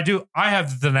 I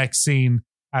have the next scene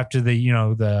after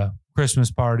the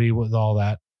Christmas party with all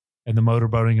that and the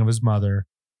motorboating of his mother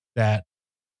that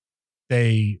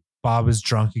Bob is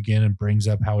drunk again and brings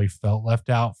up how he felt left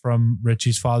out from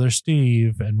Richie's father,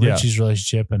 Steve, and Richie's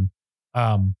relationship. And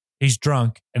he's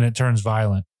drunk and it turns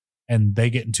violent. And they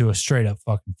get into a straight up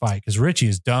fucking fight because Richie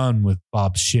is done with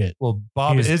Bob's shit. Well,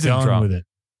 Bob isn't done drunk with it.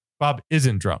 Bob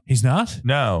isn't drunk. He's not?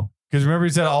 No. Because remember,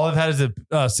 he said, all I've had is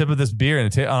a sip of this beer,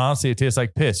 and honestly, it tastes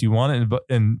like piss. You want it?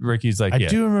 And Ricky's like, I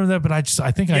do remember that, but I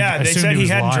think I they said he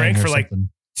hadn't drank for like something.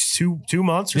 2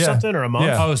 months or something, or a month.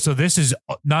 Yeah. Oh, so this is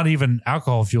not even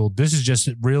alcohol fueled. This is just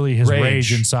really his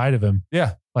rage inside of him.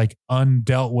 Yeah. Like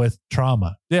undealt with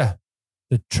trauma. Yeah.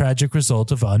 The tragic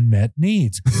result of unmet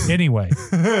needs. Anyway,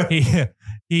 I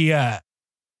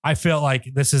felt like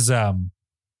this is where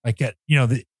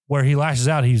he lashes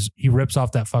out. He rips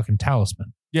off that fucking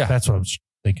talisman. Yeah, that's what I'm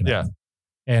thinking. Yeah,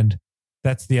 and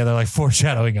that's the other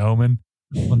foreshadowing omen.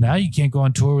 Well, now you can't go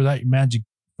on tour without your magic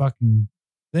fucking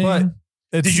thing.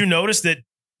 But did you notice that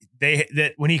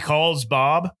when he calls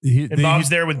Bob and Bob's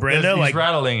there with Brenda, he's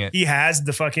rattling it. He has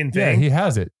the fucking thing. Yeah, he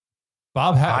has it.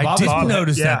 I didn't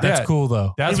notice that. That's cool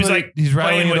though. That's he's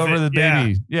rattling it over the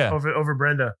baby. Yeah, over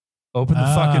Brenda. Open the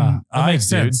fucking that eyes, makes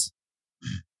sense.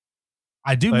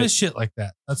 I do Like- miss shit like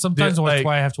that. That's sometimes like-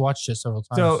 why I have to watch shit several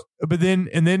times. So, but then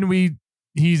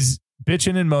he's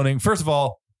bitching and moaning. First of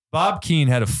all, Bob Keane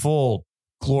had a full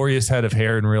glorious head of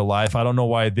hair in real life. I don't know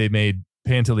why they made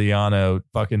Pantoliano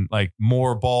fucking like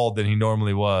more bald than he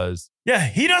normally was. Yeah,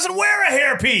 he doesn't wear a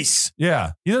hairpiece.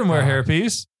 Yeah, he doesn't wear a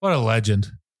hairpiece. what a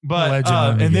legend. But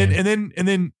Legend in the and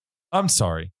then I'm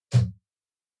sorry.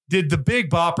 Did the Big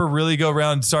Bopper really go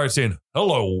around and start saying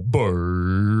hello,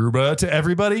 Bamba to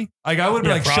everybody? Like I would be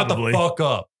like, probably. shut the fuck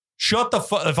up. Shut the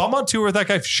fuck. If I'm on tour with that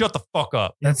guy, shut the fuck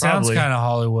up. That sounds probably. kind of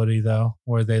Hollywoody though,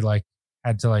 where they like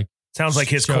had to like Sounds like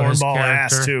his show his cornball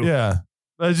ass character. too. Yeah,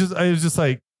 I was just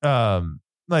like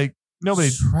nobody.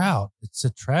 Trout. It's a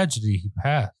tragedy he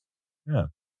passed.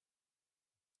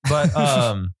 But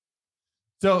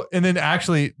so and then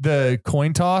actually the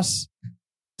coin toss,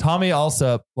 Tommy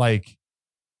Alsop like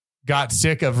got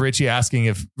sick of Richie asking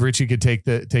if Richie could take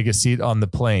a seat on the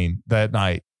plane that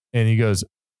night, and he goes,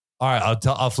 "All right,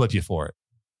 I'll flip you for it."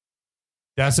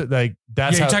 That's it. Like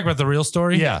that's you how. talk about the real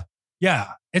story. Yeah,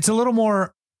 Yeah, it's a little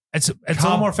more. It's a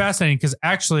little more fascinating because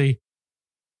actually,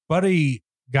 Buddy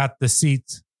got the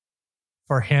seats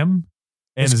for him,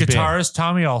 and his his guitarist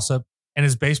Tommy Alsop, and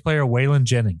his bass player Waylon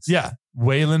Jennings. Yeah,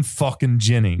 Waylon fucking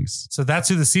Jennings. So that's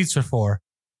who the seats are for,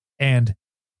 and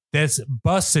this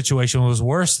bus situation was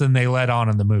worse than they let on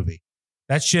in the movie.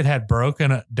 That shit had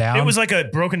broken down. It was like a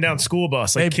broken down school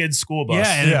bus, like kids' school bus.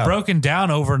 Yeah, and it broken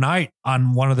down overnight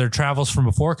on one of their travels from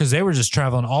before because they were just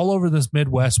traveling all over this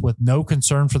Midwest with no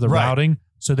concern for the routing.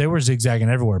 So they were zigzagging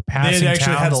everywhere. Passing They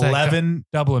actually had towns, 11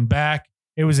 doubling back.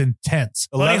 It was intense.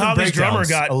 Buddy Holly's drummer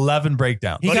got 11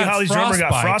 breakdowns. He Buddy got Holly's drummer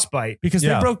got frostbite because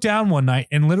they broke down one night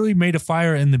and literally made a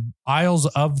fire in the aisles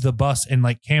of the bus and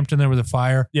like camped in there with a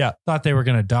fire. Yeah. Thought they were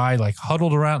going to die, like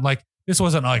huddled around. Like this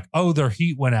wasn't like, oh, their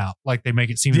heat went out like they make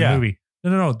it seem in the movie.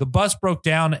 No. The bus broke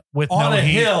down with on no a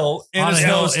heat. hill in On a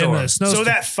snowstorm. So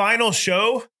that final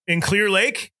show in Clear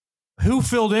Lake, who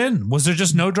filled in? Was there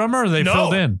just no drummer or they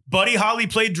filled in? Buddy Holly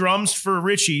played drums for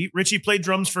Richie. Richie played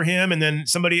drums for him. And then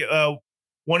somebody,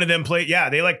 one of them played. Yeah,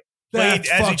 they like played That's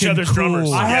as each fucking other's cool.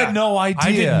 drummers. I Yeah. had no idea.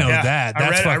 I didn't know Yeah. that.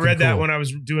 I read that cool. when I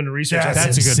was doing the research.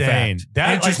 That's a good insane. fact.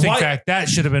 That Interesting fact. That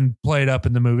should have been played up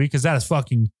in the movie because that is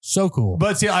fucking so cool.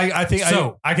 But see, I think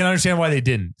So- I can understand why they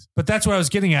didn't. But that's what I was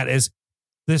getting at is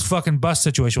this fucking bus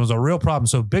situation was a real problem.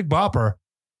 So Big Bopper,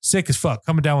 sick as fuck,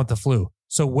 coming down with the flu.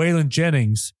 So Waylon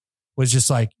Jennings was just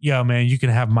like, yo, man, you can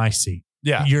have my seat.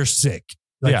 Yeah. You're sick.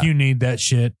 Like Yeah. you need that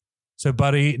shit. So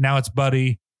Buddy, now it's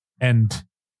Buddy and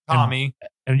Tommy.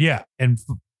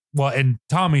 and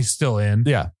Tommy's still in.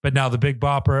 Yeah. But now the Big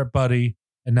Bopper, Buddy,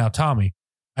 and now Tommy.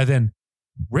 And then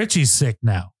Richie's sick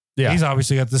now. Yeah. He's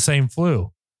obviously got the same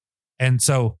flu. And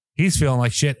so he's feeling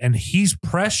like shit and he's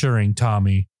pressuring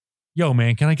Tommy. Yo,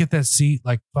 man, can I get that seat?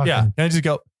 Like, fucking, Yeah. Can I just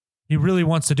go? he really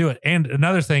wants to do it. And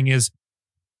another thing is,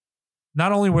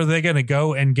 not only were they going to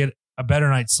go and get a better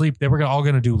night's sleep, they were all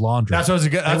going to do laundry. That's what I was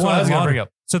going to laundry. bring up.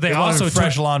 So they wanted also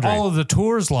fresh took laundry. all of the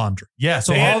tour's laundry. Yeah.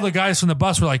 So all the guys from the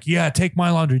bus were like, "Yeah, take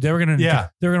my laundry." They were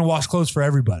gonna, wash clothes for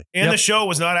everybody. And the show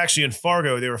was not actually in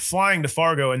Fargo. They were flying to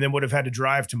Fargo and then would have had to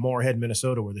drive to Moorhead,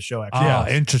 Minnesota, where the show actually Oh,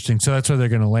 was. interesting. So that's where they're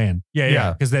gonna land.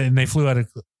 Yeah. Because they flew out of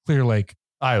Clear Lake,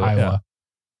 Iowa. Yeah.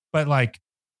 But like,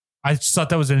 I just thought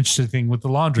that was an interesting thing with the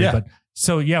laundry. Yeah. But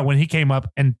so yeah, when he came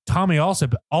up and Tommy also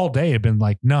all day had been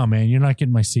like, "No, man, you're not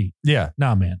getting my seat. Yeah.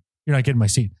 No, man, you're not getting my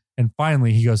seat." And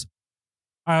finally, he goes,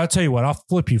 "All right, I'll tell you what, I'll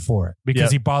flip you for it," because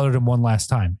Yep. he bothered him one last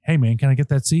time. "Hey, man, can I get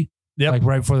that seat?" Yep. Like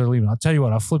right before they're leaving. "I'll tell you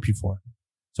what, I'll flip you for it."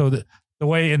 So the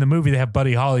way in the movie they have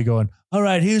Buddy Holly going, "All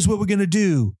right, here's what we're gonna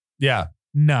do." Yeah.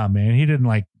 Nah, man, he didn't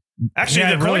like. Actually, he the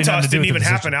had coin really nothing toss to do didn't with even the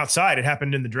happen decision. outside. It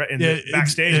happened in the Yeah,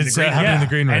 backstage it's in the green room. happened in the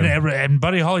green room. And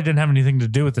Buddy Holly didn't have anything to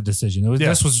do with the decision.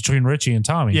 This was between Richie and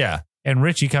Tommy. Yeah. And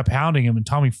Richie kept hounding him, and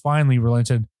Tommy finally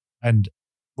relented and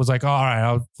was like, "All right,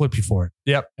 I'll flip you for it."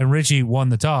 Yep. And Richie won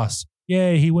the toss.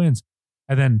 Yay, he wins.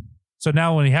 And then, so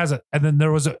now when he has it, and then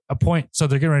there was a point, so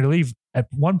they're getting ready to leave. At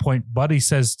one point, Buddy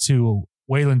says to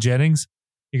Waylon Jennings,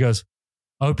 he goes,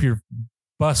 "I hope your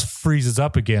bus freezes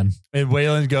up again." And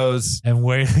Waylon goes, And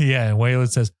Waylon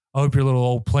says, "I hope your little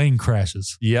old plane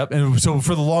crashes." "Yep." And so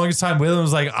for the longest time, Waylon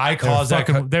was like, "I caused that."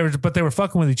 They were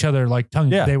fucking with each other, like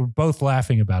tongue. Yeah. They were both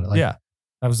laughing about it. Like, Yeah.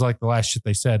 that was like the last shit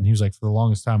they said. And he was like, "For the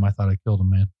longest time, I thought I killed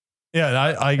him, man."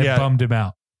 Yeah. And It bummed him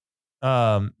out.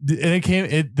 and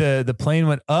the plane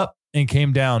went up and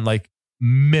came down like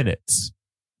minutes.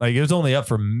 Like it was only up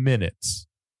for minutes.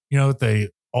 You know what the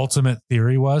ultimate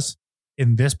theory was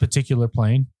in this particular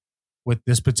plane with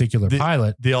this particular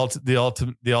pilot? The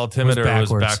altimeter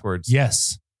was backwards.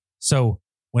 Yes. So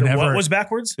whenever what was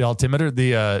backwards? The altimeter,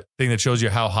 the thing that shows you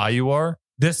how high you are.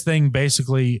 This thing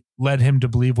basically led him to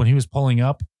believe when he was pulling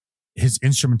up his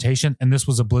instrumentation, and this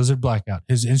was a blizzard blackout,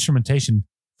 his instrumentation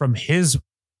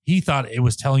he thought it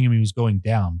was telling him he was going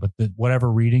down, but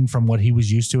whatever reading from what he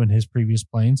was used to in his previous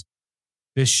planes,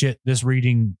 this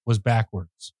reading was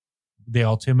backwards. The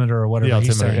altimeter or whatever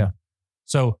he's saying. Yeah.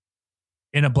 So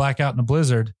in a blackout and a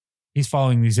blizzard, he's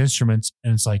following these instruments,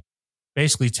 and it's like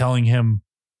basically telling him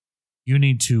he's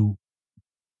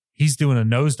doing a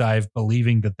nosedive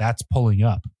believing that that's pulling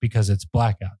up because it's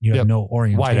blackout. You have no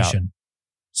orientation.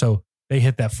 So they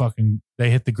hit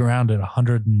the ground at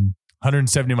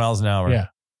 170 miles an hour. Yeah.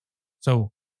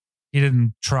 So he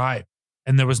didn't try,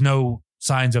 and there was no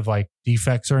signs of like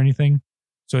defects or anything.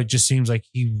 So it just seems like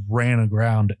he ran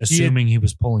aground assuming he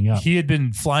was pulling up. He had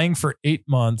been flying for 8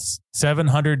 months,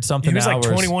 700 something hours. He was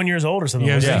like 21 years old or something.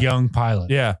 He was a young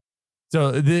pilot. Yeah.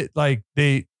 So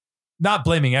they not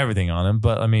blaming everything on him,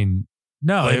 but I mean,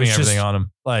 no, blaming everything on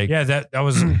him. Like, yeah, that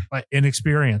was like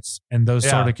inexperience and those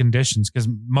sort of conditions. Because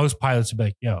most pilots would be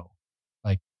like, yo,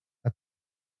 like, I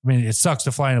mean, it sucks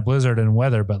to fly in a blizzard and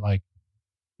weather, but like,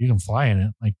 you can fly in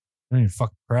it. Like, you don't even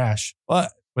fucking crash.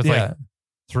 With like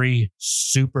 3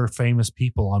 super famous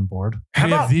people on board. How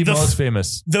about the most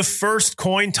famous? The first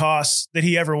coin toss that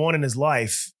he ever won in his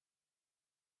life.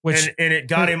 And it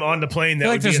got him on the plane. That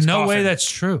like there's no way that's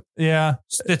true. Yeah.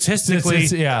 Statistically,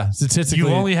 you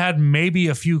only had maybe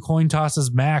a few coin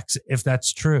tosses max if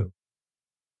that's true.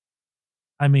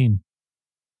 I mean,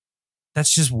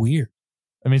 that's just weird.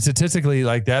 I mean, statistically,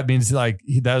 like that means like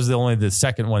that was the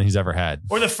second one he's ever had,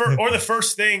 or the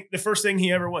first thing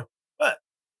he ever won.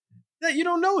 But you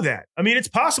don't know that. I mean, it's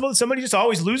possible that somebody just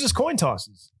always loses coin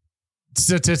tosses.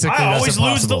 Statistically, I always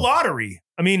lose the lottery.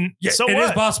 I mean, so it what?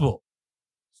 is possible.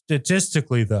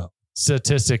 Statistically, that's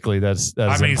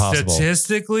impossible.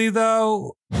 Statistically,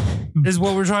 though, is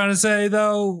what we're trying to say,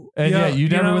 though. And you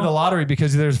never win the lottery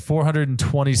because there's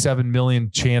 427 million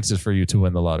chances for you to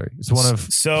win the lottery. It's one of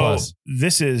plus.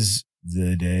 This is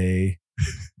the day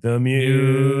the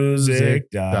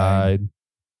music died.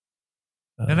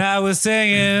 And I was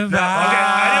singing. Okay,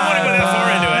 I didn't want to go that far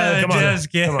into it. Come on,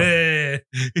 just kidding.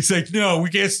 He's like, no, we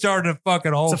can't start a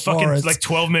fucking whole. It's a fucking like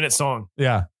 12-minute song.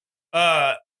 Yeah.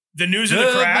 The news of the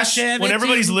crash, when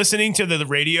everybody's listening to the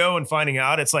radio and finding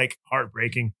out, it's like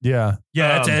heartbreaking. Yeah.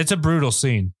 Yeah, it's a brutal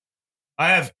scene. I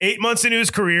have 8 months into his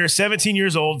career, 17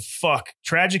 years old. Fuck.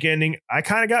 Tragic ending. I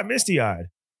kind of got misty-eyed.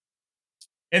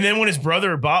 And then when his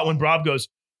brother, when Bob goes,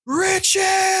 Richie!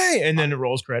 And then it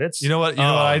rolls credits. You know what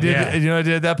I did? Yeah. You know what I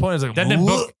did at that point? I was like, then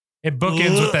it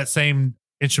bookends with that same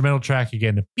instrumental track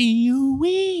again.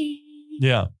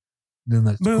 Yeah. Then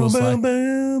that's cool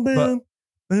slide.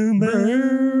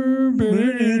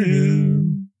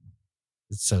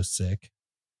 It's so sick.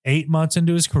 8 months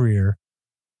into his career,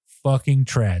 fucking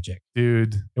tragic,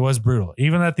 dude. It was brutal.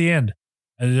 Even at the end,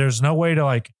 and there's no way to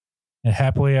like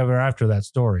happily ever after that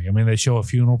story. I mean, they show a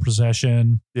funeral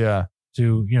procession. Yeah.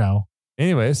 To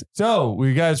Anyways, so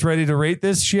we guys ready to rate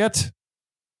this shit?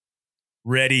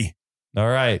 Ready. All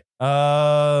right.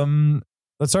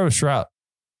 Let's start with Shroud.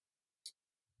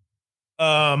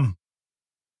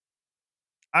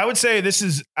 I would say this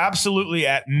is absolutely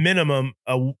at minimum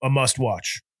a must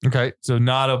watch. Okay, so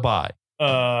not a buy.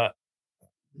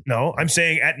 No, I'm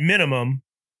saying at minimum.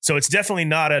 So it's definitely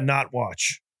not a not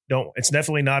watch. It's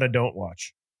definitely not a don't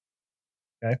watch.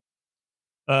 Okay.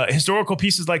 Historical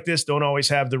pieces like this don't always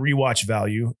have the rewatch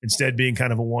value, instead being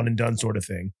kind of a one and done sort of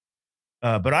thing.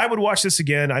 But I would watch this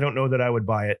again. I don't know that I would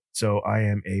buy it, so I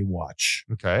am a watch.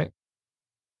 Okay.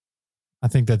 I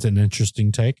think that's an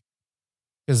interesting take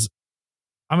because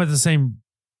I'm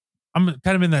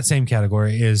kind of in that same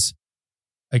category.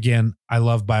 Again, I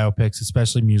love biopics,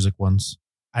 especially music ones.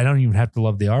 I don't even have to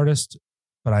love the artist,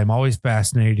 but I'm always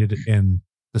fascinated in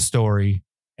the story.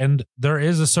 And there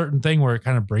is a certain thing where it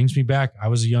kind of brings me back. I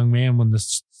was a young man when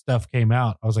this stuff came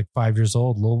out. I was like 5 years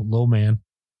old, little man.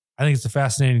 I think it's a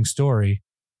fascinating story.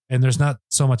 And there's not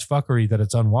so much fuckery that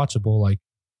it's unwatchable. Like,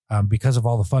 because of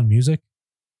all the fun music,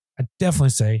 I definitely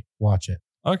say watch it.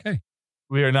 Okay.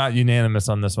 We are not unanimous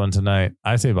on this one tonight.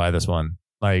 I say buy this one.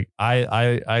 Like,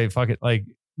 I fucking like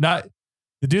not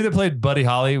the dude that played Buddy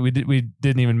Holly. We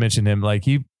didn't even mention him. Like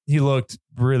he looked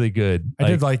really good. I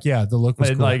did like, the look was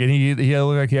cool. Like, and he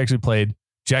looked like he actually played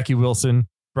Jackie Wilson,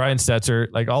 Brian Setzer,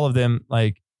 like all of them.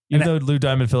 Like, even though Lou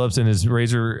Diamond Phillips and his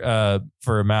razor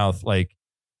for a mouth, like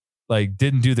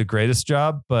didn't do the greatest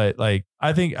job, but like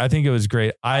I think it was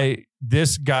great.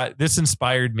 This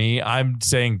inspired me. I'm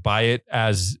saying buy it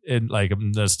as in like a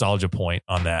nostalgia point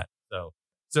on that.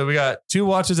 So we got 2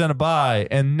 watches and a buy,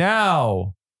 and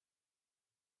now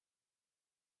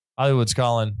Hollywood's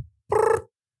calling.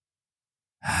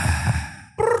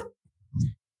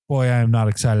 Boy, I am not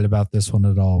excited about this one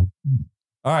at all.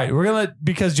 All right, we're gonna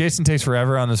because Jason takes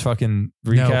forever on this fucking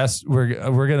recast.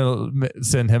 No. We're gonna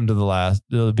send him to the last.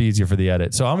 It'll be easier for the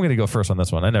edit. So I'm gonna go first on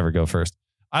this one. I never go first.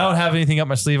 I don't have anything up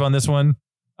my sleeve on this one.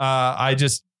 I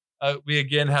just we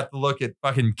again have to look at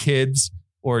fucking kids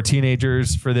or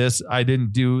teenagers for this. I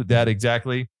didn't do that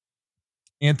exactly.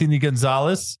 Anthony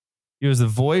Gonzalez. He was the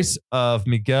voice of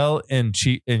Miguel in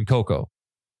Coco.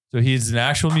 So he's an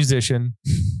actual musician.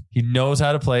 He knows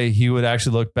how to play. He would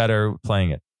actually look better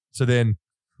playing it. So then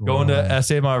going to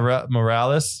S.A.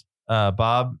 Morales,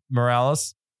 Bob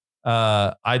Morales.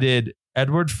 I did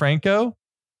Edward Franco.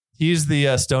 He's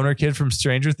the stoner kid from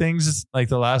Stranger Things, like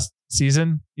the last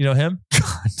season. You know him?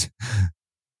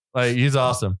 Like he's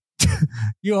awesome.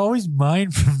 You always mine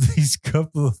from these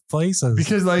couple of places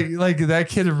because like that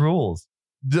kid rules.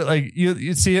 Like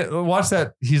you see it, watch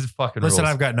that. He's fucking. Listen,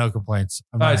 rules. I've got no complaints.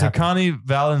 All right, so Connie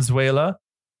Valenzuela,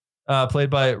 played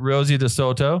by Rosie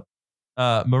DeSoto,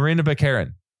 Marina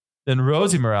Baccarin, then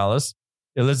Rosie Morales,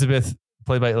 Elizabeth,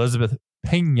 played by Elizabeth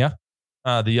Pena,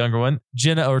 the younger one,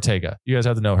 Jenna Ortega. You guys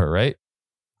have to know her, right?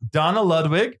 Donna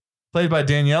Ludwig, played by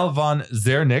Danielle von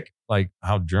Zernick. Like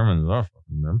how Germans are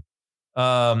fucking them.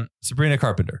 Sabrina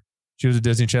Carpenter. She was a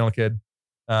Disney Channel kid.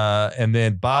 And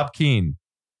then Bob Keane,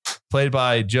 played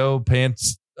by Joey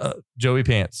Pants.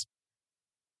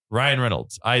 Ryan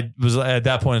Reynolds. I was at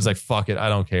that point, it's like, fuck it. I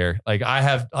don't care. Like I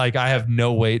have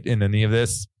no weight in any of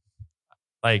this.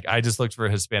 Like I just looked for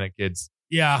Hispanic kids.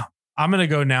 Yeah. I'm going to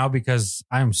go now because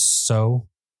I'm so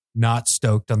not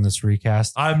stoked on this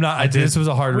recast. I'm not. This was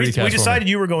a hard recast. We decided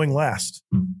you were going last.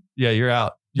 Yeah, you're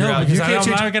out. You're out. Because I'm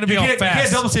not going to be all fast. You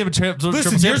can't double save a trip.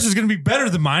 Listen, yours is going to be better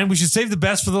than mine. We should save the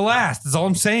best for the last. That's all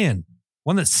I'm saying.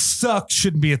 One that sucks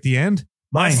shouldn't be at the end.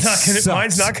 Mine's not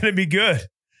going to be good.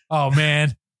 Oh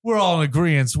man, we're all in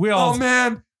agreement. We all. Oh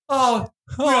man. Oh,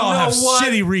 we all have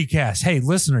shitty recasts. Hey,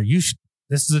 listener,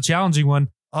 this is a challenging one.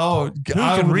 Oh, who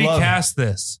can recast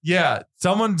this? Yeah,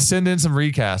 someone send in some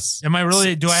recasts. Am I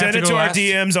really? Do I have to go last? Send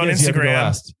it to our DMs on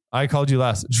Instagram. I called you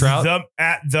last. Trout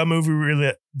at the movie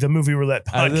roulette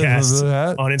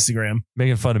podcast on Instagram.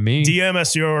 Making fun of me. DM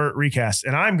us your recast,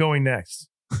 and I'm going next.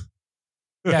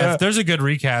 Yeah, if there's a good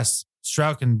recast,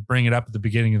 Strout can bring it up at the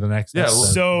beginning of the next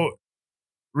episode. So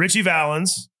Richie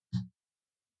Valens,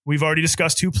 we've already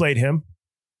discussed who played him.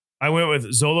 I went with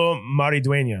Zolo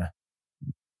Maridueña.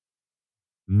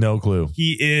 No clue.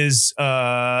 He is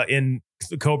in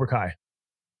the Cobra Kai.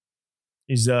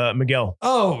 He's Miguel.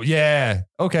 Oh, yeah.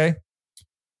 Okay.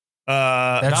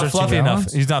 That's not fluffy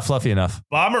enough. He's not fluffy enough.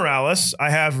 Bob Morales, I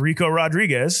have Rico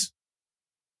Rodriguez.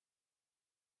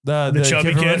 The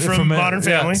chubby kid from Modern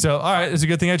Family. Yeah, so, all right. It's a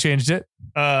good thing I changed it.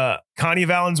 Connie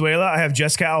Valenzuela, I have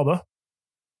Jessica Alba.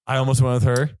 I almost went with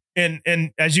her.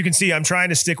 And as you can see, I'm trying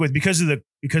to stick with because of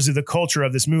the culture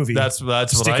of this movie. That's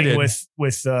what I did. with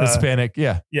Hispanic.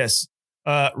 Yeah. Yes.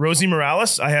 Rosie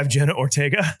Morales, I have Jenna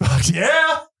Ortega.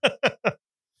 Yeah.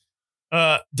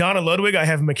 Donna Ludwig, I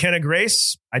have McKenna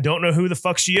Grace. I don't know who the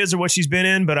fuck she is or what she's been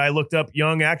in, but I looked up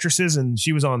young actresses and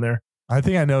she was on there. I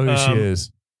think I know who she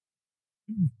is.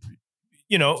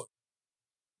 You know,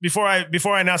 before I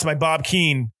announce my Bob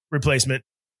Keane replacement,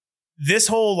 this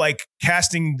whole like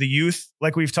casting the youth,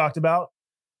 like we've talked about,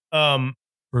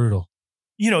 brutal.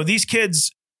 You know, these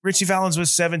kids, Richie Valens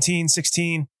was 17,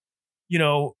 16. You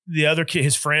know, the other kid,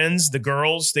 his friends, the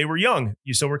girls, they were young.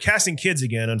 So we're casting kids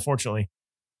again, unfortunately.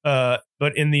 But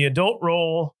in the adult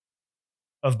role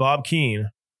of Bob Keane,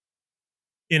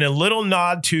 in a little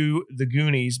nod to the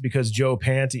Goonies, because Joey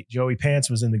Pants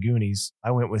was in the Goonies,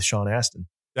 I went with Sean Astin.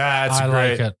 That's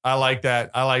great. I like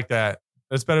that.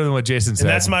 That's better than what Jason said. And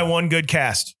that's my one good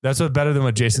cast. That's better than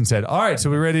what Jason said. All right, so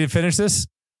we ready to finish this?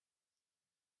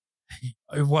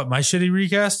 What, my shitty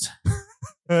recast?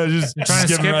 Just trying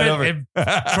to skip right it.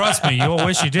 Over. Trust me, you'll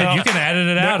wish you did. No, you can edit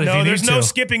it out if you need to. There's no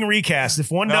skipping recast.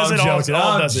 If one does it,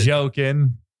 all does it.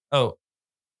 Joking. Oh.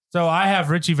 So I have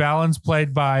Richie Valens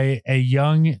played by a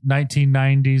young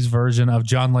 1990s version of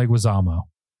John Leguizamo.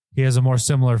 He has a more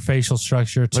similar facial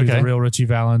structure to the real Richie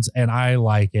Valens, and I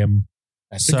like him.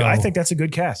 I think that's a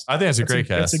good cast. I think that's a great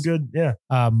cast. That's a good, yeah.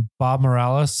 Bob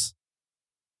Morales,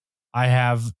 I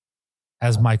have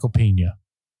as Michael Pena.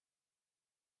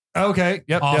 Okay.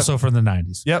 Yep. Also from the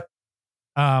 90s. Yep.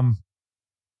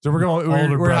 So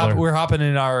we're hopping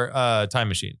in our time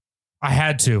machine. I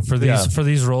had to for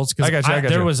these roles because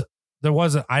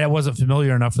I wasn't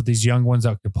familiar enough with these young ones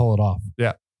that could pull it off.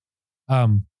 Yeah.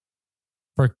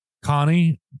 For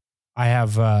Connie, I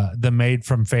have the maid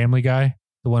from Family Guy,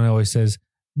 the one who always says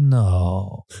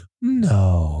no.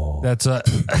 That's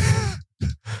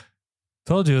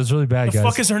Told you it was really bad, The guys.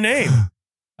 fuck is her name?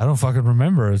 I don't fucking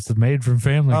remember. It's the maid from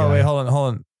Family Guy. Oh wait, hold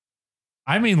on.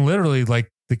 I mean, literally,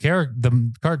 like the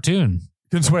cartoon.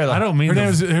 Consuela. I don't mean her name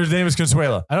is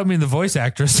Consuela. I don't mean the voice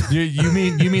actress. You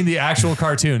mean the actual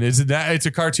cartoon? It's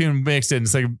a cartoon mixed in.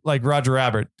 It's like Roger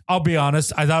Rabbit. I'll be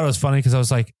honest. I thought it was funny because I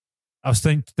was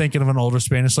thinking of an older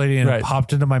Spanish lady, and it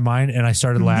popped into my mind, and I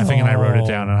started laughing, and I wrote it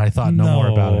down, and I thought no more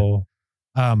about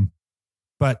it.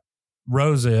 But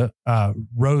Rosie,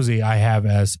 I have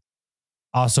as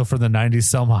also for the 90s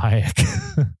Selma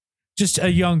Hayek. Just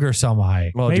a younger Selma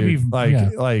Hayek. Well, maybe dude,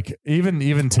 like even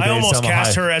today. I almost Selma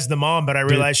cast Hayek, her as the mom, but I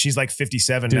realized she's like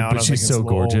 57 now. And but she's so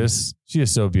gorgeous. She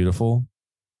is so beautiful.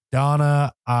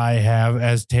 Donna, I have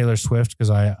as Taylor Swift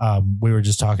because we were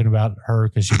just talking about her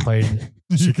because she played in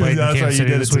Kansas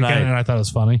City this weekend, and I thought it was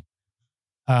funny.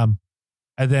 And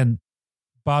then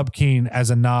Bob Keane as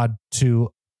a nod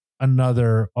to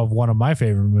another of one of my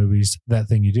favorite movies, That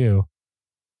Thing You Do.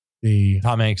 The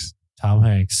Tom Hanks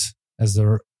as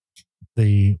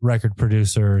the record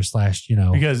producer /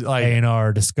 because like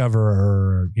A&R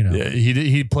discoverer, yeah,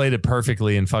 he played it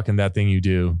perfectly in fucking That Thing You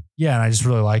Do. Yeah, and I just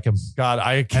really like him. God,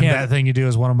 I can't. And That Thing You Do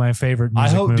is one of my favorite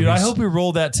music movies. I hope we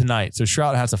roll that tonight. So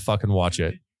Shroud has to fucking watch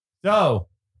it. So,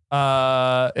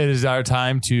 it is our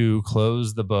time to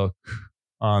close the book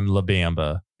on La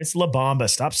Bamba. It's La Bamba.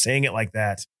 Stop saying it like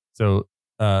that. So,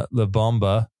 La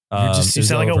Bamba. You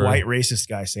sound like a white racist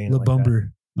guy saying it like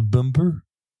that. The bumper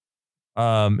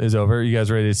is over. You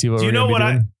guys ready to see what we're going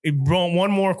to be doing?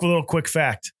 One more little quick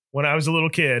fact. When I was a little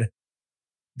kid,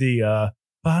 the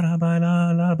ba ba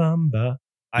la la bamba,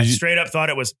 I straight up thought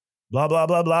it was blah blah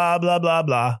blah blah blah blah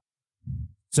blah.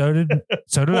 So did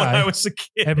when I. I was a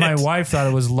kid. And my wife thought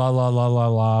it was la la la la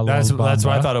la. That's what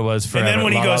I thought it was. Forever. And then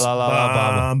when he goes la, la,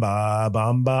 la, bamba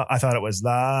bamba, I thought it was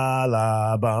la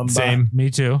la bamba. Same. Me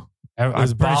too. I'm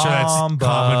pretty sure that's common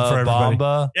for everybody.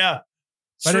 Bamba. Yeah.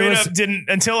 But Straight up didn't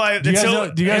until I looked at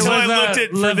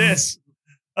this.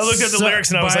 I looked at the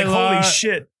lyrics and I was like, holy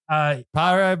shit.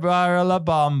 Para la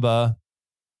bamba.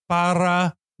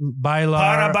 Para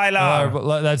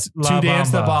bailar. That's La to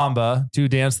dance the bamba. bamba. To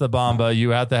dance the bamba,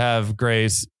 you have to have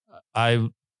grace. I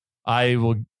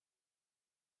will.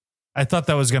 I thought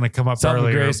that was going to come up Something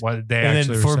earlier. grace. What they And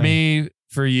actually then were for saying. me,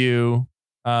 for you,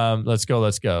 let's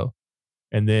go.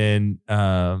 And then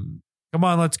Come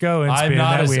on, let's go. And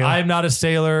I'm not a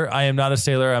sailor.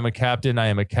 I'm a captain. I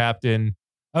am a captain.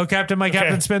 Oh, Captain, my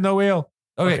Captain, spin the wheel.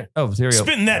 Okay. Oh, here we go.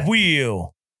 Spin that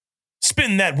wheel.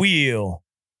 Spin that wheel.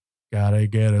 Gotta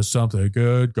get us something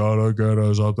good. Gotta get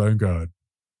us something good.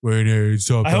 We need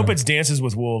something. I hope it's Dances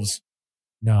with Wolves.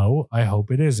 No, I hope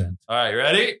it isn't. All right,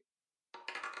 ready?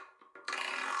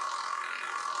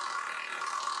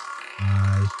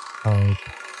 I hope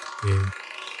it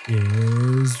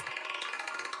is.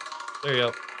 There you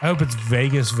go. I hope it's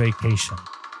Vegas Vacation.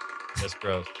 That's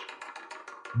gross.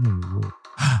 Ooh.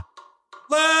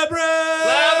 Labyrinth!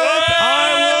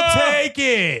 I will take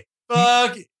it.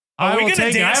 Fuck. Are we going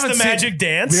to dance the magic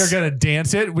dance? We are going to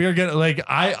dance it. We are going to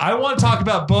I want to talk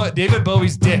about David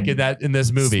Bowie's dick in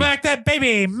this movie. Smack that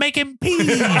baby, make him pee.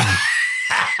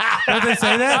 Don't they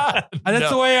say that? That's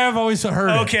the way I've always heard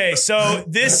it. Okay, so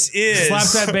this is slap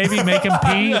that baby, make him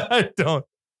pee. I don't.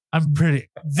 I'm pretty.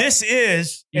 This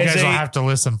is. You guys will have to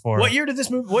listen for it. What year did this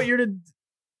movie? What year did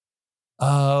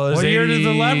what year did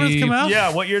The Labyrinth come out?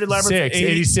 Yeah, what year did Labyrinth?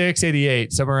 86,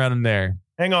 88, somewhere around in there.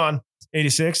 Hang on,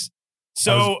 86.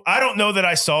 So I don't know that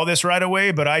I saw this right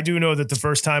away, but I do know that the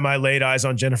first time I laid eyes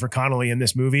on Jennifer Connelly in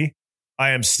this movie,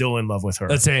 I am still in love with her.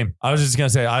 The same. I was just gonna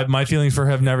say, my feelings for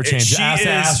her have never changed. She is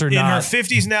in her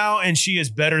 50s now, and she is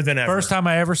better than ever. First time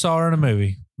I ever saw her in a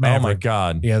movie. Maverick. Oh my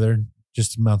God. Yeah, they're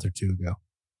just a month or two ago.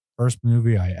 First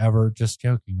movie I ever. Just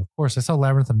joking. Of course, I saw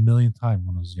Labyrinth a million times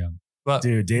when I was young. But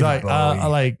dude, David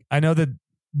Bowie. I know that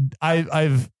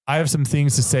I have some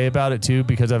things to say about it too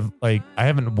because I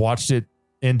haven't watched it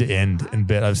end to end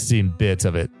and I've seen bits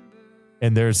of it,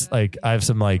 and there's I have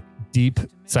some deep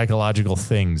psychological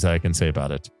things that I can say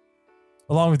about it,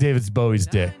 along with David Bowie's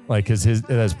dick, because it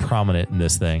is prominent in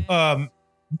this thing. I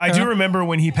do remember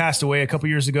when he passed away a couple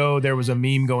years ago, there was a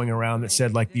meme going around that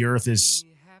said the Earth is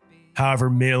however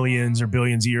millions or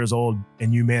billions of years old,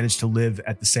 and you managed to live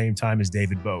at the same time as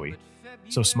David Bowie.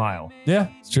 So smile. Yeah,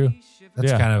 it's true.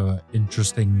 That's kind of an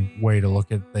interesting way to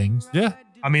look at things. Yeah.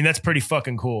 I mean, that's pretty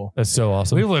fucking cool. That's so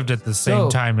awesome. We lived at the same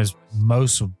time as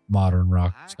most modern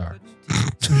rock stars.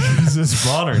 This is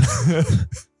modern.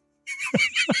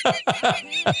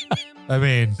 I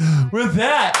mean, with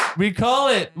that, we call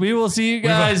it. We will see you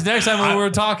guys next time when we're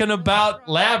talking about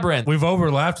Labyrinth. We've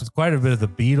overlapped with quite a bit of the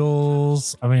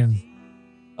Beatles. I mean,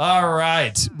 All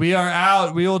right. We are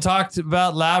out. We will talk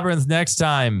about Labyrinth next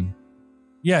time.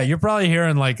 Yeah, you're probably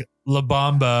hearing like La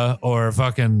Bamba or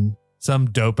fucking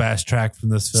some dope ass track from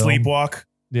this film. Sleepwalk.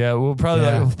 Yeah, we'll probably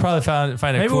find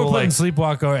a Maybe cool we're putting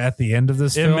Sleepwalk at the end of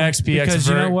this film. MXPX because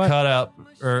you know what? cut up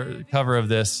or cover of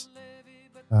this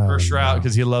for Shroud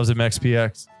because he loves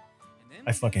MXPX.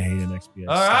 I fucking hate MXPX.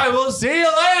 All right, we'll see you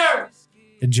later.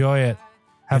 Enjoy it.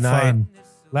 Have Good night. fun.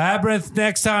 Labyrinth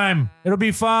next time. It'll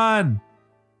be fun.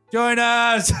 Join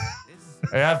us.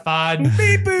 Have fun.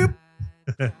 Beep boop.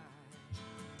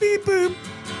 Beep boop.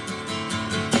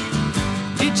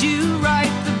 Did you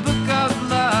write the book of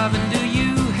love? And do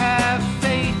you have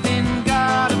faith in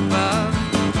God above?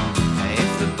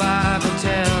 If the Bible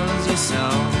tells you so.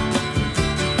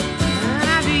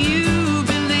 Do you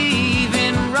believe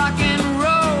in rock and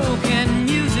roll? Can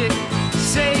music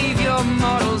save your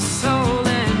mortal soul?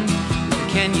 And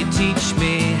can you teach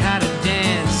me how to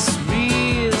dance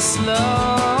real slow?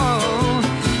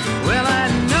 Well, I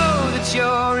know that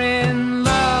you're in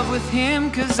love with him,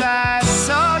 'cause I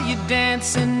saw you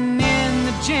dancing in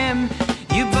the gym.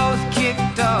 You both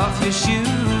kicked off your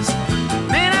shoes.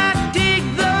 Man, I dig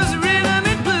those rhythm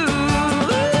and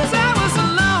blues. I was a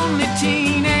lonely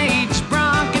teenage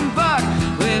bronc and buck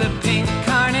with a pink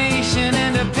carnation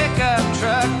and a pickup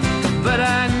truck. But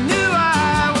I knew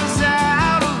I was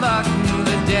out of luck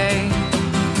the day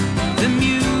the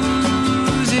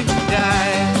music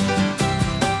died.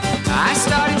 I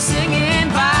started singing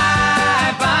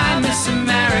bye bye Miss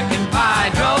American Pie.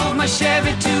 Drove my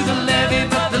Chevy to the levee,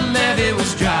 but the levee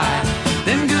was dry.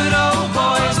 Them good old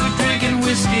boys were drinking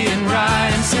whiskey and rye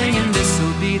and singing,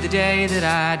 this'll be the day that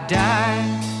I die.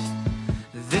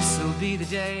 This'll be the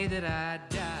day that I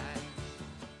die.